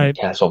in Right.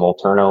 Castle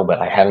Volturno, but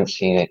I haven't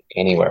seen it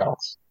anywhere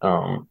else.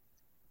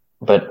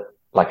 But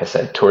like I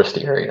said,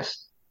 touristy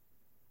areas.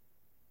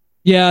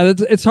 Yeah,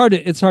 it's hard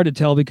to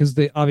tell because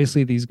they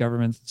obviously these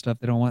governments and stuff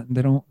they don't want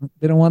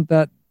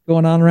that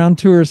going on around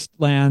tourist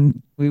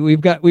land. Yeah.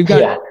 We've got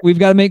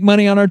to make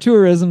money on our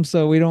tourism,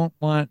 so we don't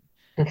want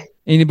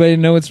anybody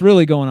to know what's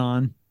really going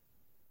on.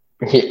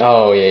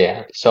 Oh yeah,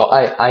 yeah. So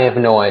I have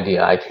no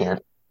idea. I can't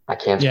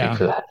speak Yeah.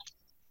 for that.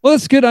 Well,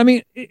 it's good. I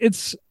mean,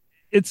 it's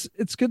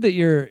good that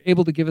you're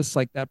able to give us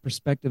like that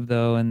perspective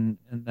though, and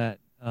that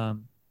I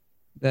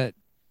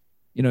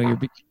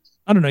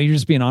don't know, you're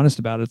just being honest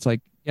about it. It's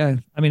like, yeah,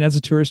 I mean, as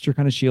a tourist, you're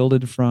kind of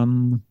shielded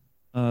from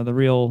the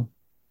real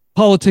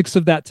politics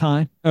of that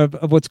time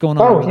of what's going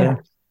on over Oh yeah.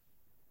 there.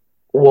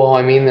 Well,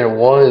 I mean, there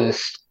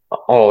was.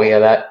 Oh yeah,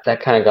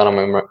 that kind of got on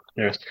my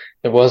nerves.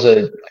 There was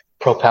a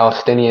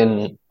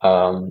pro-Palestinian.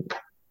 While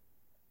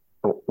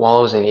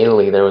I was in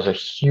Italy, there was a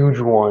huge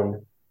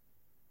one.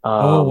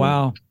 Oh Um,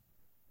 wow.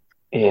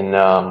 in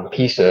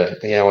Pisa,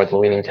 where the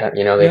Leaning Tower,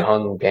 they Yep.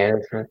 hung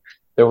banners.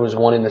 There was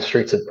one in the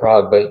streets of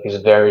Prague, but it was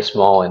very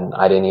small, and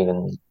I didn't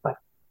even like.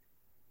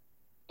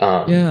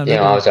 Yeah,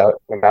 I was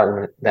out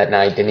about that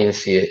night, didn't even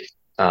see it,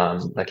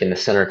 like in the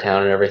center of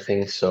town and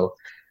everything. So,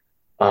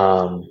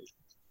 um,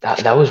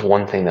 that was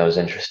one thing that was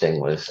interesting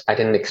was I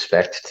didn't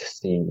expect to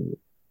see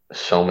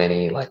so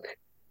many like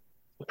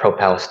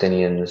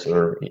pro-Palestinians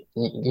or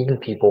even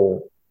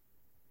people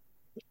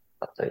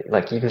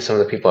like even some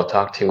of the people I've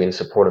talked to in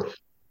support of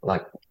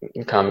like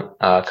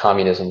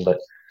communism, but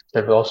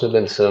there have also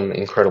been some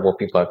incredible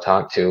people I've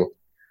talked to.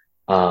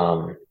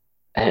 Um,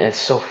 and it's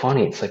so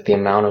funny. It's like the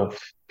amount of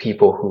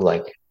people who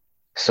like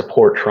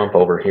support Trump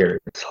over here.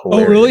 It's Oh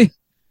really? hilarious.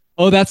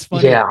 Oh, that's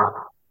funny. Yeah,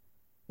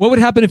 What would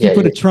happen if you yeah,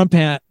 put a Trump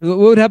hat? What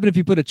would happen if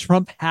you put a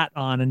Trump hat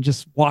on and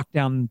just walk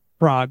down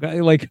Prague?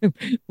 Like,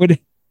 would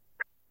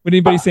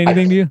anybody say I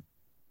anything to you?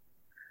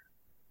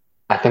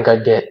 I think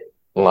I'd get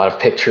a lot of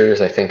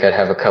pictures. I think I'd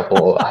have a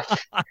couple.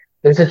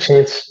 There's a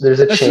chance. There's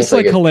a That's just chance I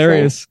like get pranked.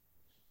 hilarious.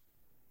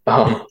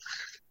 Um,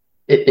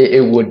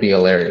 it would be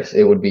hilarious.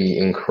 It would be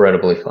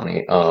incredibly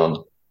funny.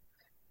 But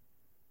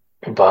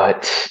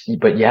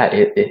yeah,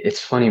 it's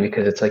funny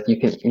because it's like you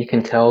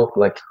can tell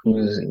like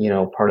who's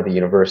part of the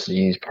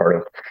universities, part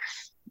of,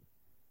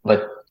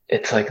 but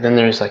it's like then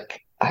there's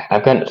like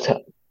I've gotten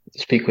to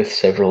speak with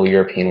several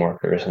European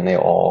workers, and they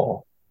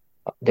all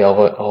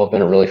have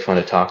been really fun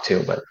to talk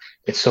to. But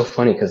it's so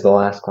funny because they'll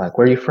ask like,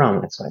 "Where are you from?"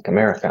 And it's like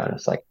America, and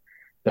it's like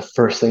the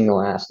first thing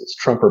they'll ask is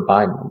Trump or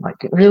Biden. I'm like,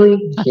 really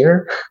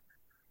here?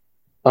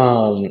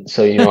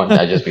 So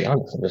I just be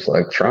honest. I'm just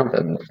like Trump,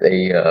 and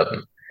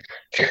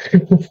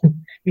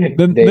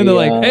Then they're they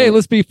like, "Hey,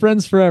 let's be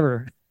friends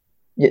forever."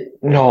 yeah,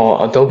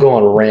 no, they'll go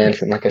on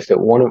rants, and like I said,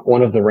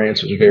 one of the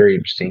rants was very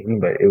interesting,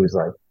 but it was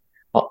like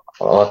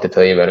I'll have to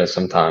tell you about it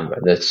sometime. But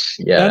that's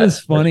That yeah, is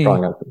that's funny.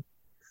 probably not.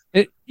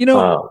 It,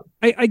 Uh,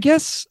 I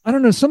guess I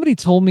don't know. Somebody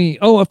told me.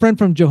 Oh, a friend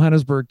from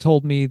Johannesburg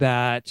told me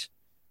that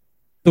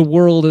the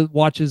world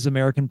watches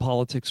American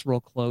politics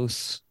real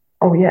close,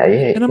 oh yeah,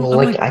 yeah. and Well,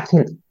 I'm like like,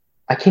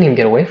 I can't even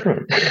get away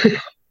from it.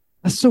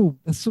 that's so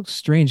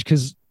strange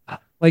because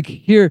like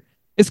here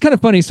it's kind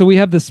of funny. So we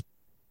have this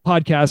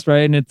podcast,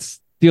 right, and it's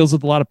deals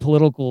with a lot of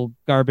political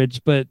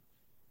garbage, but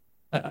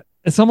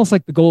it's almost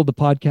like the goal of the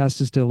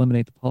podcast is to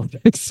eliminate the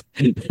politics.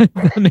 If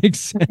that makes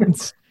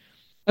sense.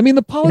 I mean,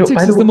 the By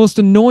politics the is the way, most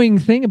annoying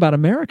thing about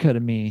America to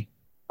me.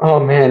 oh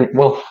man,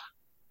 well,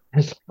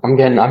 I'm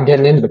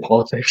getting into the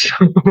politics.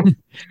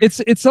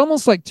 It's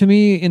almost like to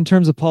me in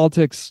terms of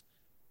politics.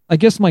 I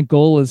guess my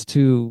goal is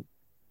to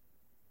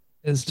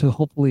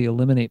hopefully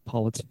eliminate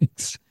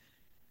politics.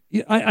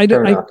 Yeah,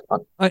 Fair enough.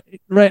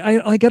 right.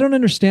 I don't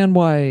understand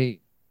why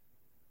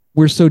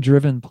we're so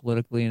driven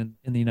politically in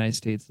the United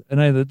States.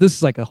 And this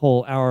is like a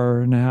whole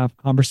hour and a half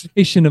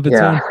conversation of its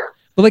Yeah. own.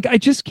 But like, I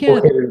just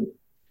Well, can't,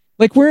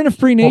 like, we're in a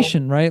free well,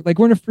 nation, right? Like,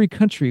 we're in a free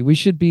country. We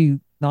should be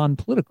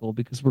non-political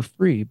because we're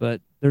free.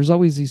 But there's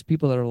always these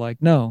people that are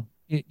like, no,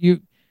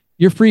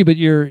 you're free, but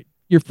you're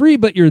free,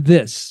 but you're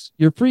this.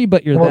 You're free,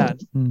 but you're well, that.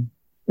 Mm.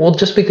 well,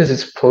 just because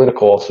it's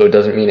political also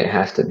doesn't mean it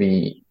has to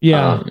be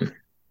Yeah.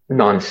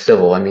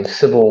 non-civil. I mean,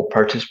 civil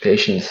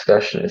participation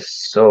discussion is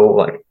so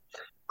like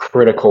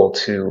critical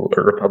to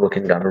a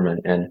Republican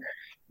government, and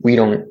we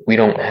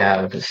don't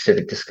have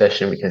civic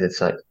discussion because it's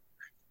like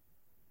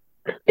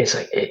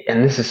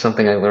and this is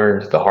something I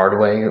learned the hard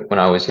way when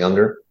I was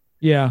younger.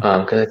 Yeah.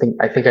 Because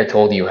I think I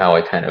told you how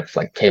I kind of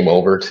like came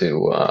over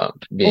to Oh,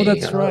 being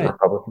that's a right.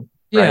 Republican,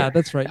 right? Yeah,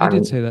 that's right. You I did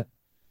mean, say that.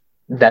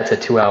 that's a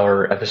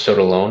 2-hour episode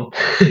alone.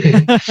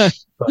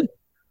 but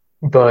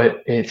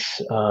but it's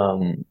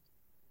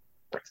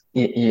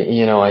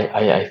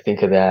I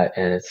think of that,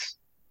 and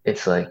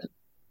it's like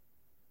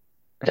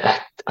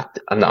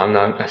I'm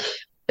not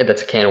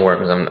that's a can of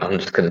worms. I'm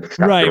just gonna stop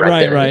you Right, right right,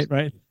 there. right, Just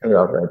right. cut it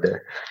off right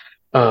there.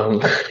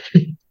 Um,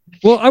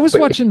 Well, I was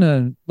but watching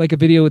a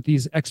video with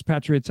these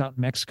expatriates out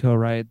in Mexico,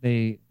 right?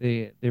 They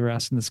were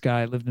asking this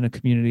guy lived in a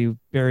community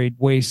buried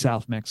way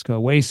south Mexico,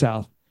 way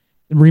south,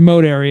 in a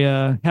remote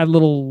area, had a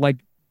little like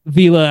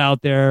villa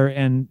out there,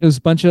 and it was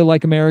a bunch of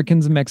like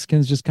Americans and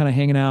Mexicans just kind of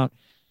hanging out.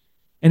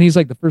 And he's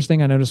like, the first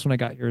thing I noticed when I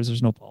got here is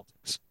there's no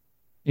politics.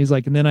 He's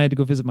like, and then I had to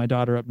go visit my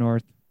daughter up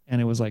north,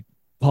 and it was like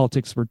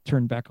politics were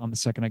turned back on the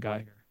second I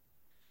got here.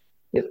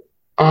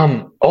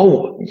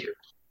 oh,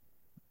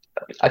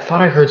 I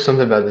thought I heard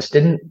something about this.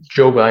 Didn't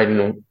Joe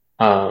Biden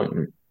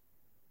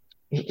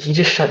he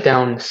just shut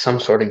down some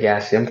sort of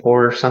gas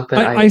import or something?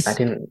 I, I I I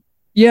didn't.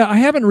 Yeah, I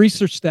haven't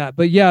researched that,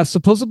 but yeah,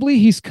 supposedly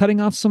he's cutting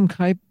off some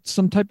type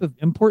of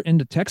import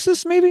into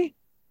Texas, maybe.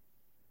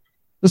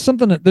 There's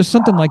something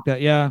like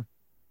that. Yeah,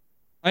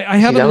 I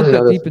See, haven't that was looked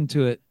that another deep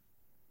into it.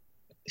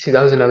 See,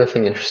 that was another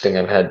thing interesting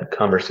I've had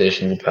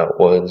conversations about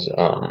was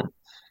um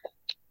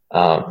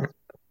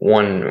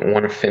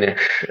one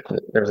Finnish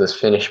there was this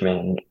Finnish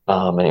man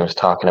and he was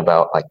talking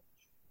about like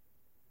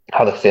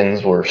how the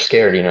Finns were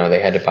scared,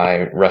 they had to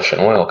buy Russian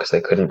oil because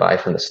they couldn't buy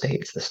from the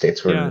States. The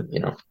States Yeah,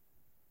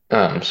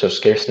 were, so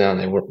scarce now, and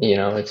they were,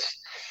 it's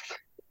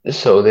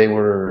so they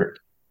were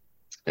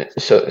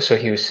so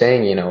he was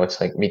saying, it's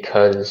like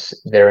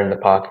because they're in the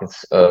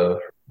pockets of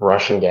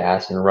Russian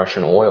gas and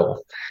Russian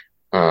oil.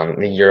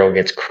 The euro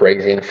gets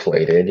crazy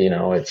inflated.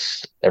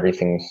 It's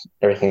everything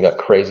got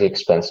crazy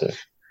expensive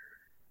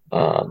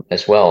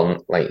as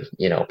well, like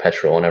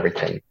petrol and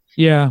everything.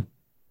 yeah,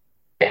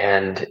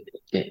 And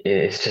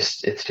it's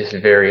just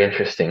very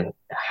interesting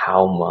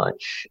how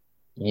much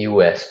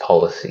U.S.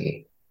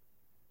 policy,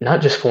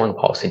 not just foreign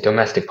policy,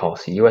 domestic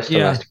policy, U.S. yeah.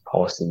 domestic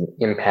policy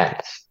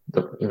impacts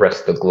the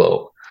rest of the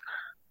globe.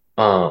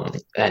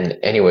 And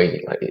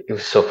anyway, like, it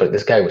was so funny.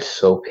 This guy was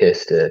so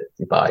pissed at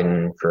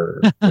Biden for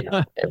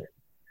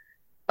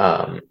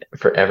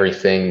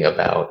everything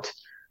about,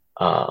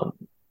 um,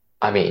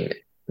 I mean,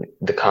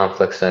 the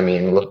conflicts. I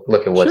mean,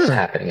 look at what's Sure.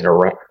 happening at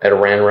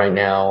Iran right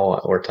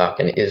now. We're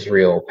talking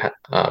Israel,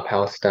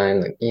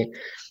 Palestine. Like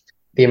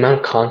the amount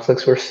of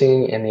conflicts we're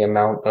seeing, and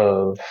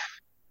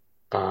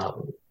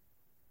um,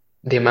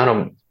 the amount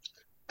of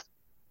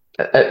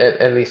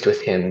at least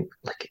with him,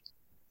 like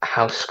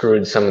how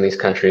screwed some of these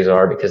countries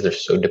are because they're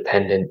so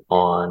dependent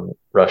on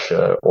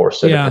Russia or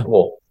Yeah.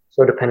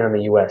 so dependent on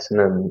the US, and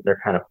then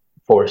they're kind of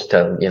forced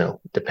to,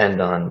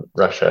 depend on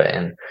Russia,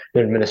 and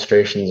the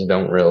administrations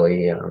don't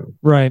really,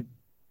 Right.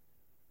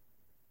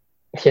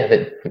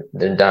 yeah,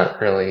 they're not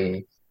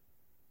really.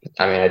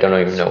 I mean, I don't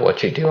even know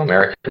what you do.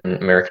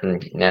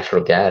 American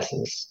natural gas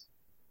is.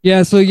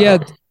 Yeah. So yeah,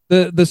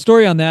 Um, the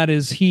story on that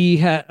is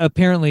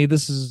apparently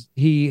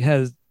he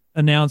has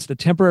announced a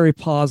temporary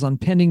pause on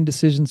pending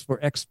decisions for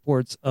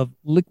exports of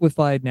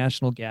liquefied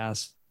natural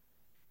gas.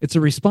 It's a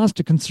response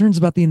to concerns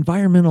about the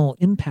environmental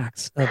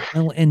impacts of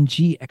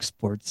LNG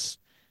exports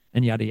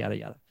and yada yada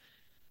yada.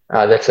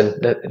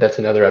 that's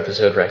another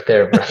episode right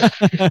there,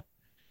 bro.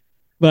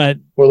 But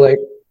We're like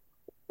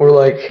we're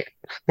like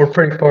we're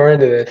pretty far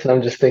into this, and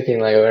I'm just thinking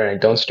like, all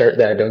right, don't start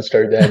that, don't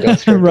start that, don't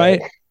start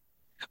right,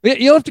 that.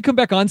 you'll have to come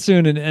back on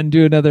soon and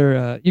do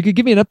another. You could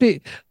give me an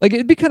update. Like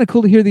it'd be kind of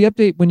cool to hear the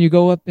update when you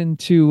go up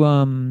into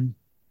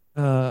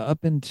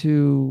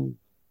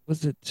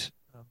was it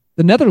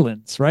the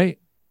Netherlands, right?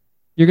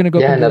 You're gonna go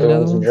up Yeah, into the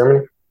Netherlands and Netherlands.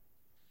 Germany.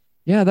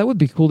 Yeah, that would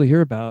be cool to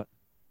hear about.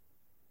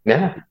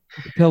 Yeah.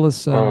 Tell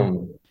us.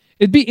 Um,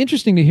 It'd be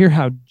interesting to hear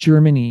how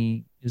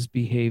Germany is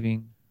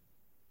behaving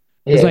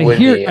because yeah, it would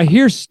be. I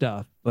hear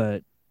stuff,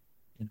 but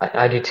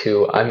I do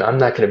too. I'm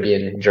not going to be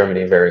in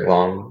Germany very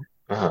long.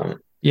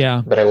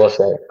 yeah, But I will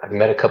say I've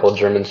met a couple of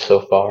Germans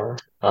so far.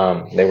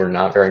 They were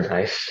not very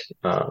nice.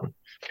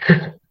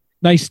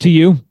 nice to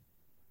you.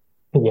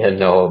 Yeah,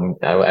 no,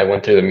 I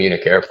went through the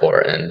Munich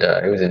airport, and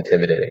it was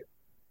intimidating.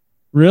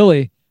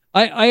 Really,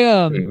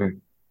 I Hmm.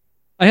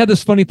 I had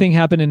this funny thing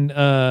happen in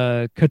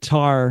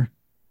Qatar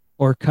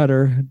or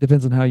Qatar,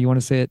 depends on how you want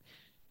to say it.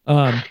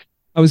 Um,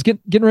 I was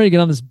getting ready to get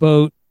on this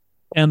boat,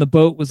 and the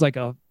boat was like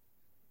it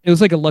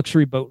was like a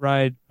luxury boat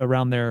ride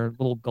around their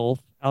little gulf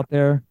out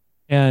there,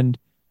 and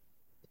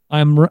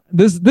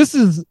this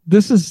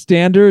is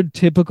standard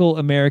typical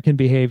American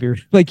behavior.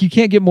 Like you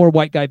can't get more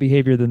white guy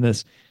behavior than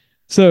this.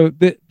 So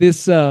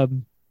this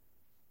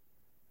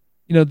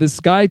this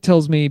guy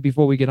tells me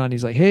before we get on,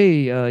 he's like,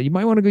 "Hey, you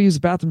might want to go use the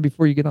bathroom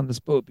before you get on this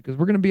boat because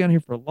we're going to be on here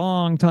for a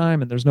long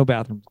time and there's no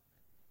bathrooms."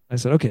 I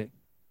said, "Okay, let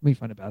me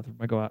find a bathroom."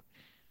 I go out.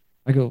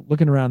 I go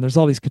looking around. There's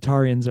all these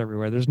Qatarians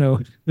everywhere. There's no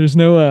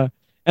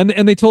and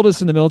they told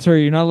us in the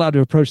military you're not allowed to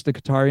approach the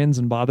Qatarians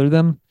and bother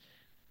them.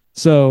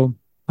 So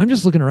I'm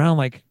just looking around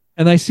like,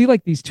 and I see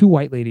like these two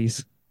white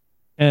ladies,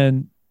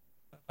 and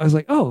I was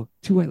like, "Oh,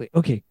 two white ladies.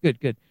 Okay, good,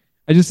 good."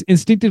 I just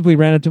instinctively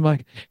ran up to them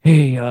like,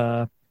 "Hey,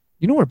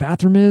 you know where a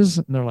bathroom is?"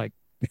 And they're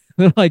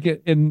like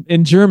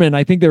in German.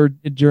 I think they were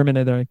in German,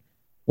 and they're like,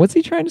 "What's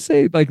he trying to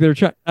say?" Like they're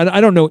trying.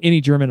 I don't know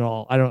any German at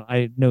all.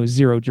 I know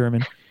zero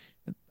German.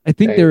 I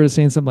think they Hey, were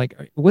saying something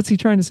like, "What's he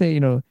trying to say?"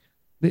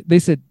 They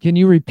said, "Can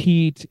you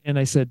repeat?" And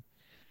I said,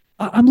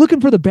 "I'm looking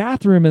for the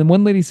bathroom." And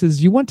one lady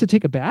says, "You want to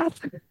take a bath?"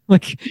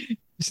 Like,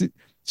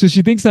 so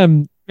she thinks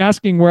I'm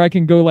asking where I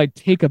can go like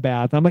take a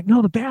bath. I'm like,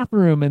 "No, the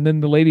bathroom." And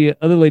then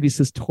other lady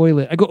says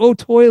toilet. I go, "Oh,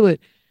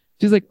 toilet."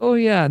 She's like, "Oh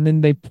yeah." And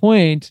then they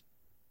point,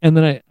 and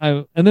then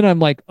and then I'm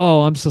like,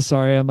 "Oh, I'm so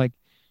sorry." I'm like,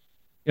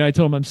 yeah, I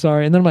told them I'm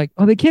sorry. And then I'm like,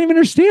 "Oh, they can't even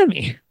understand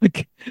me."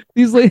 Like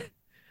these like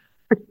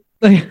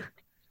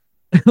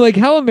like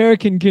how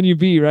American can you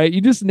be, right?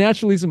 You just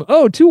naturally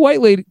two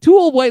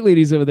old white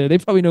ladies over there. They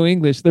probably know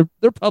English. They're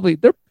probably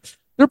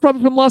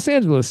from Los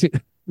Angeles.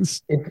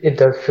 it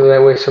does feel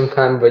that way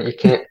sometimes, but you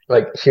can't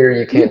like here.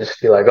 You can't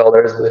just be like, oh,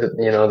 there's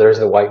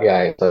the white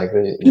guy. It's like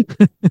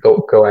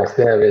go ask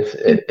them.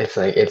 It's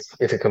like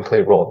it's a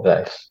complete roll of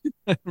dice.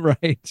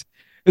 Right.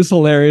 It's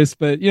hilarious,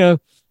 but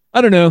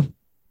I don't know.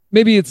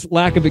 Maybe it's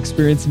lack of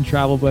experience in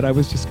travel, but I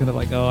was just kind of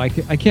like, oh, I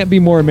can't be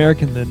more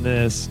American than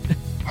this.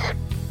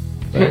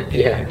 But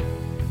Yeah.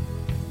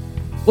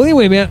 well,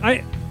 anyway, man,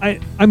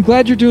 I'm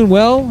glad you're doing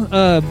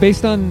well.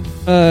 Based on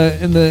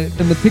in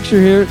the picture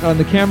here on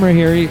the camera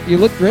here, you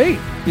look great.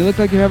 You look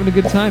like you're having a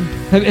good time.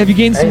 Have you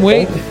gained some Hey,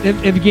 weight?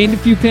 thanks. Have you gained a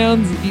few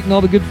pounds eating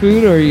all the good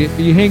food, or are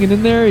you hanging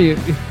in there?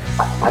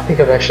 I think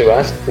I've actually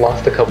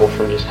lost a couple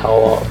from just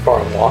how far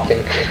I'm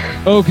walking.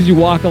 Oh, because you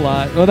walk a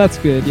lot. Oh, that's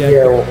good. Yeah.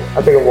 Yeah, well,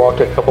 I think I've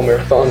walked a couple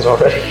marathons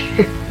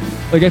already.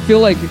 Like I feel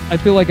like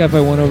if I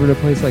went over to a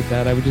place like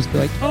that, I would just be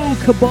like, "Oh,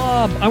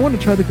 kebab! I want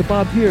to try the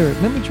kebab here.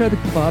 Let me try the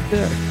kebab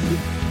there."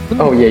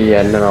 Oh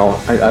yeah, no,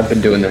 I've been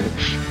doing that.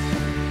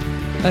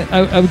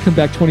 I would come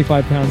back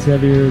 25 pounds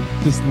heavier,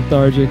 just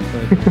lethargic.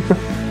 But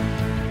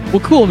well,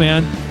 cool,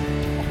 man.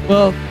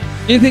 Well,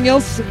 anything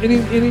else?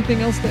 Anything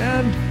else to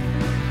add?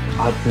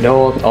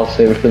 No, I'll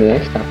save it for the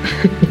next time.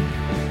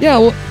 Yeah,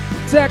 well,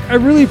 Zach, I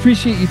really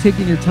appreciate you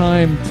taking your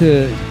time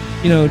to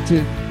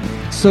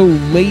so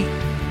late,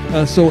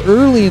 so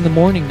early in the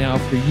morning now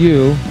for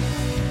you,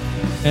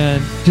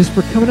 and just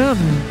for coming out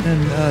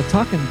and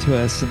talking to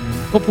us, and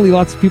hopefully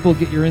lots of people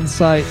get your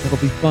insight. It'll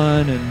be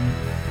fun, and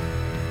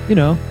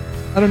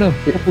I don't know.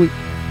 Hopefully,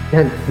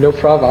 Yeah, no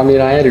problem. I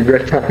mean, I had a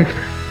great time.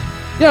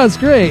 yeah, it's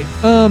great.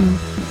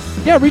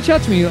 Yeah, reach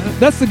out to me.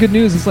 That's the good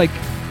news. It's like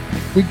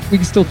we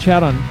can still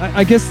chat on.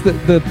 I guess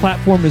the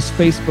platform is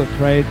Facebook,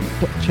 right?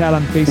 Chat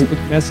on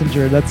Facebook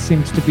Messenger. That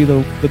seems to be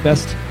the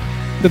best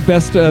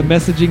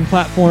messaging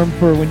platform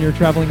for when you're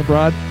traveling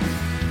abroad.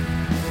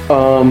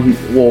 Well,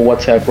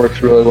 WhatsApp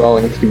works really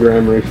well.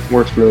 Instagram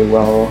works really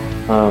well.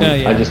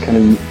 I just kind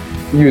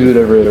of use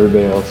whatever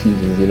everybody else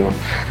uses, you know.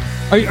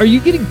 Are you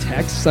getting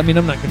texts? I mean,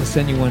 I'm not going to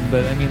send you one,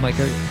 but I mean, like,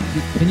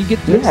 can you get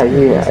texts?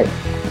 Yeah.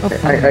 I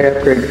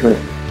upgraded to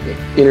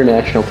an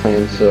international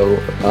plan, so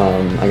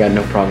I got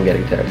no problem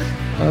getting texts.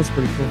 Oh, that's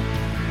pretty cool.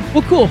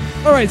 Well, cool.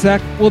 All right,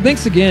 Zach. Well,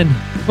 thanks again.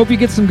 Hope you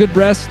get some good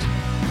rest.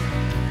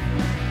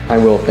 I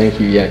will. Thank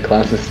you. Yeah, a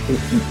lot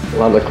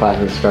of the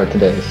classes start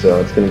today,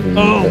 so it's going to be...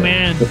 Oh,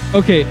 man.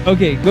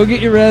 Okay. Go get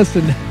your rest.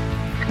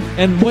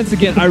 And once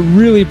again, I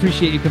really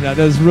appreciate you coming out.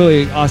 That was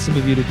really awesome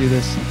of you to do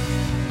this.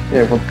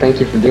 Yeah, well, thank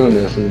you for doing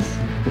this. And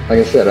like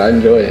I said, I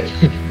enjoy it.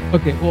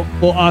 Okay,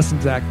 well, awesome,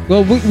 Zach.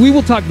 Well, we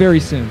will talk very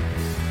soon.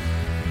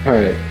 All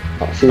right.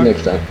 I'll see you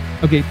next time.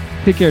 Okay,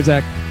 take care,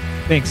 Zach.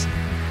 Thanks.